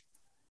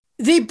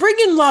 They bring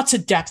in lots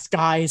of depth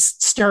guys.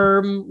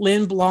 Sturm,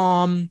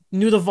 Lindblom,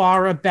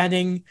 Nudavara,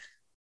 Benning.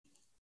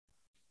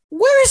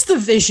 Where is the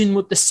vision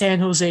with the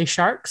San Jose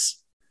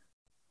Sharks?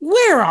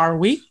 Where are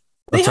we?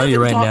 I'll tell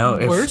you right now,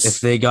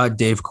 if they got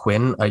Dave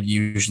Quinn, I'd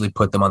usually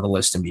put them on the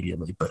list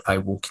immediately, but I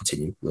will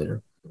continue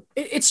later.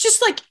 It's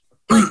just like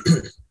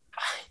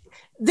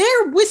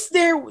they're with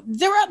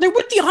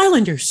the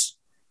Islanders.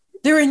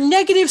 They're a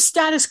negative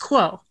status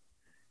quo.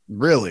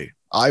 Really?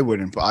 I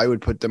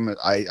would put them.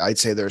 I'd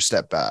say they're a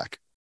step back.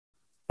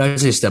 I'd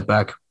say step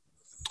back.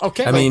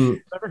 Okay. I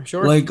mean,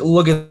 sure. Like,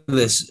 look at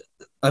this.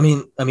 I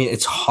mean,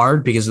 it's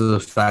hard because of the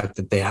fact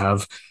that they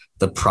have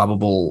the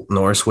probable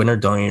Norris winner.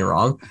 Don't get me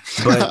wrong,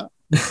 but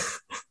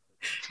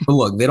but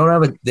look, they don't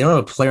have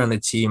a player on the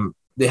team.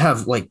 They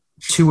have like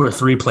 2 or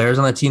 3 players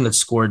on that team that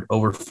scored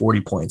over 40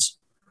 points,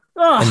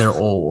 and they're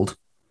old,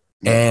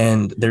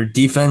 and their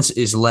defense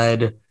is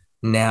led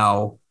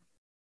now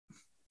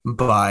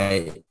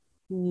by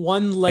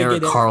one-legged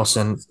Erik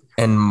Karlsson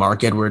and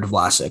Marc-Edouard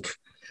Vlasic.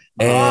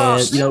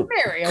 And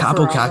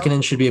Kaapo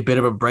Kähkönen should be a bit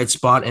of a bright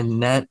spot in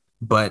net,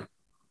 but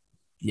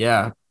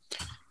yeah,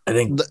 I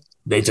think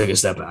they took a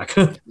step back.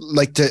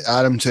 Like, to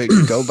Adam,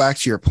 to go back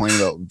to your point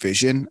about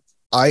vision,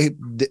 I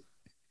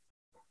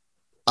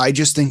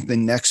just think the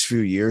next few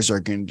years are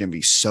going to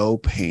be so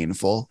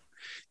painful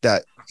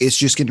that it's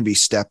just going to be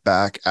step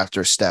back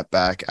after step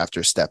back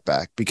after step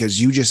back, because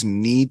you just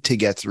need to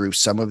get through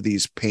some of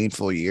these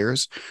painful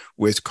years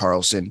with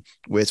Karlsson,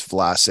 with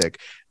Vlasic,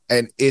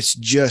 and it's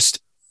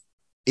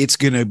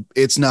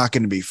not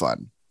going to be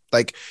fun.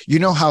 Like, you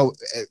know how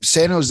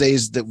San Jose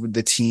is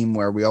the team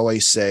where we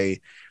always say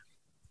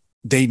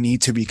they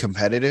need to be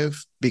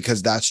competitive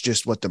because that's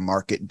just what the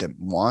market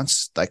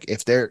wants. Like,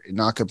 if they're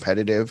not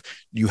competitive,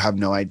 you have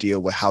no idea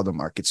how the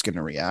market's going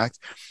to react.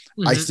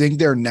 Mm-hmm. I think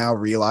they're now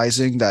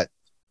realizing that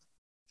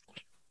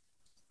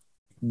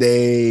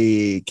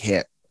they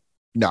can't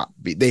not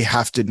be. They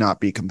have to not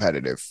be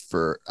competitive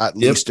for at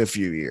least a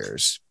few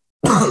years.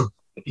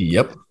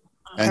 Yep.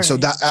 And so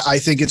that I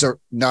think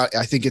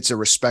it's a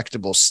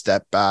respectable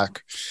step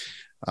back,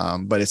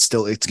 but it's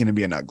going to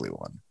be an ugly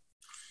one.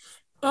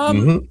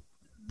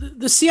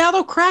 The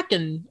Seattle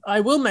Kraken, I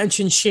will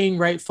mention Shane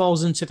Wright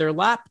falls into their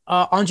lap.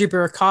 Andre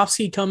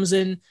Burakovsky comes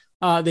in.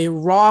 They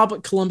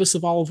rob Columbus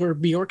of Oliver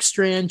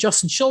Bjorkstrand.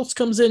 Justin Schultz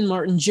comes in.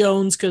 Martin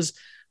Jones, because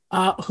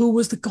who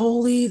was the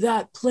goalie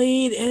that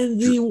played in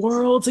the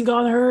Worlds and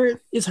got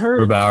hurt? Is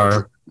hurt.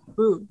 Grubauer.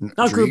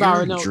 Not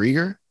Grubauer, no.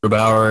 Drieger?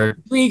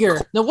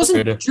 Drieger. No,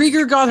 wasn't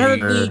Drieger got hurt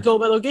in the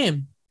gold medal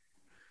game?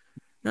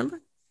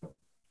 Remember?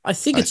 I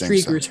think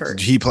Drieger's hurt.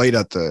 He played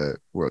at the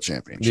World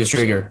Championship. Just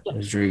Drieger. It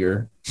was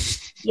Drieger.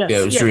 Yes. Yeah,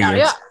 it was Drieger.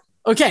 Yeah.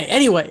 Okay,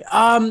 anyway,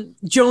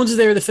 Jones is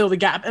there to fill the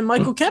gap, and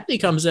Michael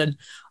Kempny comes in.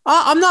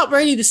 I'm not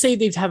ready to say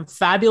they've had a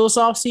fabulous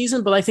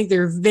offseason, but I think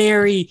they're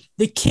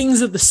the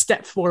kings of the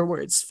step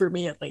forwards, for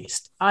me at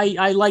least.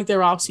 I like their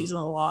offseason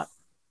a lot.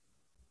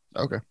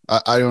 Okay.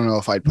 I don't know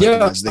if I'd put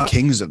them as the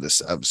kings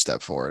of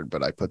step forward,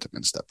 but I put them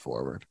in step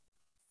forward.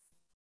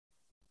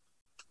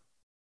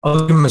 I'll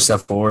give them a step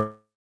forward.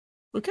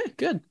 Okay,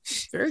 good.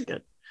 Very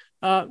good.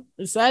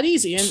 It's that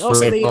easy. And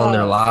also they on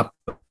their lap.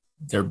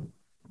 They're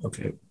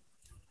okay.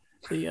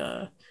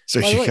 So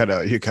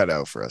you cut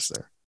out for us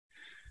there.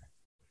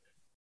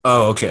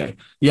 Oh, okay.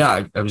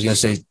 Yeah, I was gonna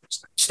say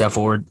step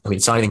forward. I mean,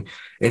 it's not anything.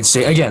 And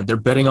say again, they're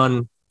betting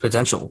on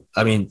potential.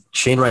 I mean,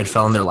 Shane Wright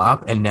fell in their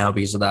lap, and now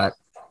because of that,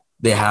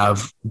 they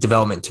have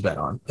development to bet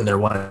on, and they're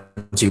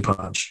 1-2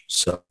 punch.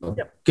 So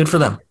good for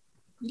them.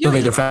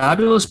 They're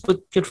fabulous,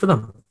 but good for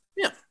them.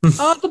 Yeah.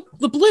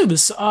 The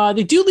Blues,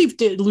 they do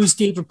lose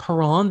David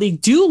Perron. They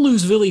do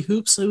lose Ville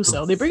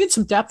Husso. They bring in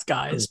some depth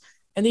guys,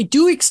 and they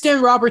do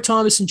extend Robert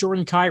Thomas and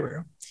Jordan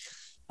Kyrou.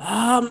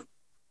 I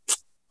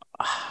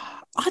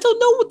don't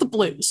know with the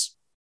Blues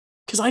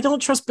because I don't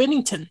trust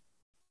Binnington.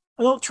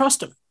 I don't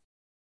trust him.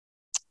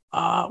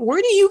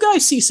 Where do you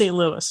guys see St.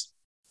 Louis?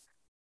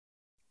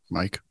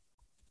 Mike?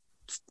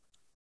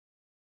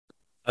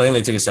 I think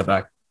they took a step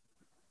back.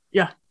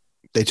 Yeah.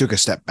 They took a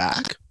step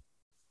back?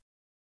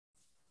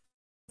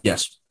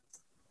 Yes.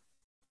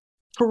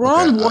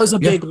 Perron was a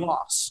big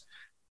loss.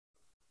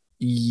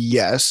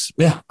 Yes.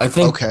 Yeah, I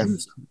think. Okay. And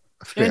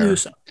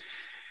Husso.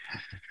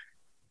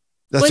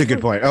 That's a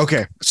good point.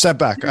 Okay. Step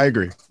back. I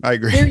agree.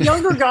 Their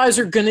younger guys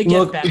are going to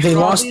get better, they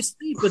lost,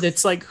 obviously, but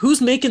it's like,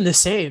 who's making the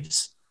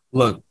saves?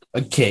 Look,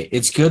 okay,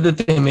 it's good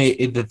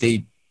that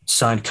they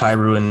signed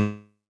Kyrou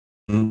and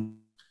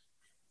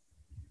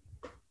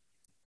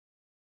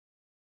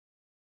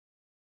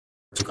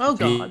oh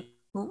God,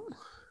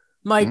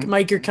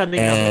 Mike, you're cutting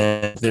out.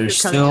 And they're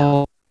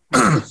still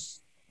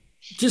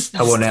just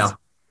how about now?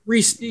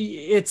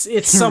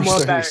 It's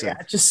somewhat better.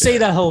 Yeah. Just say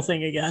that whole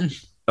thing again.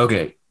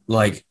 Okay,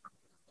 like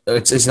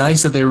it's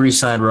nice that they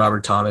re-signed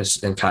Robert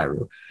Thomas and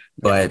Kyrou,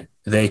 but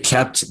they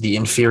kept the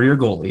inferior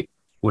goalie,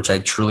 which I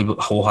truly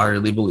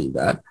wholeheartedly believe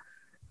that.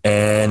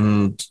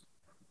 And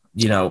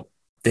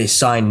they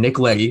signed Nick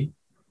Legge.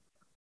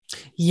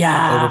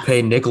 Yeah.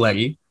 Overpaid Nick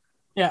Legge.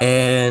 Yeah.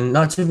 And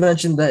not to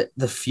mention that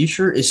the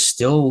future is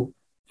still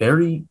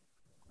very,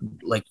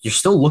 like, you're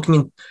still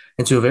looking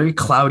into a very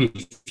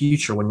cloudy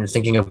future when you're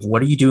thinking of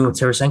what are you doing with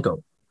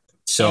Tarasenko.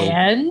 So,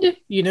 and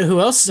you know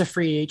who else is a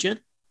free agent?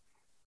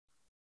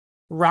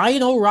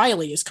 Ryan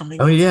O'Reilly is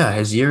coming. Oh yeah,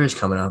 his year is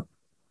coming up.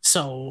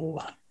 So,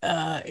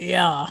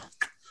 yeah.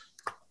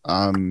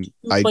 I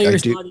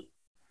do.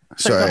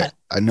 Sorry,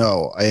 I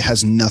know it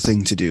has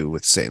nothing to do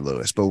with St.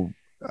 Louis, but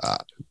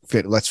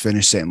let's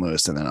finish St.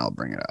 Louis and then I'll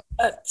bring it up.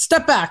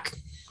 Step back.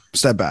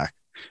 Okay.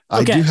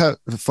 I do have.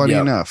 Funny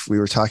enough, we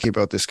were talking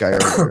about this guy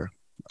earlier.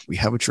 We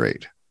have a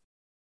trade.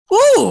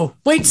 Ooh,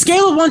 wait!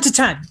 Scale of 1 to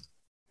 10.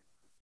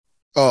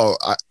 Oh,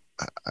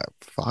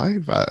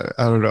 5. I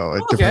don't know.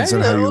 It depends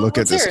on how you look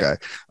at this guy.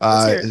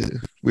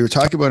 We were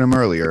talking about him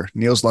earlier.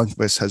 Niels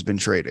Lundqvist has been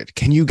traded.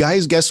 Can you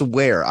guys guess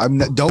where?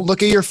 Don't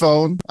look at your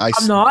phone. I'm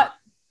not.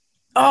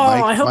 Oh,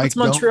 I hope it's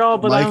Montreal,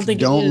 but I don't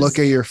think it is. Don't look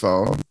at your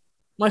phone.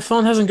 My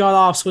phone hasn't got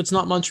off, so it's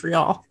not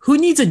Montreal. Who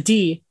needs a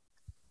D?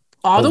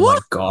 Ottawa? Oh my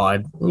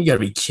God. You gotta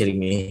be kidding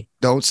me.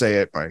 Don't say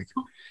it, Mike.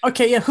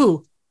 Okay, yeah,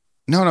 who?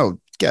 No.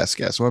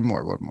 Guess. One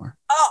more.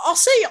 I'll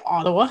say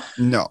Ottawa.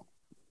 No.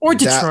 Or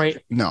Detroit.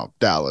 No,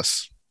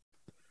 Dallas.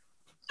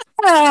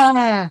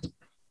 No,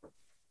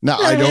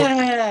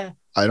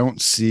 I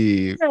don't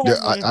see.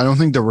 I don't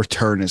think the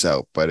return is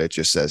out, but it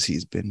just says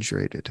he's been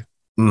traded.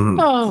 Mm-hmm.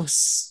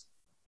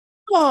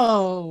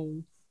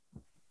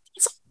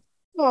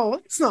 Oh,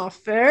 it's not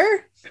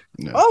fair.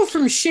 No. Oh,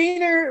 from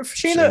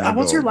Shayna.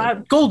 What's her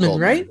last? Goldman,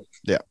 right?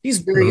 Yeah, he's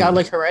very. I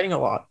like her writing a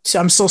lot. So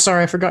I'm so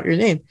sorry I forgot your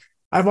name.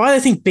 Why did I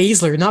think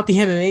Baszler, not the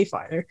MMA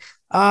fighter?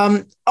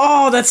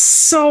 Oh, that's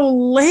so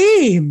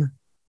lame.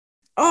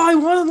 Oh, I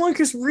wanted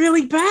Lundqvist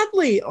really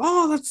badly.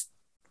 Oh, that's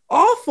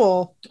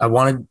awful. I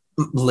wanted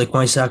Lick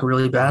My Sack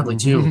really badly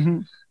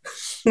too.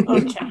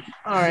 Okay.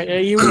 All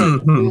right. You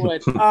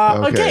would.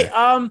 Okay.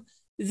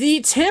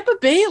 The Tampa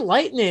Bay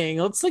Lightning.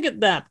 Let's look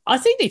at them. I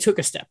think they took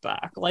a step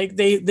back. Like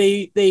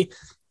they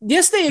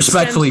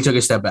Respectfully took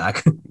a step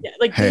back. Yeah,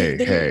 like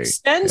they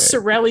extend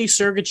Cirelli,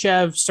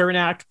 Sergachev,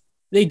 Cernak.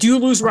 They do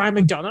lose Ryan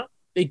McDonough.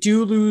 They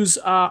do lose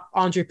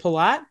Andre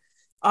Palat.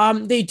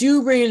 They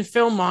do bring in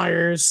Phil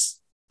Myers,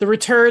 the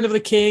return of the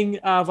king,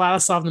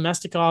 Vladislav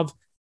Nemestikov,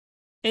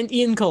 and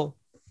Ian Cole.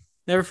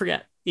 Never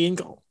forget Ian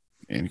Cole.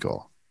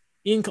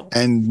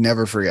 And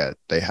never forget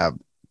they have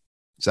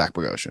Zach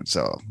Bogosian.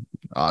 So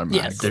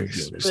automatically,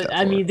 yes.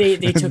 I mean, they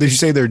took. Did you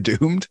say they're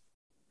doomed?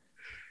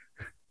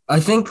 I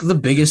think the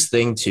biggest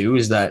thing too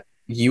is that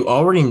you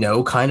already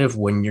know kind of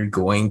when you're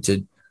going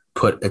to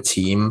put a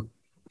team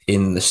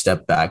in the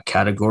step back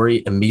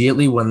category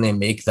immediately when they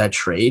make that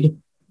trade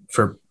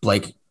for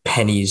like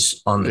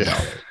pennies on the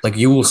dollar. Like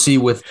you will see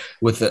with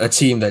a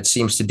team that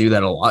seems to do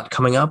that a lot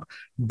coming up.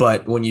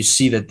 But when you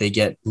see that they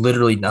get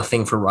literally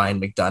nothing for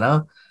Ryan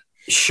McDonough,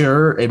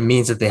 sure, it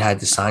means that they had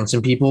to sign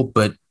some people,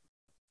 but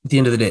at the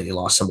end of the day, they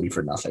lost somebody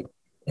for nothing.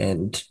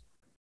 And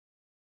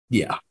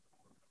yeah.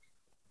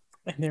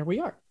 And there we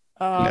are.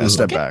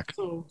 Step back.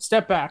 So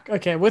step back.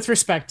 Okay, with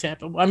respect,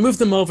 Tampa. I moved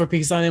them over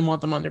because I didn't want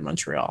them under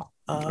Montreal.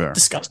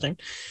 Disgusting.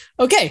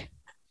 Okay.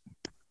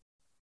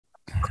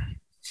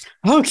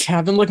 Okay,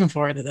 I've been looking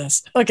forward to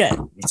this. Okay.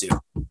 Me too.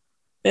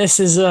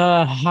 This is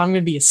I'm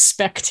gonna be a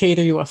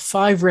spectator to a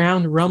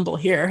 5-round rumble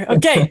here.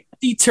 Okay,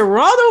 the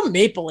Toronto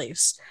Maple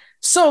Leafs.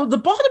 So the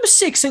bottom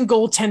 6 in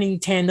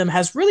goaltending tandem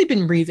has really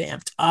been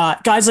revamped.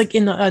 Guys like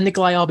in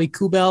Nikolai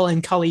Aube-Kubel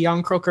and Kalle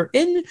Jarnkrok are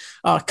in.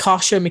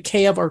 Kasha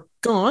Mikheyev are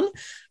gone.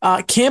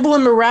 Campbell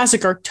and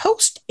Mrazek are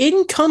toast.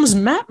 In comes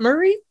Matt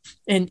Murray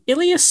and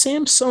Ilya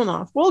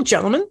Samsonov. Well,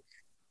 gentlemen,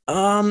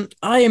 I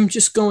am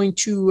just going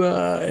to.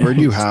 Where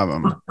do you have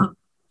them?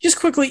 Just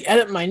quickly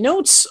edit my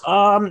notes.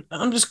 I'm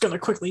just going to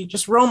quickly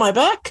just roll my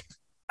back.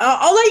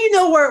 I'll let you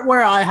know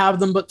where I have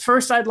them, but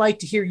first I'd like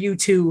to hear you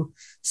two.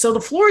 So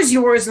the floor is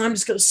yours, and I'm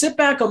just going to sit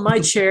back on my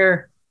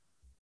chair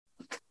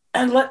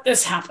and let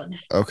this happen.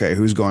 Okay,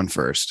 who's going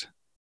first?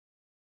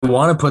 I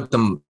want to put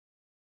them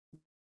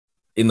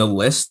in the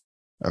list.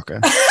 Okay.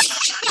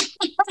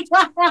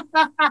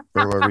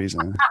 For what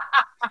reason?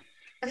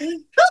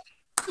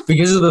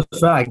 Because of the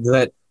fact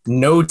that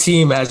no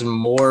team has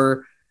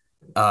more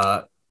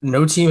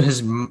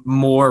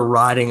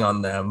riding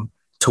on them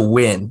to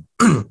win.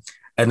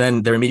 And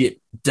then their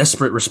immediate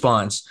desperate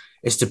response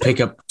is to pick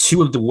up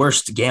 2 of the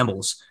worst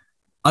gambles.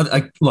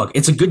 Look,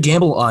 it's a good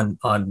gamble on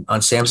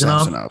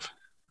Samsonov.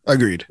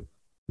 Agreed.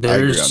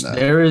 There's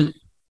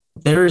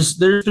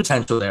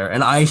potential there,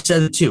 and I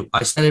said it too.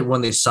 I said it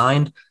when they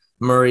signed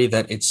Murray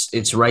that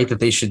it's right that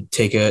they should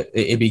take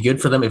it'd be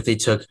good for them if they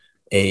took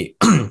a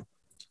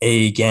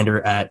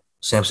gander at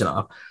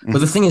Samsonov. But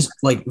the thing is,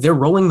 like, they're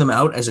rolling them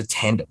out as a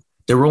tandem.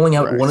 They're rolling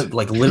out one of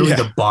literally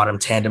the bottom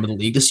tandem of the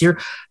league this year,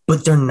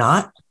 but they're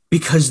not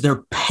because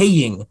they're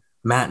paying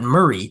Matt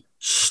Murray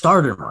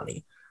starter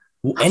money.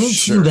 Any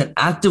team that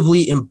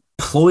actively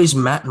employs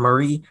Matt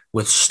Murray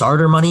with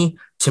starter money,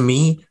 to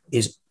me,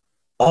 is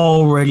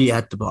already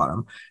at the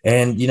bottom.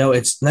 And,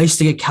 it's nice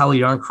to get Kalle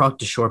Jarnkrok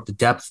to shore up the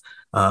depth.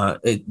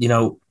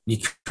 You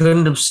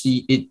couldn't have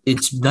seen it.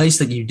 It's nice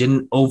that you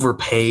didn't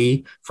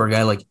overpay for a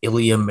guy like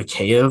Ilya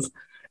Mikheyev.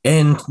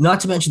 And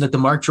not to mention that the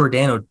Mark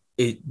Giordano's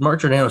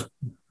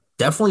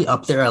definitely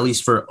up there, at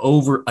least for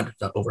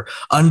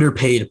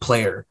underpaid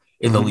player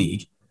in the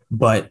league.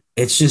 But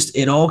it's just,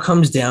 it all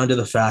comes down to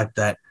the fact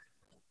that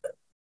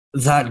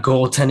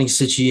goaltending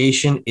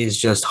situation is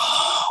just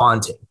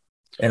haunting.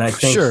 And I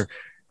think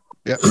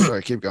yeah,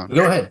 sorry, keep going.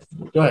 Go ahead.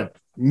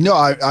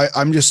 No,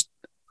 I'm just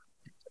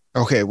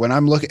okay.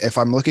 If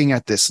I'm looking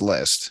at this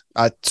list,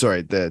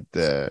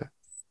 the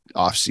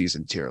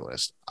off-season tier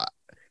list,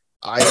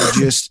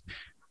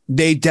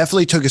 they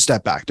definitely took a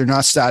step back. They're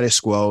not status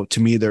quo. To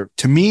me, they're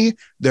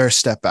a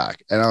step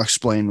back, and I'll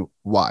explain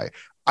why.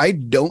 I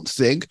don't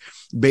think,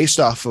 based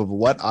off of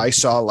what I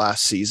saw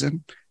last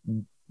season,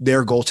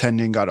 their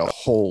goaltending got a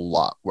whole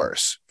lot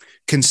worse,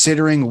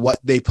 considering what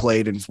they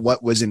played and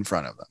what was in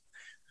front of them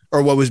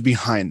or what was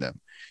behind them.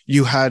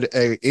 You had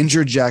an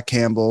injured Jack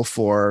Campbell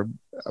for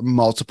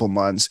multiple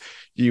months.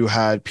 You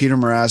had Peter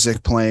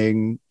Mrazek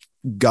playing.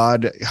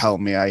 God help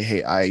me.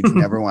 I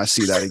never want to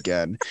see that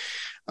again.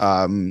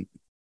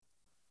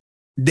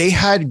 They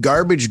had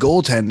garbage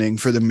goaltending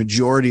for the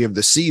majority of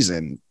the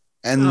season,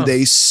 and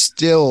they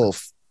still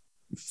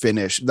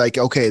finished. Like,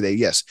 okay, they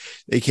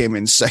came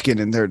in second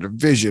in their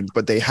division,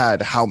 but they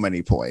had how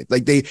many points?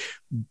 Like, they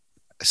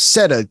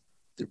set a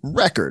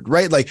record,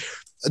 right? Like,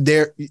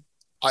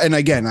 and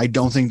again, I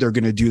don't think they're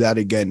going to do that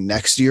again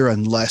next year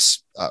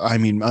unless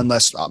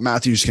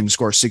Matthews can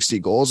score 60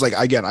 goals. Like,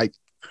 again, I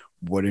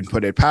wouldn't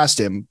put it past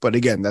him, but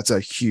again, that's a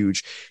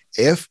huge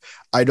if.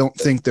 I don't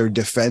think their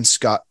defense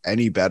got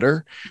any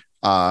better.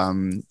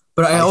 But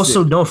I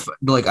also know,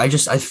 like, I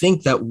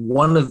think that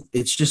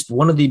it's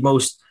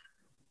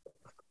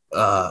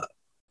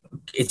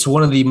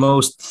one of the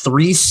most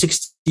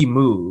 360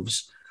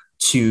 moves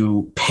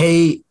to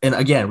pay. And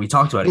again, we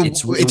talked about it.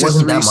 It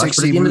wasn't that much,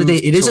 but at the end of the day,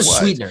 it is a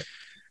sweetener.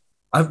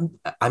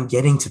 I'm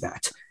getting to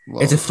that.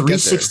 Well, It's a we'll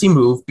get there. 360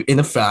 move in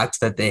the fact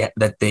that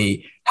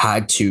they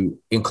had to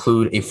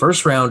include a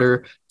first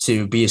rounder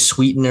to be a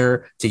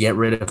sweetener to get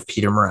rid of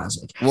Peter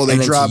Mrazek. Well, they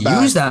And then drop to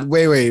back. use that,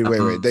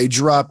 Wait. They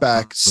drop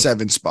back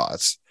 7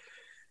 spots.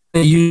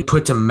 you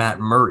put to Matt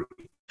Murray.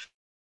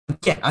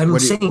 Yeah, I'm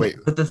What do you- saying, wait.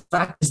 but the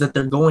fact is that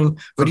they're going What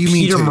from do you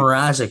mean Peter to?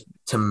 Mrazek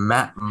to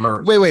Matt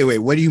Murray. Wait.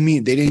 What do you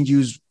mean? They didn't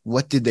use,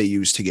 what did they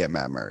use to get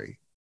Matt Murray?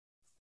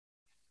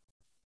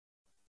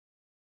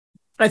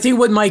 I think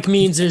what Mike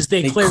means is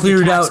they cleared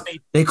cleared the cap out. space.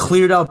 They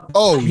cleared out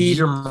Oh,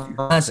 Peter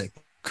Mrazek.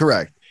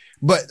 Correct.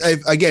 But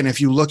again,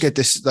 if you look at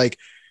this, like,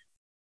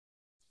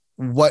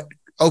 what?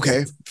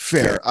 Okay,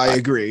 fair. I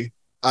agree.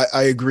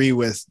 I agree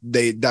with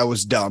that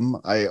was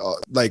dumb. I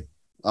like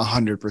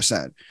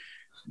 100%.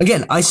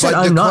 Again, I said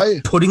But I'm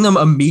not putting them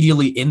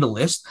immediately in the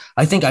list.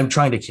 I think I'm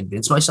trying to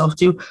convince myself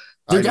to.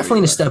 They're definitely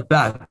in a step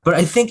back, but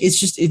I think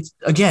it's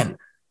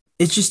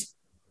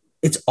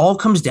all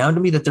comes down to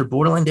me that they're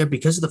borderline there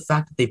because of the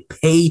fact that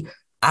they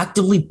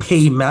actively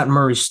pay Matt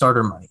Murray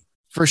starter money.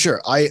 For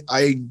sure. I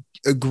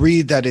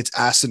agree that it's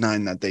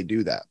asinine that they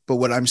do that. But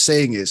what I'm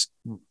saying is,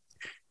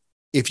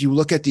 if you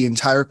look at the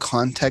entire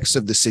context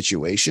of the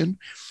situation,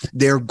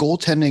 their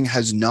goaltending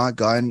has not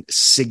gotten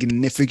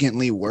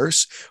significantly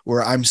worse.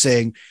 Where I'm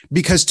saying,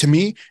 because to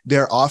me,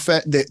 their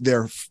offense,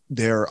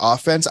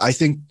 I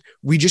think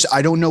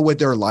I don't know what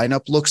their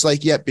lineup looks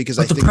like yet, because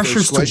But I the think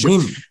pressure's to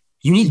win.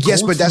 You need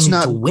but that's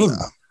not to win.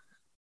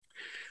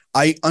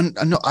 I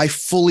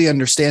fully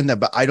understand that,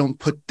 but I don't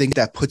think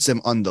that puts them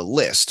on the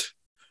list,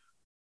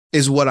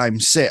 is what I'm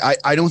saying.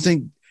 I don't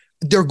think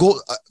their goal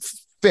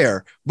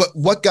fair, but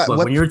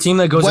when you're a team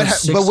that goes but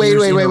wait.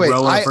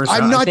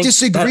 I'm not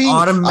disagreeing.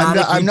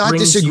 I'm not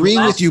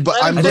disagreeing with you,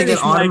 but I think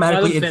it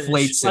automatically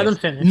inflates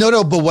it.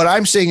 No, but what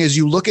I'm saying is,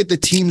 you look at the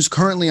teams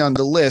currently on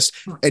the list,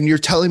 and you're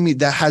telling me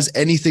that has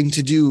anything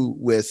to do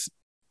with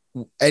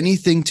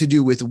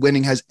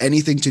winning, has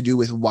anything to do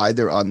with why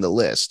they're on the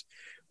list.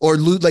 Or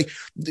like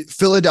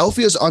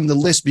Philadelphia's on the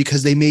list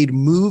because they made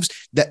moves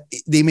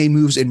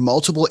in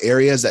multiple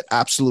areas that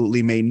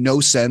absolutely made no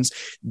sense.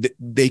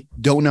 They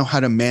don't know how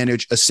to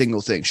manage a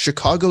single thing.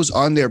 Chicago's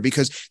on there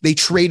because they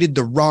traded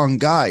the wrong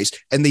guys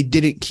and they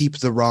didn't keep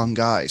the wrong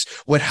guys.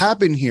 What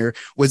happened here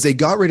was they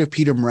got rid of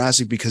Peter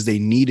Mrazek because they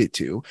needed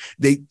to.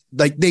 They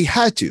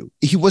had to.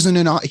 He was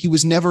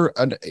never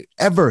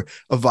ever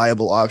a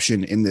viable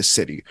option in this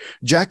city.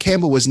 Jack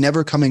Campbell was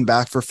never coming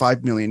back for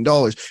 $5 million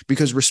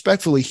because,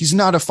 respectfully, he's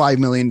not a $5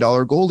 million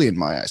goalie in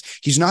my eyes.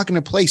 He's not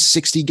going to play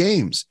 60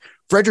 games.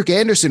 Frederik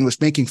Andersen was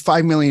making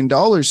 $5 million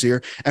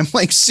here and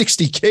playing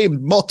 60 games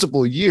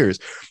multiple years.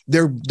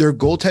 Their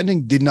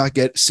goaltending did not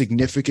get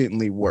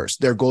significantly worse.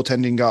 Their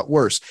goaltending got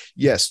worse.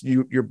 Yes,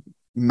 you're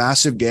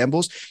massive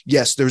gambles.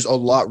 Yes, there's a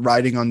lot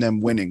riding on them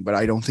winning, but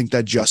I don't think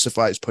that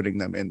justifies putting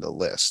them in the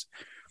list,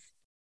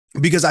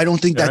 because I don't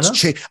think that's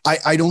changed.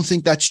 I don't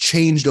think that's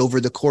changed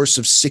over the course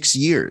of 6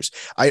 years.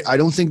 I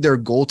don't think their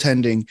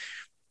goaltending.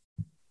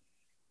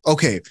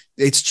 Okay,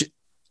 it's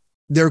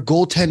their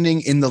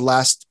goaltending in the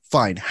last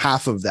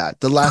half of that.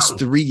 The last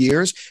 3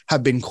 years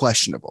have been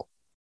questionable.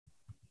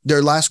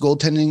 Their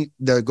goaltending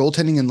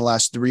in the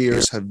last 3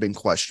 years have been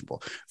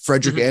questionable.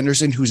 Frederik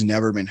Andersen, who's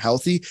never been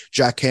healthy.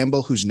 Jack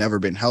Campbell, who's never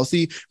been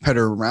healthy.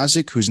 Peter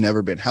Mrazek, who's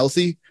never been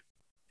healthy.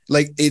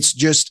 Like, it's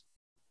just,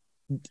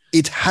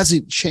 it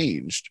hasn't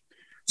changed.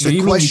 So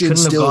you mean you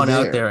couldn't have gone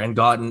out there and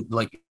gotten,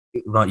 like,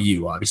 not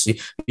you, obviously.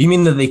 You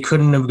mean that they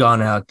couldn't have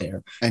gone out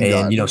there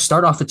and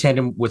start off the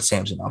tandem with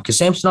Samsonov, because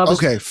Samsonov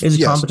is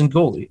a competent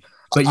goalie.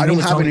 But I don't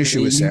have an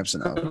issue with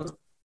Samsonov.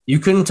 You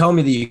couldn't tell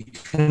me that you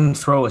couldn't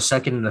throw a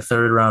second and a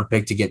third round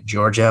pick to get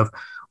Georgiev,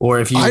 or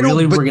if you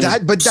really were going to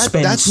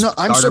that's not.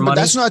 I'm sorry, but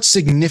that's not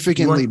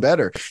significantly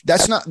better.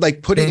 That's not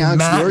like putting out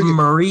Matt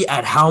Murray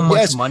at how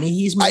much money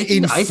he's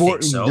making. I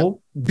think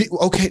so.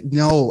 Okay,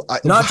 no.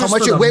 Not how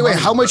much? Wait.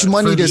 How much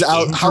money does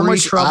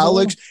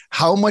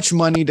How much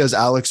money does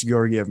Alex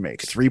Georgiev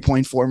make?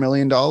 $3.4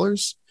 million.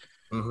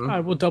 I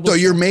will double. So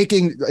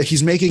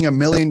he's making $1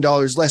 million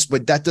less,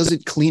 but that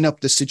doesn't clean up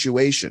the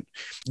situation.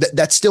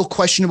 That's still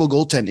questionable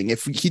goaltending.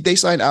 If they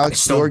sign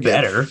Alex Georgiev,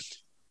 better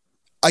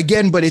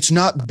again, but it's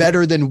not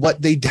better than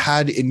what they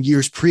had in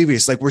years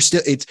previous. Like,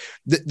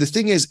 the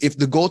thing is, if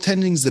the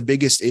goaltending is the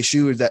biggest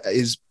issue,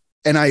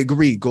 and I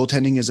agree,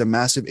 goaltending is a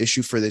massive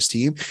issue for this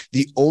team.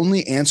 The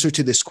only answer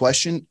to this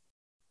question,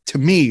 to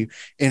me,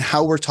 and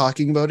how we're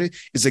talking about it,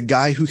 is a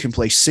guy who can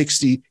play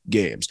 60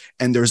 games.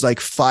 And there's like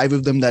 5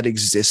 of them that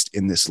exist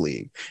in this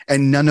league,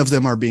 and none of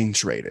them are being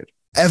traded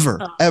ever.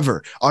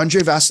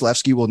 Andrei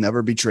Vasilevsky will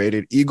never be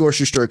traded. Igor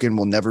Shesterkin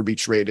will never be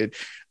traded.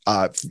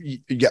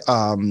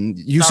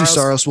 UC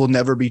Saros will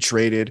never be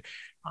traded.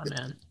 Oh,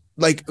 man.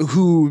 Like,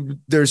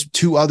 there's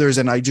 2 others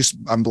and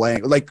I'm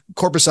blank. Like,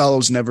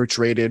 Korpisalo's never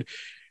traded.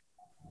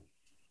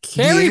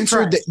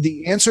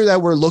 The answer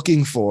that we're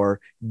looking for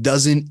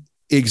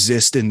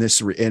exist in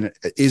this and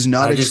is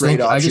not a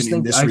trade option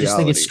in this reality. I just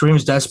think it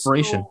screams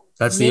desperation.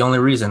 That's the only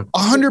reason.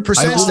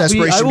 100% is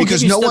desperation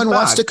because no one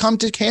wants to come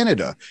to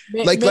Canada.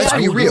 Let's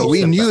be real.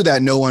 We knew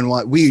that no one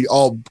we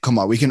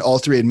can all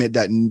three admit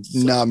that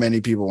not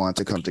many people want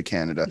to come to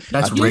Canada.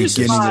 That's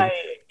racist.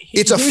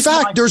 It's a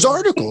fact. There's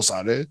articles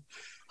on it.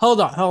 Hold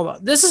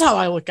on. This is how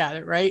I look at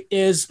it, right?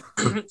 Is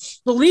the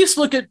Leafs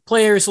look at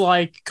players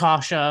like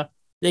Kasha.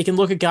 They can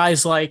look at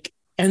guys like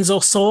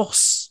Enzo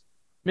Sauce,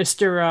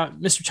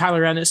 Mr.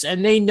 Tyler Ennis,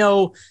 and they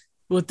know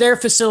with their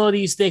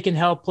facilities, they can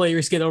help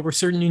players get over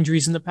certain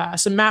injuries in the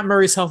past. And Matt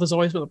Murray's health has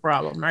always been a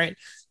problem, right?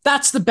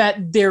 That's the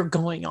bet they're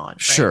going on.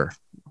 Right? Sure.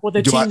 With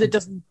a team that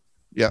doesn't.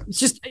 Yeah. It's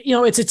just,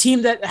 it's a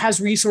team that has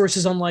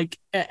resources unlike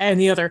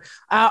any other.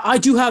 I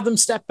do have them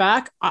step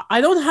back. I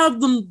don't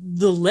have them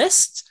the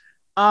list.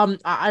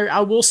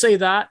 I will say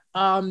that.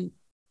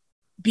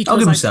 Because I'll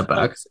give them step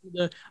back.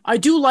 I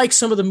do like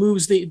some of the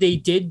moves they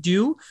did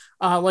do.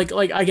 Like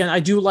again, I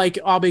do like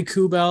Abe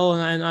Kubel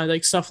and I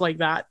like stuff like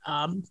that.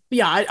 But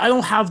yeah, I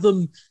don't have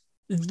them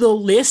the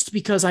list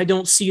because I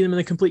don't see them in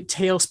a complete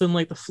tailspin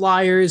like the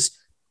Flyers.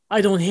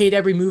 I don't hate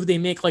every move they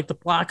make like the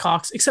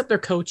Blackhawks, except their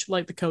coach,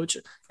 like the coach.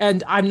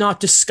 And I'm not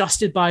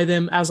disgusted by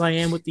them as I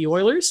am with the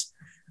Oilers.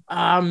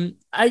 I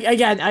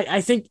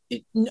think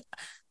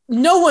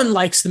no one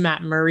likes the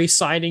Matt Murray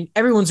signing.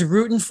 Everyone's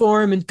rooting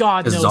for him, and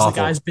God knows the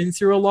guy's been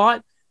through a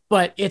lot.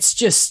 But it's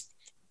just,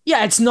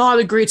 it's not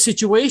a great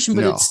situation.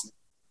 But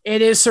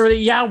it is sort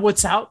of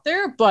what's out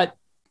there. But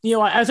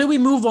I think we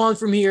move on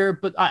from here.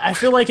 But I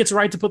feel like it's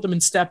right to put them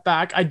in step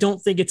back. I don't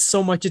think it's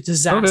so much a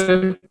disaster.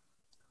 Okay.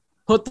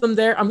 Put them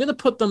there. I'm going to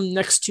put them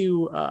next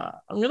to.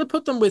 I'm going to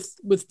put them with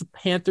the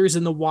Panthers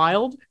and the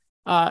Wild.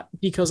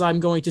 Because I'm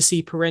going to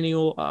see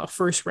perennial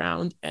first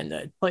round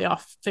and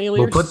playoff failures.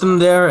 We'll put them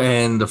there,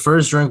 and the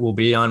first drink will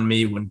be on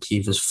me when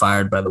Keefe is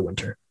fired by the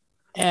winter.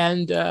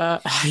 And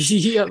if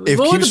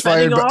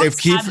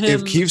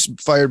Keefe's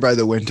fired by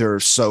the winter,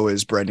 so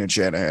is Brendan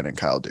Shanahan and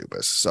Kyle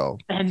Dubas. So,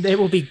 and it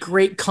will be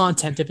great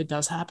content if it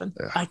does happen.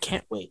 Yeah. I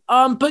can't wait.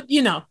 But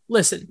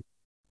listen,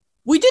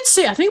 we did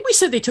say, I think we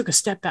said they took a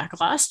step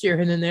back last year,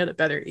 and then they had a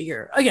better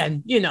year.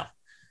 Again,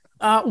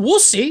 we'll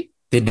see.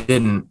 They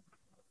didn't.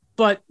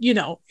 But,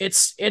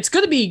 it's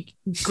going to be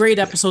great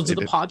episodes of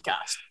the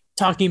podcast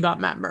talking about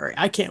Matt Murray.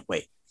 I can't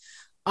wait.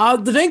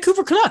 The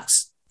Vancouver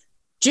Canucks.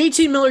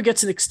 JT Miller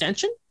gets an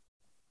extension.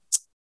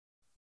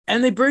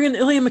 And they bring in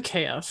Ilya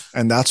Mikheyev.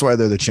 And that's why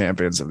they're the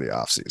champions of the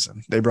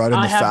offseason. They brought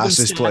in the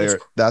fastest player.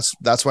 That's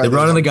why they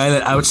brought in the guy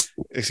that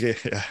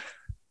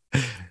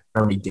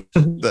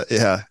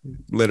Yeah,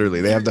 literally.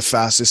 They have the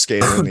fastest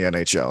skater in the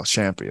NHL.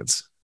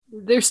 Champions.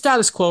 They're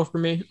status quo for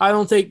me. I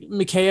don't think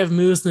Mikheyev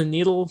moves the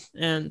needle,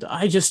 and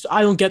I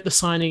don't get the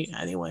signing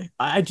anyway.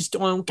 I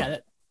don't get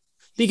it.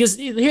 Because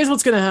here's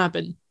what's going to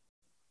happen.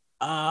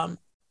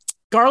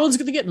 Garland's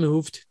going to get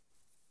moved.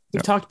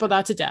 We talked about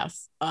that to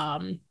death.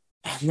 And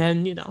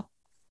then,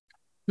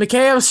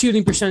 Mikheyev's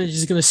shooting percentage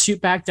is going to shoot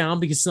back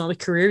down because it's not a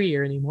career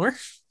year anymore.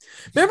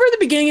 Remember at the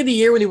beginning of the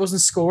year when he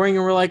wasn't scoring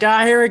and we're like,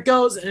 here it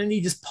goes. And then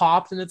he just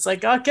popped and it's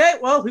like, okay,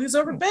 well, who's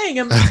overpaying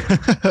him?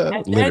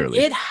 and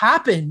it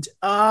happened.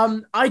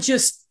 My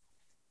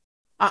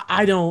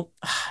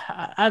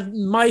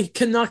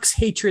Canucks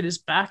hatred is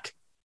back.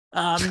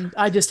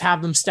 I just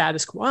have them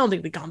status quo. I don't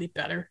think they're going to be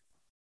better.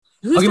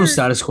 I'll give them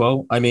status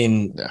quo. I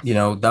mean,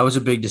 that was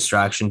a big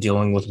distraction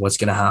dealing with what's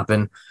going to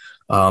happen.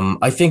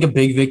 I think a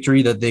big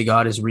victory that they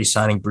got is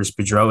re-signing Bruce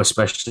Boudreau,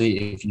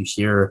 especially if you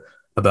hear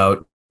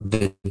about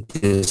the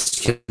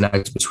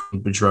disconnect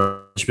between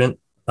Boudreau and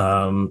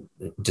management.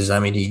 Does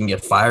that mean he can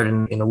get fired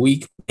in a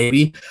week?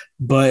 Maybe.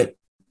 But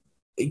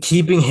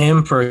keeping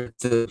him for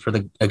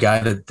a guy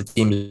that the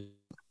team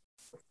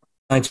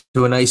is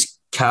to a nice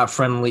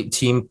cap-friendly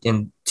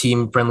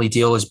team-friendly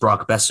deal is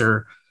Brock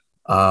Besser.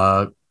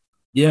 I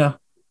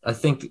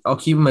think I'll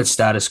keep him at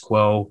status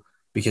quo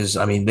because,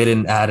 they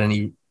didn't add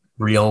any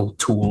real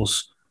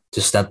tools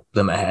to step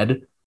them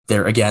ahead.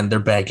 They're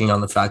banking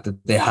on the fact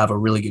that they have a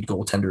really good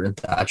goaltender in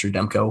Thatcher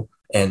Demko,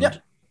 and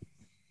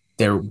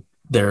their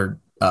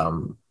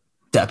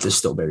depth is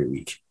still very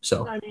weak.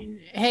 So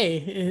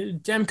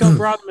Demko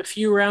brought them a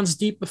few rounds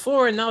deep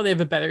before, and now they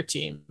have a better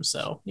team.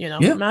 So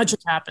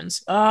magic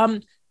happens.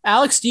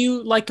 Alex, do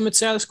you like him at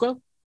status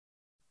quo?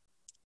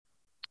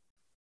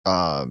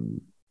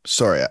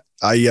 Sorry,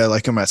 I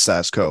like him at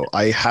status quo.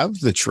 I have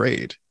the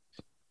trade.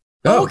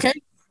 Oh, okay.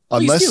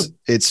 Unless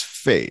it's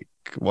fake.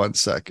 1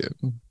 second.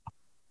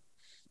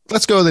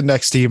 Let's go to the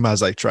next team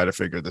as I try to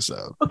figure this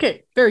out.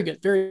 Okay, very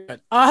good, very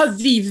good.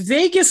 The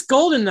Vegas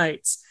Golden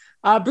Knights.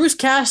 Bruce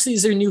Cassidy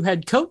is their new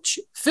head coach.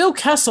 Phil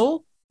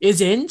Kessel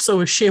is in, so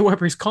is Shea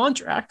Weber's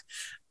contract.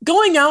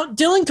 Going out,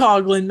 Dylan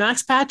Coghlan,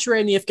 Max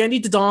Pacioretty, Evgeny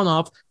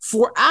Dodonov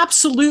for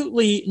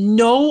absolutely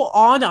no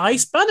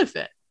on-ice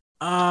benefit.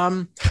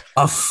 A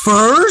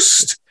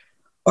first?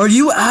 Are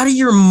you out of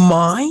your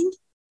mind?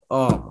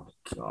 Oh,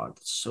 my God,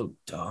 it's so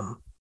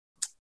dumb.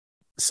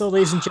 So,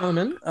 ladies and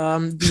gentlemen,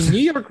 the New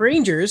York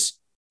Rangers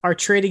are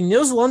trading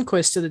Nils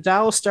Lundkvist to the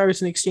Dallas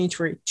Stars in exchange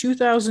for a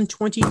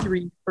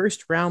 2023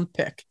 first-round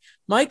pick.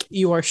 Mike,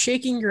 you are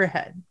shaking your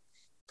head.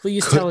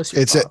 Please tell us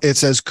your thoughts. It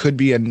says could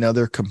be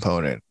another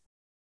component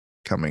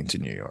coming to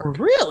New York.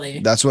 Really?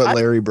 That's what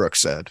Larry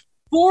Brooks said.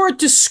 For a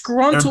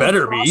disgruntled There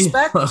better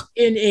prospect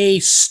be. in a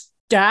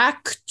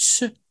stacked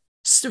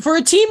for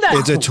a team that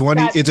It's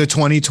a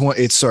 2020.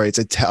 It's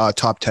a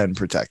top 10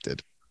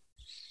 protected.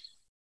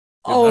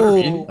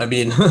 Oh, I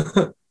mean,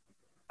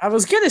 I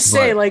was gonna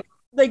say But-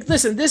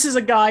 listen, this is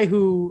a guy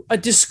who a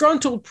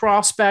disgruntled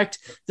prospect.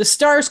 The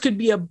Stars could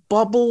be a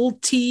bubble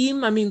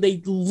team. I mean,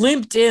 they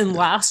limped in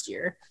last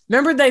year.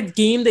 Remember that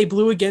game they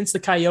blew against the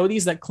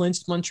Coyotes that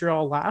clinched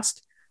Montreal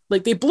last?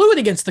 Like they blew it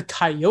against the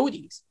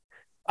Coyotes.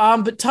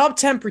 But top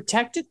 10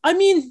 protected. I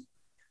mean,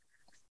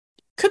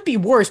 could be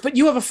worse, but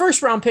you have a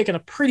first round pick and a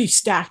pretty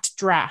stacked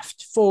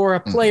draft for a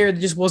player that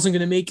just wasn't going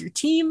to make your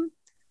team.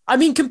 I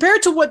mean,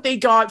 compared to what they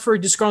got for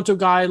a disgruntled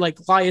guy like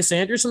Elias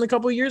Anderson a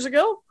couple of years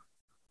ago,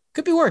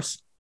 could be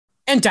worse.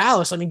 And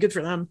Dallas, I mean, good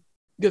for them.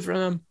 Good for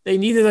them. They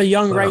needed a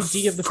young right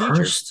D of the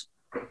future.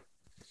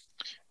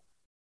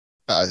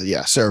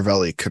 Yeah,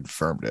 Saravelli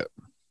confirmed it.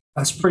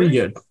 That's pretty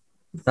good.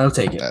 I'll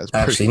take it. That's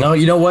Actually, pretty no.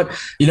 You know what?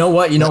 You know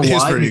That is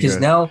why? pretty Because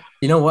good. now,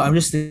 you know what? I'm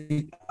just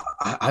thinking.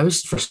 I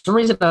was for some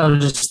reason I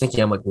was just thinking.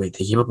 I'm like, wait,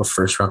 they gave up a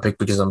first round pick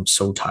because I'm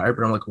so tired.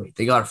 But I'm like, wait,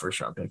 they got a first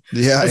round pick.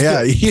 Yeah,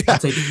 That's yeah, I'll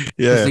take it. 'Cause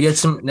yeah. They get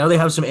some. Now they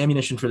have some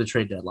ammunition for the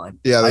trade deadline.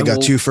 Yeah, they I got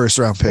will 2 first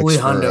round fully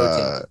picks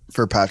hundo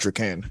for Patrick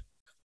Kane.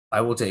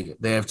 I will take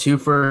it. They have 2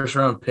 first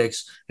round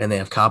picks and they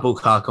have Capo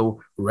Caco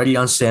ready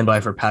on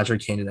standby for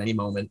Patrick Kane at any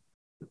moment.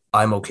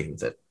 I'm okay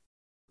with it.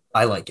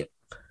 I like it.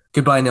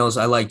 Goodbye, Nils.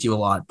 I liked you a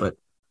lot, but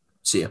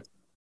see ya.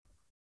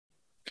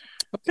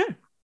 Okay.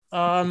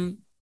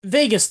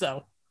 Vegas,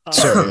 though.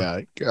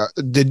 Sorry, yeah.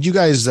 Did you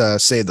guys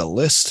say the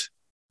list?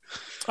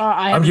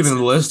 I'm giving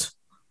the list.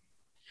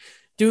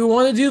 Do we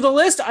want to do the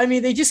list? I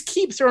mean, they just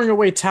keep throwing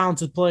away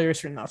talented players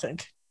for nothing.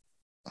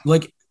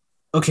 Like,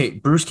 okay,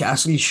 Bruce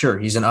Cassidy, sure,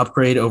 he's an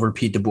upgrade over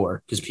Pete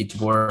DeBoer because Pete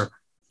DeBoer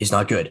is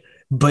not good.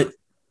 But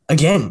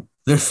again,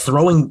 they're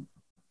throwing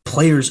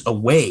players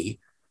away,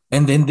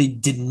 and then they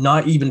did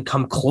not even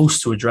come close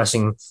to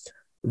addressing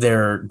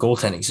their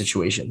goaltending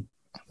situation.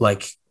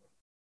 Like,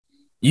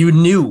 you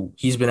knew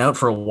he's been out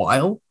for a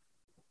while,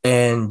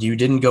 and you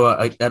didn't go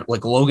out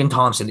like Logan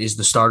Thompson is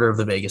the starter of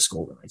the Vegas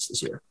Golden Knights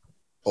this year.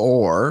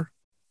 Or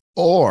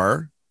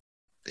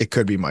it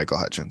could be Michael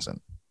Hutchinson.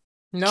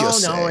 No,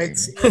 Just no, saying.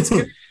 it's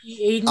going to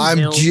be Aiden I'm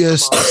Hill.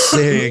 just Come on.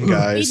 saying,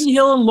 guys. Aiden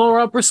Hill and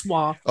Laura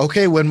Bressois.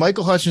 Okay, when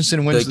Michael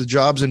Hutchinson wins Like- the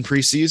jobs in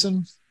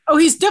preseason, Oh,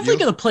 he's definitely You-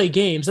 going to play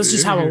games. That's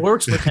just how it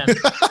works with him.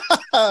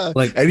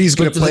 Like, and he's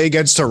going but to play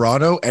against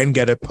Toronto and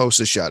get a post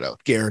a shutout,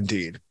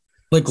 guaranteed.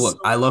 Like, look,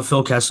 I love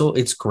Phil Kessel.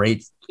 It's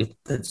great.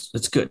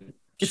 It's good.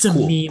 It's a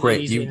cool. meme that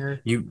Great. he's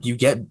there. You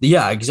get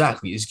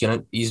exactly.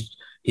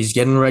 He's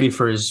getting ready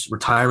for his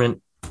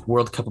retirement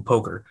World Cup of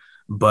Poker.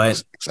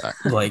 But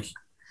Exactly. like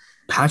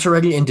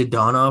Pacioretty and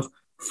Dodonov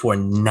for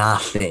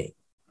nothing.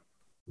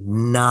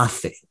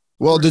 Nothing.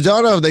 Well,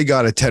 Dodonov, they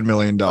got a $10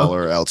 million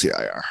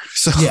LTIR.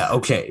 So Yeah,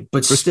 okay.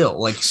 But still,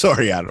 like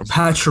sorry, Adam.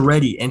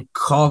 Pacioretty and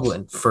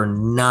Coughlin for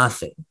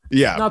nothing.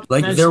 Yeah. Not to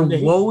Like mention their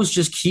that woes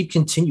just keep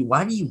continue.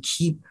 Why do you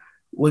keep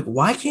like?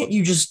 Why can't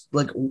you just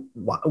like?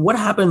 What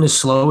happened to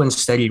slow and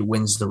steady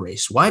wins the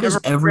race? Why does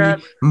Never every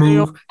forget,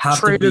 move have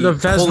to be traded a pulling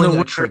Vesna the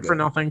winner trigger? for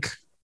nothing.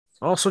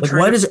 Also, Like,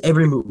 traded why does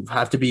every move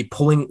have to be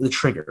pulling the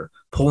trigger,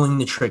 pulling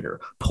the trigger,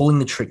 pulling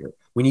the trigger?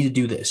 We need to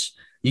do this.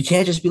 You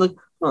can't just be like,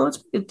 oh,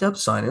 let's make a depth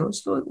signing.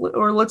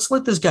 Let's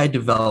let this guy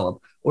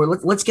develop, or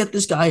let's get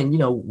this guy and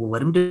we'll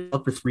let him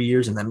develop for 3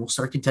 years and then we'll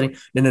start contending.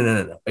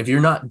 No. If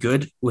you're not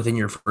good within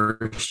your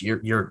first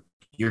year,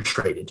 you're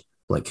traded.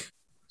 Like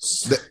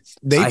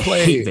They I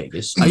play hate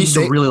Vegas. I used to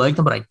they- really like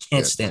them, but I can't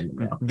Yeah. stand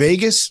them now.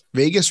 Vegas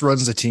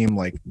runs the team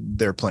like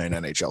they're playing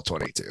NHL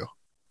 22.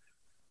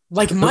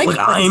 like Mike. Like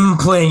I'm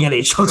playing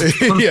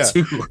NHL Yeah.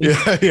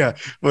 too. Yeah.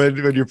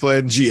 When you're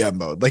playing GM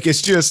mode. Like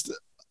it's just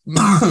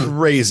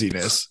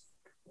craziness.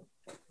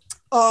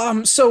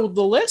 So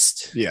the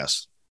list.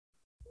 Yes.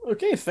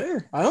 Okay,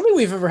 fair. I don't think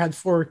we've ever had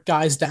 4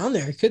 guys down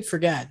there. I could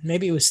forget.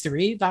 Maybe it was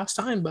 3 last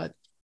time, but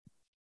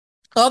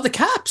the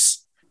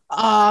Caps.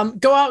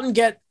 Go out and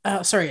get.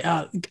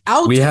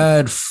 Out. We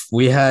had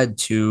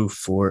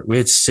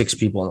 6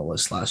 people on the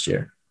list last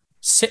year.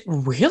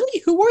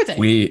 Really? Who were they?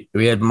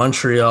 We had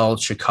Montreal,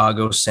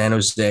 Chicago, San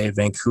Jose,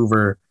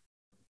 Vancouver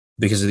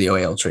because of the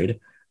OAL trade,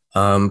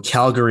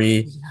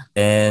 Calgary,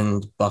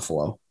 and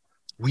Buffalo.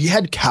 We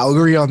had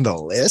Calgary on the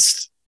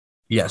list.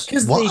 Yes.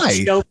 Because Why?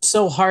 they choked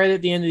so hard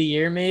at the end of the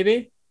year,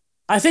 maybe.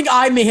 I think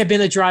I may have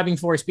been a driving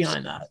force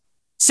behind that.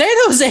 San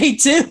Jose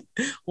too.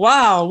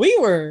 Wow, we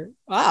were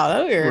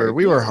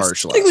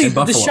harsh I think last. And the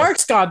Buffalo.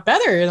 Sharks got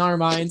better in our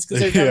minds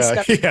because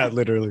they're Yeah,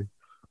 literally.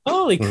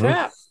 Holy Mhm.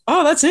 crap!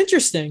 Oh, that's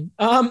interesting.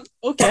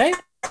 Okay.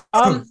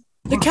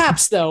 The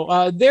Caps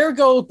though, there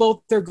go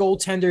both their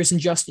goaltenders and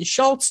Justin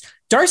Schultz.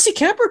 Darcy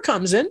Kemper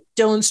comes in,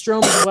 Dylan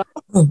Strome as well,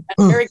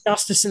 and Eric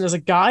Gustafson as a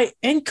guy,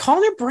 and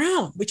Connor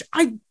Brown, which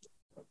I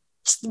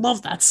just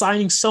love that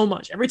signing so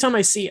much. Every time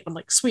I see it, I'm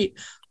like, sweet.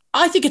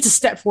 I think it's a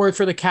step forward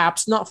for the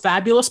Caps. Not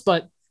fabulous,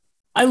 but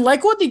I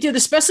like what they did,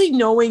 especially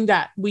knowing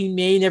that we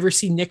may never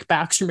see Nick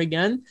Backstrom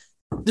again.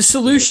 The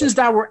solutions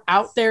that were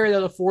out there at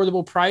an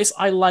affordable price,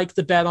 I like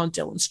the bet on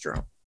Dylan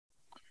Strome.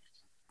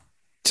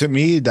 To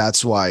me,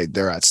 that's why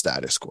they're at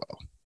status quo.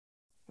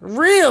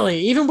 Really?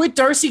 Even with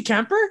Darcy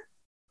Kemper?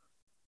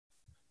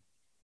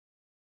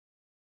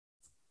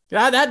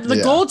 Yeah, the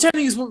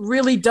goaltending is what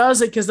really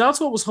does it, because that's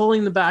what was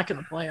holding them back in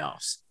the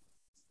playoffs.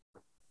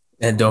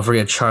 And don't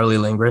forget Charlie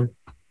Lindgren.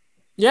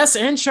 Yes,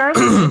 and Charlie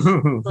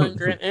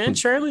Lindgren.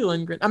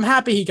 I'm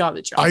happy he got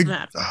the job.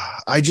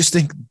 I just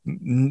think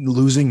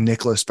losing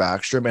Nicholas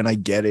Backstrom, and I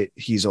get it,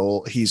 he's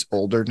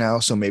older now,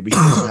 so maybe he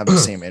doesn't have the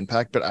same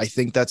impact, but I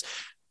think that's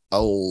a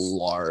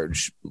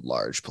large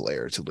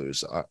player to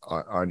lose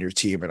on your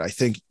team. And I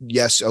think,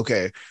 yes,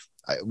 okay,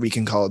 we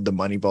can call it the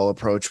Moneyball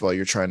approach while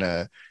you're trying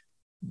to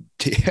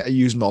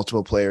use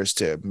multiple players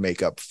to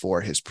make up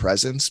for his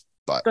presence,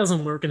 but it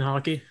doesn't work in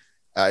hockey.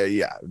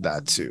 Yeah,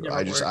 that too.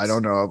 I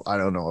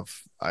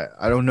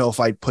don't know if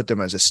I'd put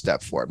them as a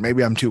step forward.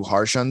 Maybe I'm too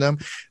harsh on them.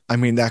 I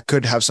mean, that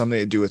could have something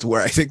to do with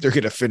where I think they're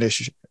going to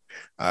finish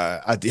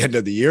at the end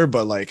of the year,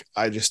 but like,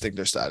 I just think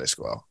they're status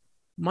quo.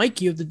 Mike,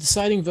 you have the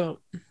deciding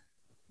vote.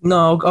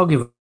 No, I'll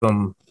give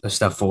them a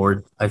step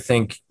forward. I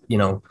think,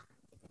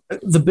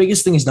 the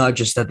biggest thing is not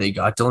just that they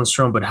got Dylan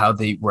Strome, but how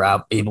they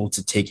were able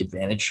to take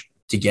advantage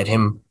to get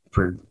him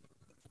for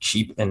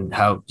cheap, and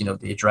how,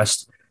 they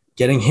addressed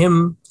getting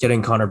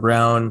Connor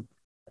Brown,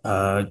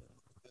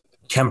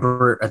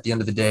 Kemper. At the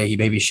end of the day, he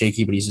may be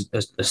shaky, but he's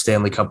a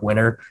Stanley Cup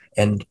winner.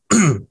 And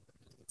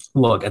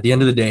look, at the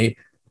end of the day,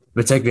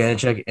 Vitek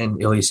Vanacek and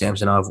Ilya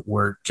Samsonov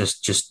were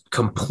just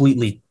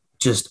completely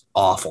just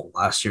awful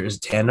last year as a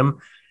tandem.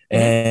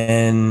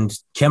 And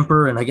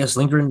Kemper and I guess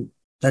Lindgren,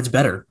 that's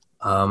better.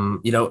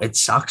 It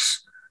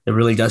sucks. It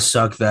really does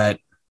suck that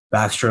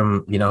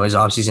Backstrom, his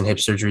offseason hip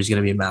surgery is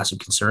going to be a massive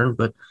concern,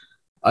 but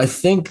I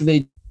think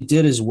they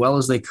did as well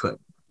as they could.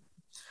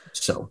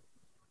 So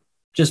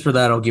just for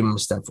that, I'll give them a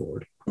step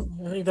forward.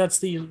 I think that's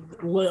the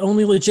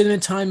only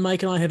legitimate time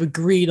Mike and I have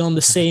agreed on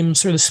the same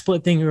sort of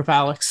split thing with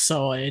Alex.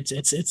 So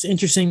it's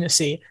interesting to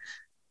see.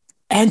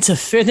 And to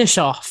finish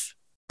off,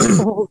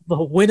 the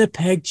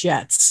Winnipeg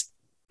Jets.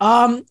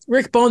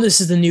 Rick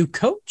Bowness is the new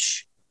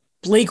coach.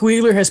 Blake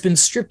Wheeler has been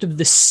stripped of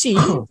the C,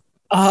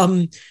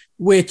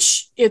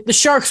 which the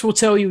Sharks will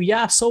tell you,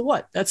 yeah, so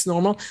what? That's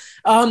normal.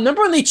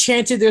 Remember when they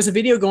chanted, there's a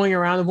video going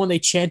around of when they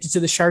chanted to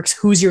the Sharks,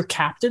 "Who's your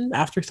captain?"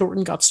 after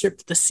Thornton got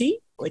stripped of the C,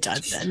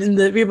 and then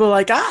the people are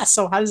like,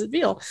 so how does it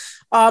feel?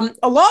 A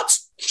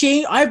lot's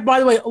changed. By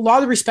the way, a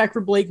lot of respect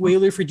for Blake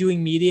Wheeler for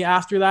doing media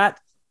after that.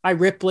 I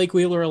rip Blake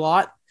Wheeler a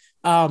lot.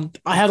 I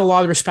had a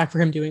lot of respect for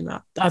him doing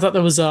that. I thought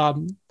that was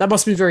that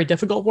must have been very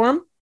difficult for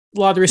him. A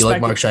lot of respect. You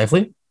like Mark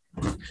Scheifele?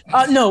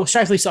 No,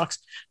 Scheifele sucks.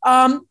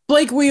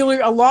 Blake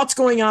Wheeler, a lot's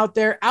going out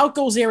there. Out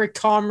goes Eric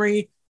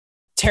Comrie,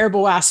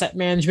 terrible asset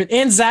management,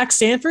 and Zach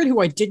Sanford, who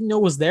I didn't know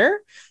was there.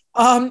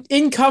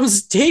 In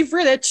comes Dave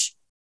Rittich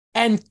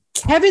and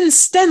Kevin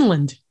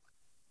Stenlund.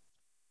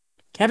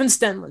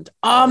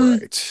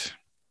 Right.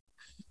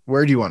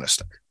 Where do you want to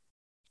start?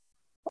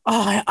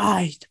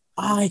 I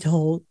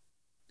don't.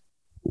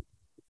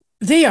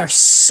 They are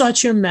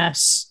such a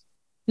mess.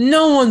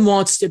 No one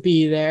wants to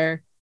be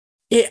there.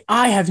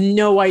 I have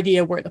no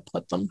idea where to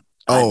put them.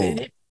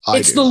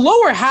 It's the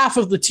lower half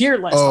of the tier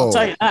list, I'll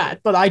tell you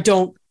that. But I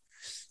don't.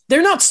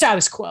 They're not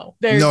status quo.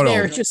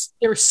 They're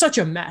such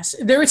a mess.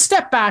 They're a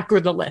step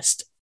backward the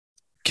list.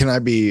 Can I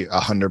be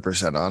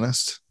 100%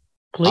 honest?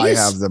 Please.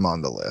 I have them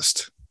on the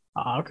list.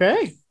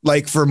 Okay.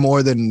 Like for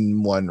more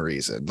than one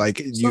reason.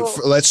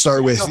 Let's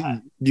start with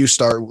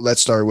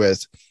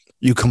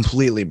you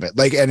completely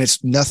like, and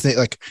it's nothing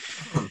like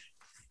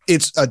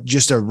it's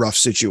just a rough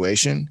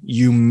situation.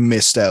 You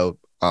missed out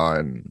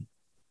on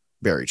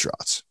Barry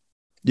Trotz.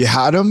 You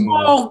had him.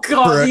 Oh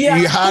God!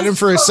 You had him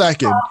for a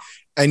second,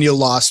 and you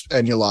lost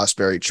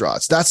Barry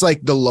Trotz. That's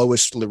like the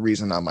lowest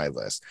reason on my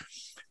list.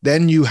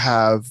 Then you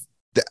have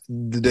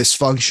the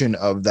dysfunction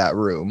of that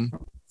room,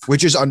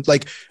 which is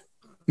like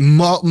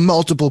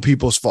multiple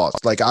people's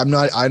fault. Like I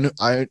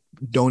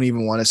don't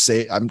even want to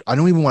say I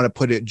don't even want to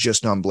put it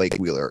just on Blake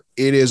Wheeler.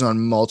 It is on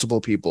multiple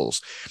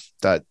people's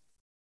that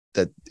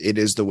it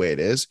is the way it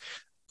is.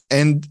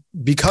 And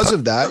because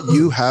of that,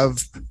 you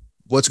have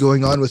what's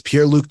going on with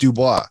Pierre-Luc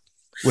Dubois,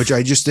 which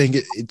I just think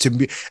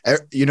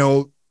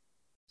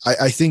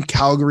I think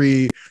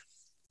Calgary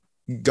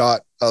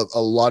got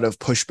a lot of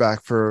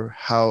pushback for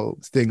how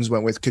things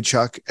went with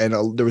Tkachuk,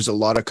 and there was a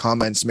lot of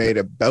comments made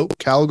about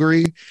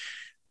Calgary.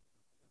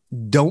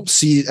 Don't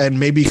see, and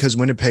maybe because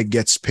Winnipeg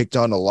gets picked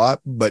on a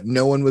lot, but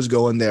no one was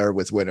going there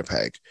with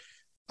Winnipeg.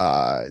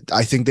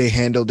 I think they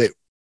handled it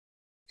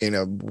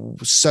in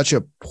such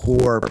a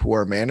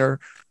poor manner.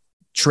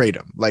 Trade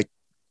him. Like,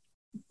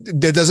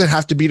 that doesn't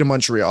have to be to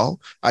Montreal.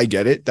 I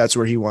get it. That's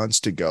where he wants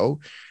to go,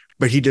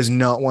 but he does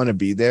not want to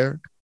be there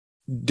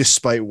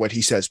despite what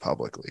he says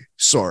publicly.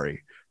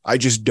 Sorry. I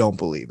just don't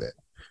believe it.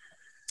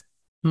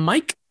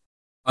 Mike?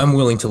 I'm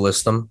willing to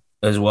list them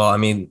as well. I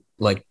mean,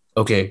 like,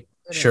 okay,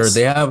 sure.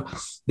 They have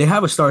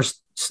a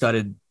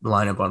star-studded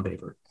lineup on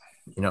paper.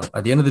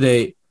 at the end of the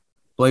day,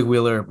 Blake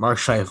Wheeler, Mark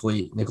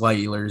Scheifele, Nikolai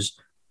Ehlers,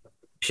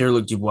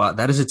 Pierre-Luc Dubois,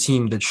 that is a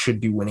team that should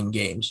be winning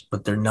games,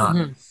 but they're not.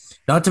 Mhm.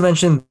 Not to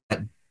mention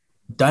that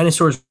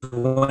dinosaurs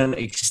went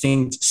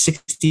extinct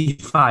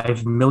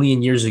 65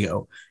 million years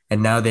ago,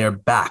 and now they're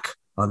back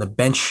on the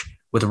bench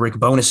with Rick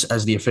Bowness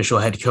as the official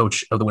head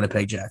coach of the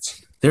Winnipeg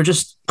Jets. They're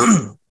just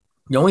the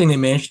only thing they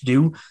managed to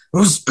do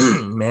was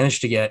manage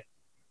to get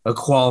a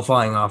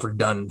qualifying offer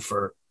done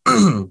for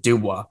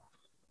Dubois.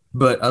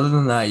 But other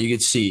than that, you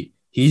could see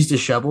he's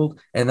disheveled,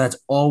 and that's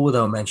all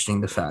without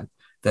mentioning the fact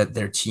that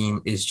their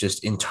team is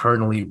just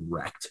internally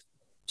wrecked.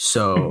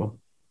 So,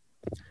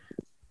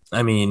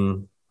 I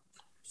mean,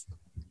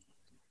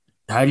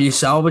 how do you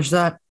salvage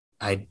that?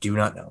 I do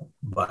not know.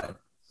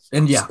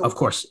 And yeah, of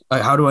course.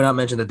 How do I not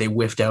mention that they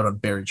whiffed out on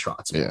Barry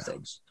Trotz and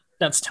things?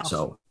 That's tough.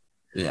 So,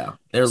 yeah,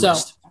 their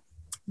list.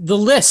 The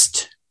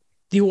list: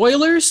 the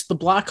Oilers, the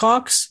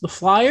Blackhawks, the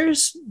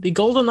Flyers, the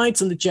Golden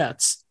Knights, and the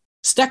Jets.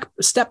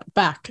 Step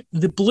back: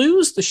 the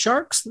Blues, the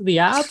Sharks, the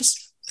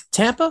Avs,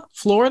 Tampa,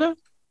 Florida,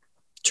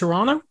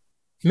 Toronto,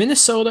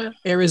 Minnesota,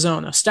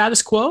 Arizona.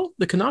 Status quo: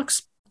 the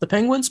Canucks, the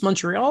Penguins,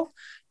 Montreal,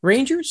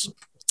 Rangers,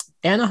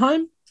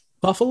 Anaheim,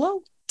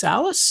 Buffalo,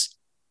 Dallas,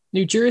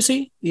 New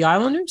Jersey, the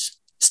Islanders.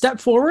 Step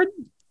forward: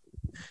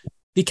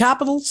 the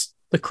Capitals,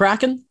 the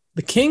Kraken,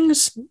 the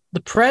Kings, the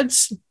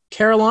Preds,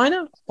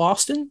 Carolina,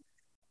 Boston.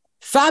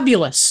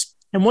 Fabulous.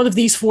 And one of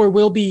these four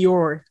will be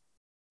your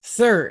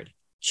third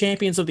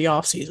champions of the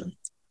offseason: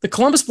 the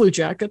Columbus Blue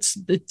Jackets,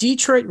 the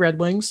Detroit Red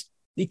Wings,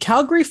 the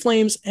Calgary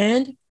Flames,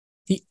 and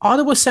the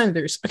Ottawa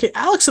Senators. Okay,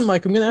 Alex and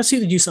Mike, I'm going to ask you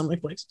to do something,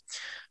 please.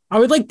 I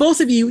would like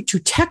both of you to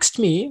text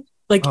me,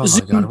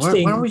 Zoom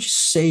thing. Why don't we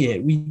just say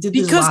it? We did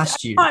this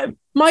last year.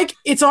 Mike,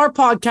 it's our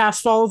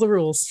podcast. Follow the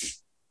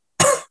rules.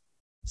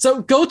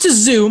 So go to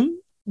Zoom,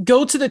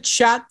 go to the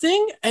chat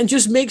thing, and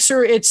just make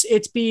sure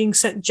it's being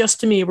sent just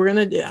to me.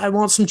 I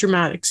want some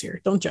dramatics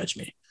here. Don't judge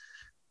me.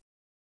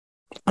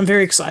 I'm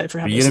very excited for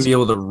having. Are you going to be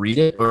able to read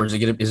it, or is it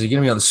going to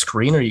be on the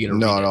screen? Or are you going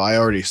to? No, I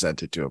already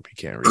sent it to him. He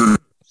can't read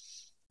it.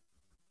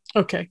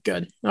 Okay,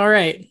 good. All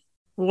right.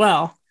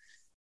 Well,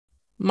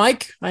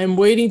 Mike, I am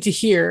waiting to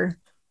hear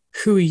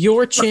who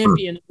your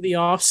champion of the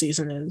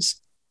offseason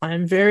is. I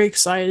am very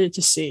excited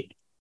to see,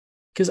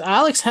 because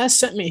Alex has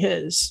sent me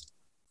his.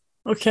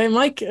 Okay,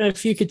 Mike,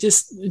 if you could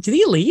just... Did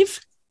he leave?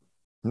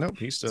 Nope,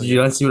 he's still... Did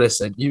you not see what I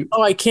sent you?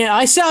 Oh, I can't.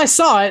 I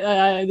saw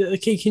it.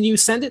 Okay, can you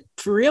send it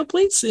for real,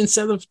 please?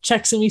 Instead of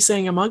texting me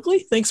saying I'm ugly?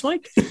 Thanks,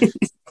 Mike.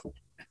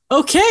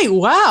 Okay,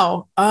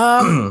 wow.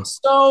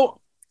 So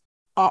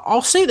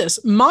I'll say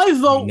this. My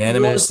vote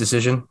unanimous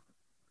decision?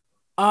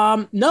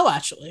 No,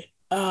 actually.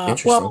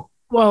 Interesting.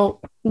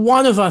 Well,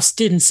 one of us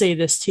didn't say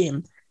this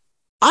team.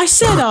 I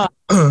said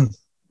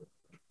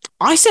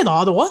I said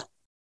Ottawa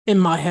in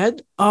my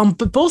head.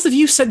 But both of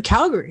you said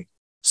Calgary.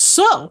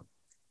 So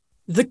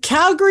the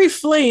Calgary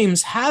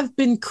Flames have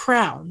been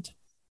crowned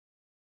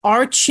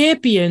our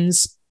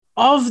champions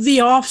of the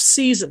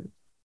offseason.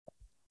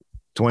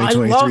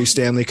 2023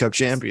 Stanley Cup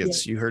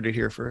champions. You heard it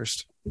here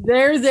first.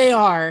 There they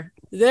are.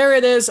 There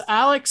it is.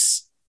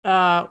 Alex,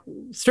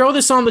 throw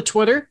this on the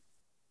Twitter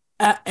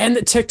and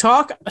the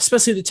TikTok,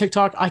 especially the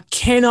TikTok. I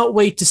cannot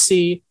wait to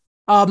see.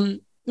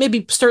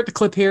 Maybe start the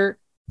clip here.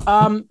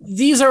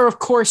 These are, of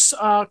course,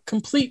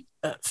 complete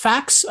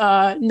facts.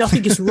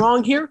 Nothing is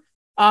wrong here.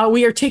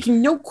 We are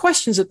taking no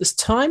questions at this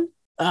time.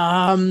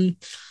 And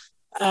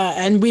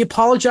we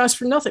apologize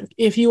for nothing.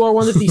 If you are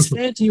one of these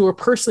fans and you are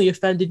personally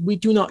offended, we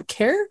do not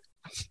care,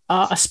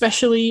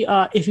 especially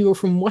if you are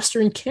from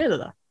Western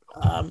Canada.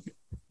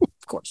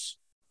 Of course.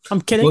 I'm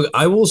kidding. Look,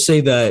 I will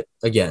say that,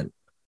 again,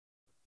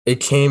 it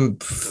came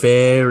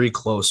very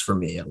close for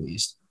me, at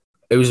least.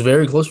 It was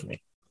very close for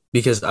me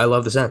because I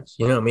love the Sens.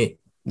 You know me.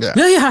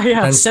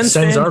 Yeah. Sens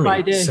Army.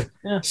 By day.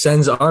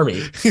 Sens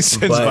Army.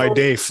 Sens by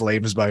day,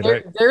 Flames by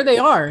night. There they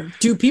are.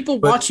 Do people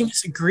watching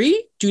us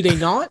agree? Do they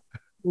not?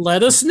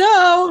 Let us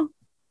know.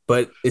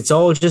 But it's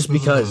all just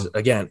because,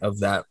 again, of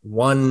that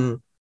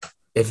one.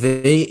 If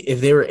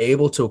they were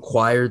able to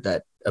acquire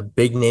a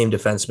big name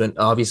defenseman,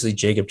 obviously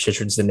Jacob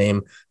Chitrin's the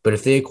name, but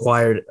if they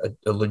acquired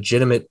a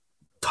legitimate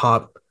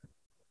top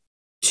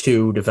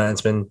 2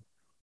 defenseman,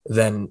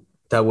 then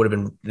it would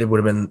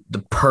have been the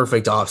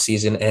perfect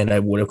offseason, and I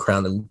would have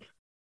crowned them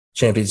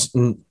champions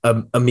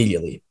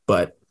immediately.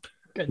 But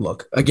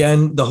Look,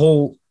 again, the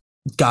whole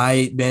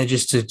guy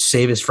manages to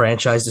save his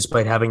franchise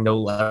despite having no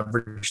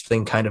leverage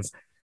thing kind of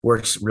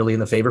works really in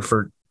the favor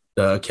for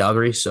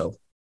Calgary. So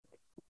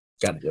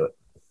got to do it.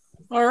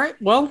 All right.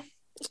 Well,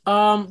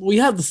 we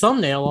have the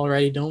thumbnail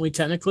already, don't we?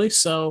 Technically,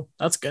 so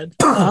that's good.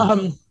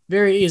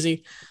 Very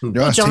easy. You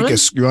want to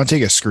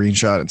take a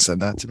screenshot and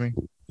send that to me?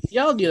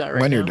 Yeah, I'll do that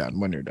right when now. You're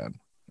done.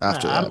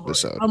 After that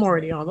episode. I'm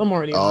already on.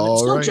 All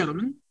Still, right.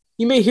 gentlemen.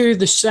 You may hear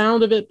the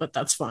sound of it, but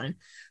that's fine.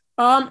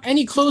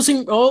 Any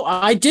closing? Oh,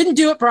 I didn't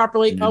do it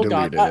properly. Oh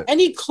God.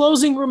 Any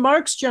closing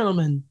remarks,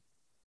 gentlemen?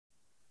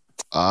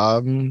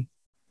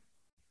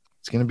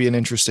 It's gonna be an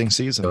interesting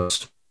season.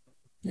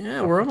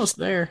 Yeah, we're almost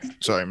there.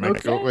 Sorry,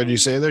 Mike. Okay. What did you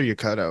say there? You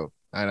cut out.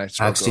 And I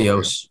spoke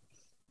Axios.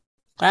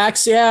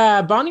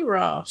 Yeah, Bonnie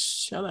Ross.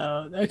 Shout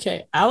out.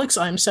 Okay, Alex,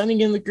 I'm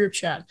sending in the group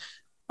chat.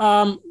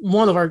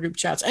 One of our group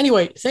chats.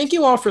 Anyway, thank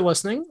you all for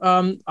listening.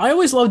 I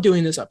always love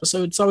doing this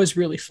episode. It's always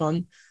really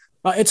fun.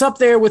 It's up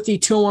there with the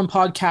 201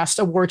 Podcast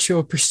Award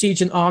Show.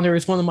 Prestige and Honor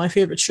is one of my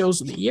favorite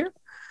shows of the year.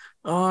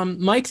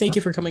 Mike, thank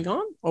you for coming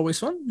on. Always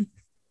fun.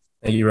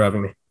 Thank you for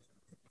having me.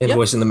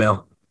 Invoice in the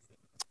mail.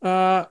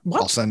 What?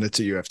 I'll send it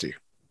to UFT.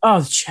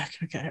 Oh, the check.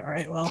 Okay. All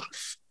right. Well,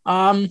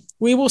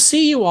 we will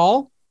see you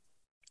all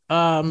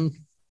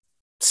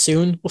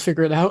soon. We'll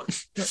figure it out.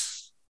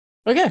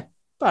 Okay.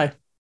 Bye.